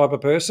find that type of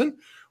person,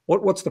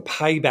 what's the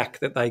payback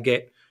that they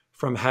get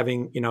from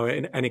having,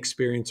 an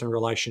experience and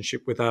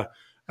relationship with a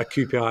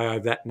QPIA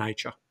of that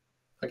nature?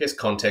 I guess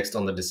context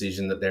on the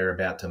decision that they're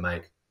about to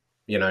make.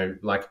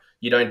 Like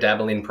you don't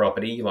dabble in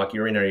property, like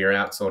you're in or you're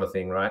out sort of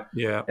thing, right?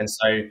 Yeah. And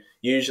so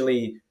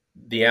usually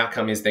the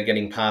outcome is they're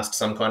getting past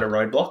some kind of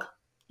roadblock.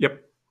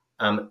 Yep.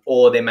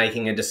 Or they're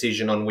making a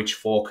decision on which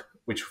fork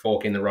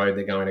in the road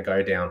they're going to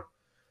go down.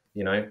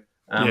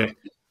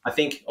 I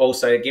think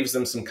also it gives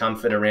them some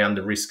comfort around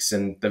the risks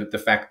and the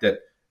fact that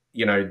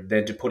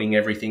they're putting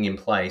everything in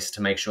place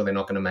to make sure they're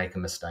not going to make a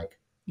mistake.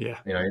 Yeah.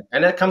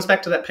 And that comes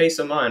back to that peace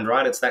of mind,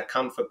 right? It's that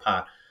comfort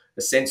part,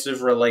 the sense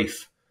of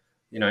relief.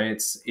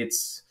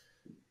 It's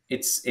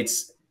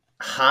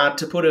hard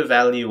to put a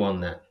value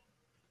on that.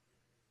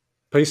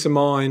 Peace of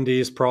mind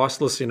is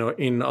priceless, in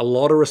a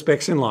lot of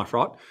respects in life,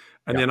 right?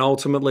 And then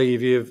ultimately,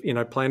 if you've,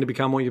 plan to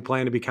become what you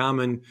plan to become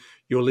and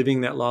you're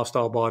living that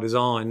lifestyle by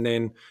design,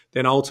 then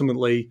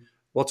ultimately,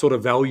 what sort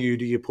of value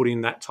do you put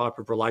in that type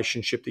of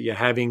relationship that you're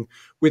having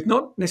with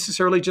not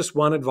necessarily just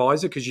one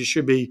advisor, because you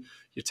should be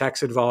your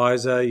tax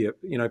advisor,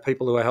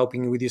 people who are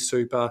helping you with your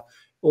super,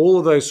 all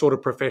of those sort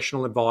of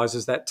professional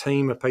advisors, that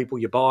team of people,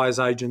 your buyer's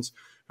agents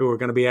who are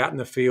going to be out in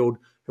the field,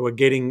 who are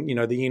getting,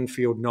 the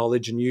in-field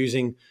knowledge and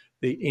using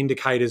the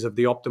indicators of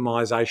the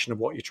optimization of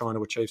what you're trying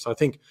to achieve. So I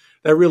think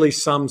that really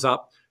sums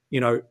up,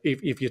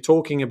 if you're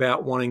talking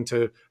about wanting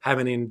to have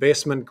an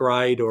investment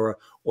grade or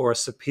a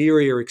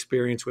superior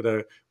experience with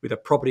a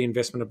property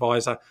investment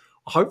advisor,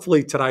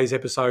 hopefully today's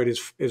episode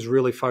is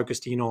really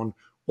focused in on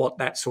what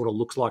that sort of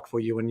looks like for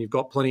you. And you've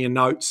got plenty of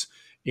notes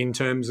in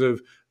terms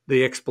of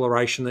the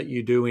exploration that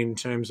you do in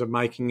terms of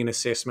making an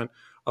assessment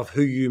of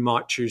who you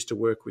might choose to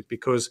work with,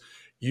 because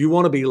you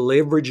want to be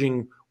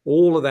leveraging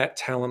all of that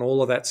talent,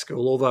 all of that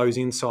skill, all those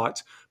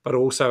insights, but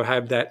also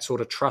have that sort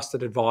of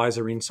trusted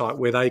advisor insight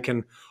where they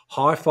can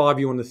high five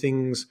you on the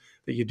things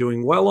that you're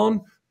doing well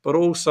on, but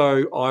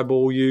also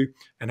eyeball you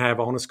and have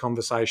honest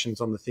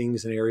conversations on the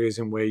things and areas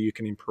in where you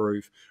can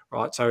improve,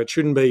 right? So it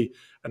shouldn't be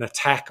an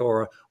attack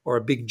or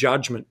a big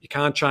judgment. You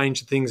can't change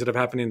the things that have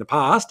happened in the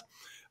past,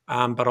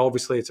 but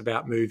obviously it's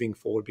about moving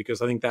forward,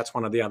 because I think that's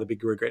one of the other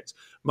big regrets.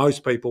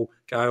 Most people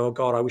go, oh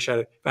God, I wish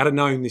if I had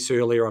known this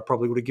earlier, I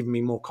probably would have given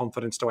me more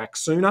confidence to act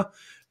sooner.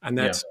 And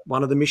that's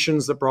one of the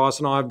missions that Bryce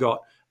and I have got,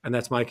 and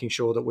that's making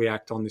sure that we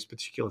act on this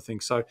particular thing.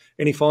 So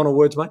any final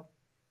words, mate?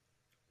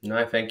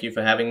 No, thank you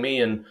for having me,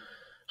 and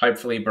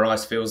hopefully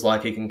Bryce feels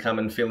like he can come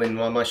and fill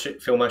my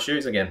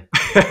shoes again.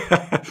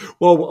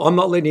 Well, I'm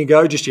not letting you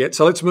go just yet.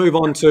 So let's move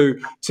on to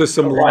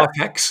some life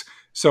hacks.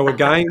 So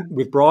again,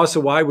 with Bryce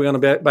away, we're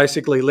going to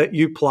basically let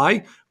you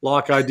play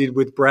like I did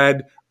with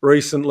Brad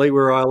recently,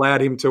 where I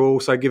allowed him to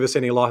also give us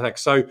any life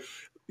hacks. So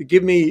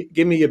give me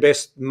your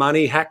best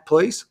money hack,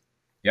 please.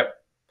 Yep.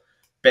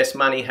 Best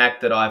money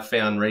hack that I've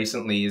found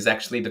recently is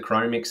actually the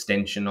Chrome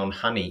extension on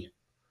honey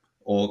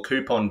or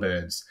coupon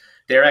birds.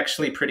 They're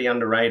actually pretty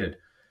underrated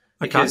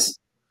because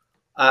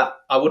I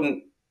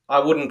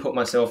wouldn't put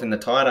myself in the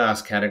tight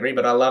ass category,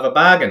 but I love a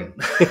bargain.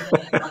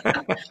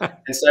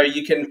 And so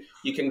you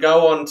can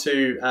go on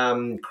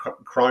to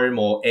Chrome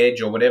or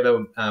Edge or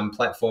whatever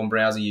platform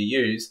browser you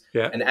use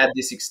and add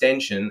this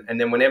extension. And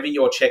then whenever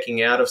you're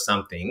checking out of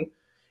something,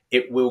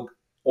 it will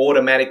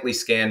automatically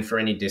scan for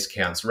any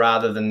discounts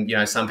rather than,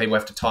 some people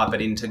have to type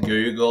it into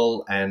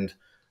Google and,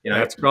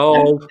 that's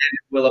gold. And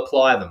it will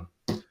apply them.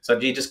 So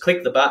you just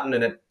click the button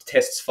and it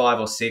tests 5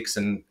 or 6,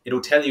 and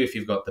it'll tell you if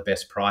you've got the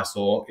best price,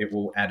 or it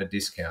will add a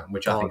discount,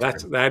 which I think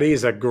that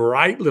is a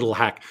great little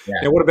hack. Yeah.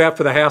 Now, what about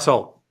for the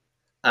household?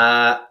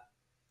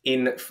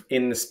 In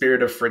the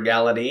spirit of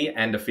frugality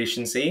and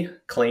efficiency,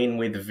 clean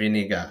with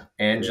vinegar.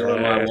 Angela,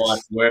 my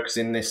wife, works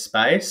in this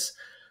space,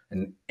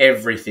 and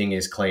everything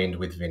is cleaned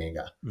with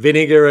vinegar.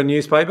 Vinegar and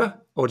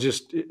newspaper, or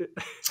just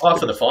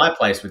for the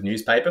fireplace with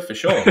newspaper for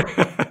sure.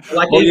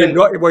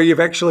 You've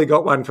actually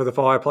got one for the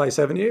fireplace,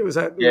 haven't you? Was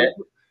that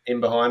in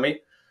behind me?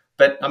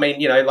 But I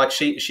mean, like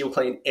she'll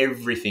clean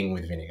everything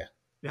with vinegar.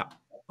 Yeah.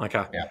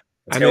 Okay. Yeah.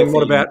 And then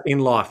what about in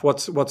life?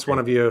 What's one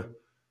of your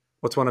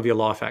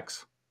life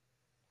hacks?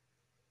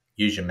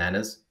 Use your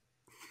manners.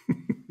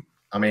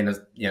 I mean,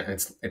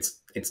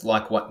 it's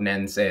like what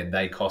Nan said.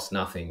 They cost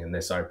nothing, and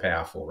they're so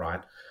powerful,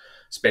 right?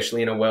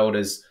 Especially in a world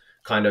as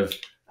kind of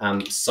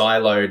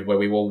siloed, where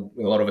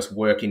a lot of us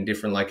work in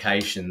different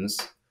locations.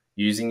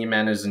 Using your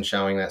manners and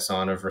showing that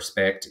sign of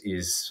respect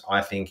is,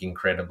 I think,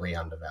 incredibly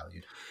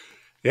undervalued.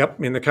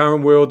 Yep. In the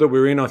current world that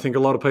we're in, I think a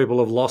lot of people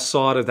have lost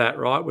sight of that,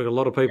 right? With a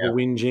lot of people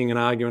whinging and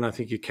arguing, I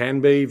think you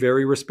can be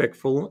very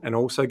respectful and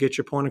also get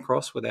your point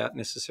across without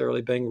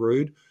necessarily being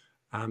rude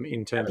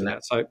in terms of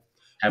that. So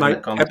having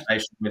that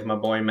conversation with my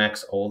boy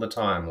Max all the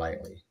time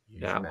lately.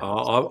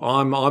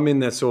 I'm in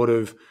that sort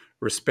of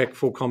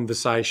respectful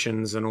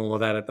conversations and all of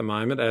that at the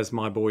moment as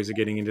my boys are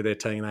getting into their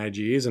teenage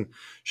years, and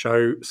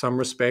show some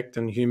respect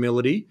and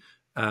humility.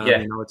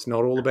 It's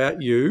not all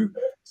about you.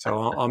 So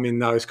I'm in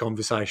those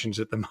conversations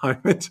at the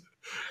moment.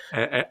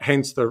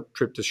 Hence the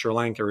trip to Sri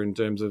Lanka, in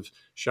terms of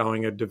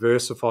showing a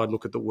diversified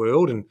look at the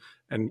world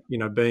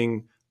and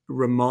being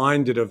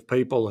reminded of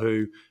people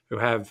who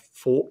have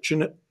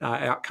fortunate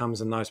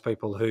outcomes and those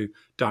people who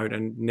don't,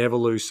 and never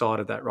lose sight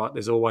of that, right?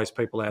 There's always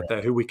people out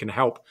there who we can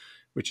help,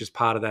 which is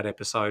part of that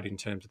episode in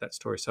terms of that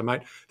story. So,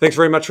 mate, thanks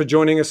very much for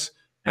joining us.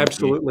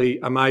 Absolutely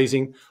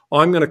amazing.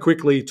 I'm going to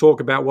quickly talk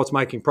about what's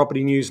making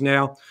property news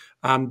now.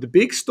 The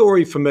big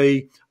story for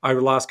me over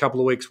the last couple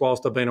of weeks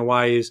whilst I've been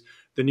away is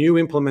the new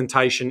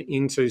implementation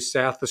into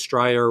South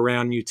Australia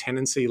around new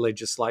tenancy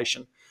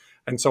legislation.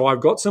 And so I've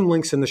got some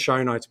links in the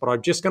show notes, but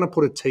I'm just going to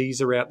put a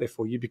teaser out there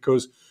for you,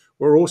 because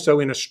we're also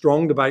in a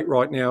strong debate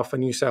right now for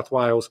New South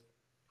Wales.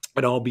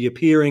 And I'll be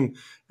appearing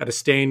at a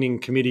standing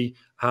committee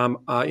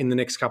in the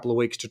next couple of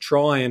weeks to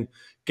try and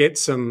get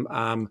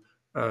some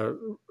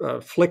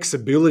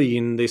flexibility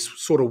in this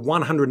sort of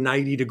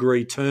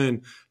 180-degree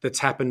turn that's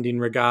happened in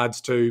regards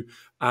to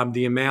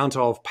the amount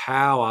of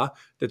power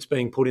that's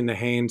being put in the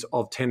hands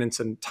of tenants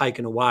and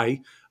taken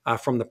away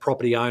from the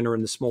property owner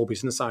and the small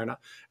business owner.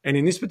 And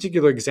in this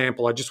particular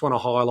example, I just want to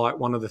highlight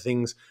one of the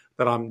things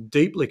that I'm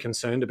deeply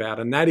concerned about,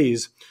 and that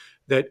is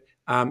that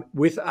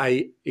with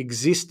a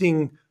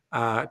existing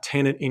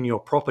tenant in your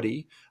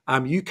property,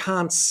 you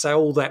can't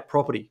sell that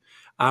property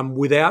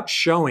without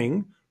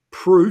showing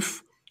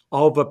proof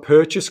of a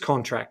purchase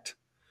contract.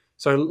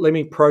 So let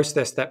me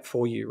process that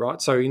for you,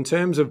 right? So in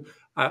terms of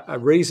a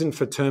reason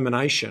for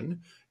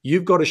termination,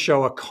 you've got to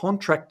show a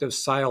contract of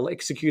sale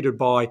executed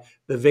by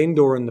the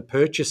vendor and the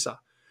purchaser,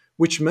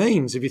 which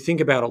means, if you think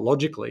about it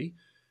logically,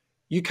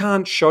 you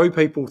can't show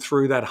people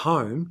through that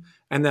home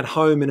and that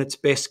home in its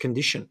best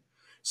condition.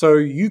 So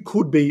you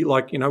could be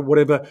like,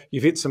 whatever,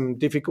 you've hit some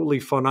difficulty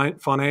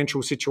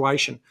financial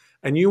situation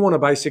and you want to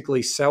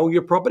basically sell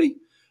your property.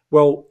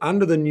 Well,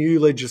 under the new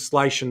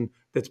legislation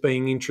that's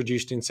being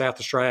introduced in South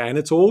Australia, and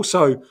it's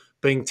also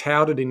being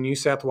touted in New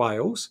South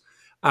Wales,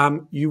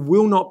 you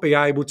will not be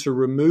able to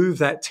remove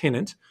that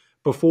tenant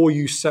before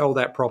you sell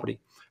that property.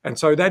 And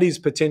so that is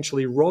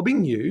potentially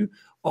robbing you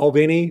of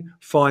any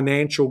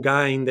financial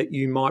gain that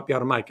you might be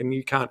able to make. And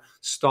you can't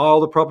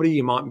style the property,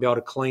 you might be able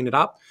to clean it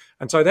up.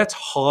 And so that's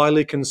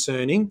highly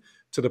concerning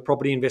to the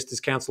Property Investors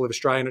Council of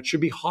Australia, and it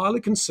should be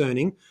highly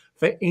concerning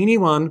for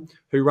anyone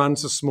who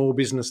runs a small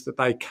business, that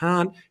they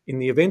can't, in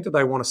the event that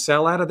they want to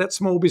sell out of that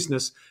small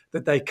business,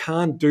 that they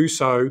can't do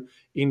so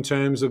in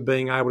terms of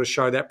being able to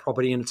show that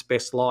property in its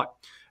best light.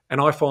 And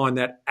I find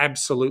that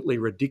absolutely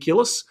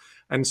ridiculous.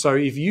 And so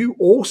if you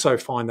also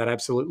find that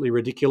absolutely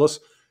ridiculous,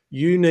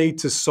 you need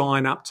to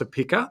sign up to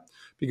Picker,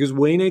 because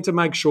we need to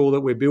make sure that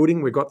we're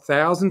building. We've got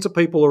thousands of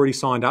people already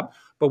signed up,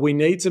 but we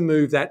need to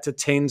move that to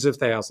tens of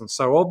thousands.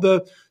 So of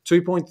the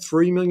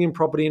 2.3 million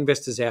property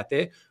investors out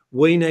there,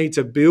 we need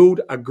to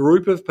build a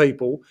group of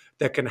people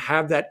that can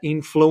have that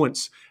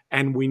influence.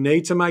 And we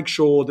need to make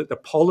sure that the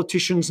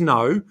politicians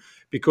know,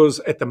 because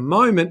at the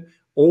moment,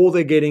 all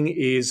they're getting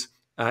is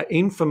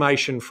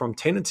information from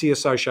tenancy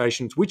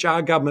associations, which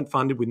are government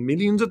funded with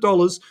millions of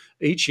dollars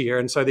each year.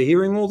 And so they're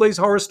hearing all these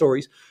horror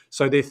stories.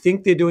 So they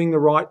think they're doing the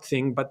right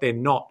thing, but they're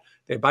not.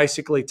 They're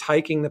basically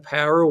taking the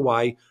power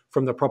away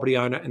from the property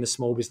owner and the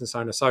small business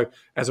owner. So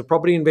as a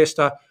property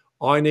investor,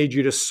 I need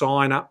you to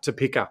sign up to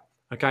Picker.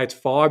 Okay, it's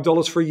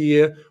 $5 for a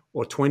year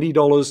or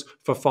 $20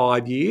 for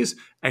 5 years,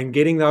 and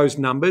getting those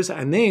numbers.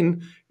 And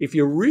then if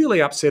you're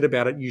really upset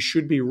about it, you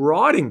should be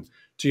writing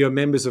to your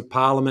members of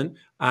parliament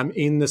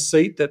in the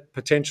seat that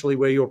potentially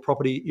where your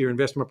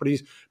investment property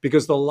is,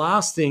 because the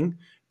last thing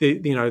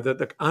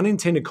the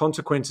unintended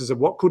consequences of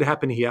what could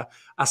happen here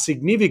are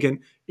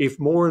significant if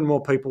more and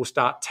more people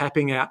start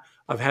tapping out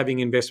of having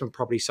investment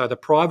property. So the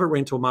private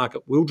rental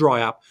market will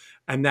dry up,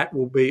 and that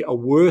will be a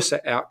worse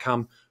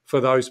outcome for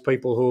those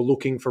people who are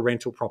looking for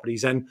rental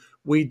properties. And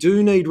we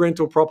do need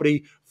rental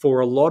property for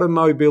a lot of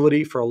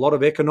mobility, for a lot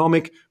of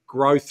economic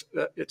growth.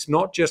 It's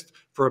not just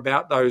for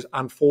about those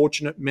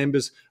unfortunate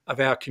members of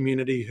our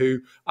community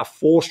who are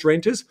forced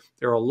renters.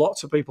 There are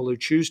lots of people who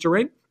choose to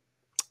rent.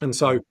 And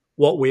so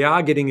what we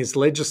are getting is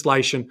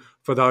legislation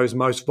for those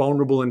most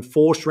vulnerable and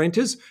forced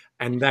renters,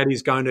 and that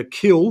is going to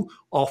kill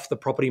off the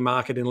property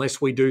market unless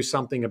we do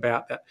something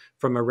about that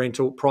from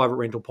a private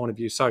rental point of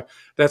view. So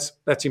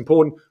that's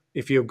important.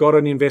 If you've got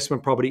an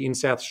investment property in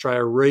South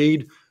Australia,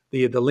 read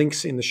the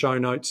links in the show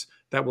notes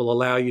that will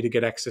allow you to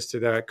get access to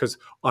that, because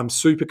I'm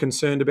super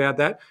concerned about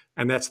that.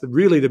 And that's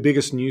really the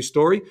biggest news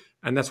story.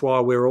 And that's why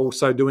we're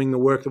also doing the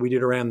work that we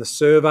did around the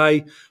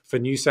survey for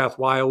New South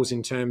Wales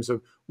in terms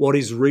of what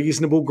is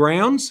reasonable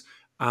grounds.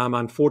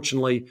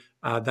 Unfortunately,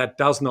 that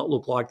does not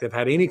look like they've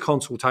had any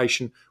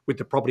consultation with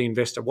the property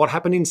investor. What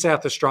happened in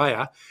South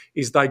Australia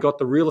is they got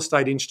the Real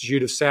Estate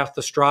Institute of South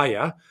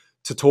Australia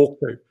to talk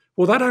to.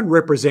 Well, they don't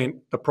represent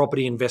the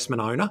property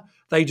investment owner.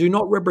 They do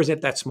not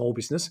represent that small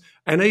business,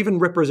 and even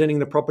representing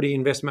the property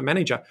investment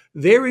manager.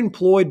 They're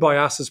employed by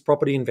us as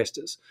property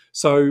investors.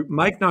 So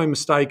make no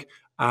mistake,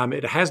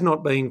 it has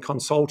not been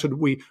consulted.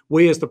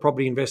 We as the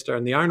property investor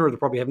and the owner of the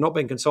property have not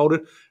been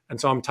consulted. And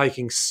so I'm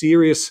taking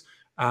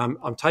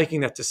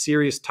that to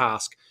serious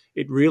task.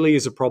 It really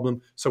is a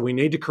problem. So we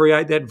need to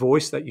create that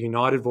voice, that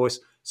united voice.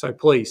 So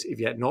please, if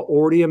you're not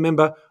already a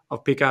member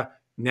of PICA,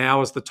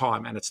 now is the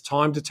time. And it's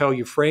time to tell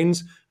your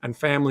friends and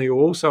family who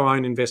also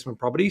own investment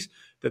properties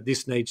that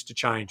this needs to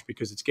change,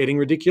 because it's getting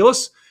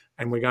ridiculous.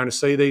 And we're going to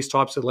see these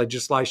types of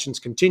legislations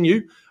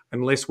continue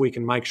unless we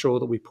can make sure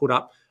that we put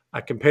up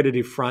a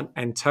competitive front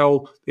and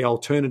tell the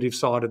alternative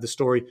side of the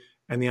story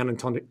and the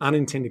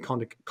unintended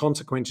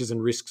consequences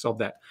and risks of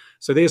that.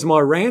 So there's my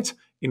rant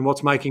in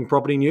what's making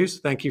property news.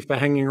 Thank you for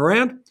hanging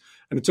around.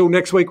 And until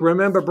next week,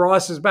 remember,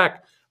 Bryce is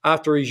back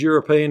after his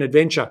European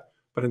adventure.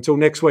 But until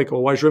next week,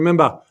 always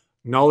remember,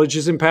 knowledge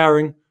is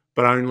empowering,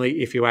 but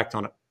only if you act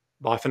on it.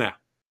 Bye for now.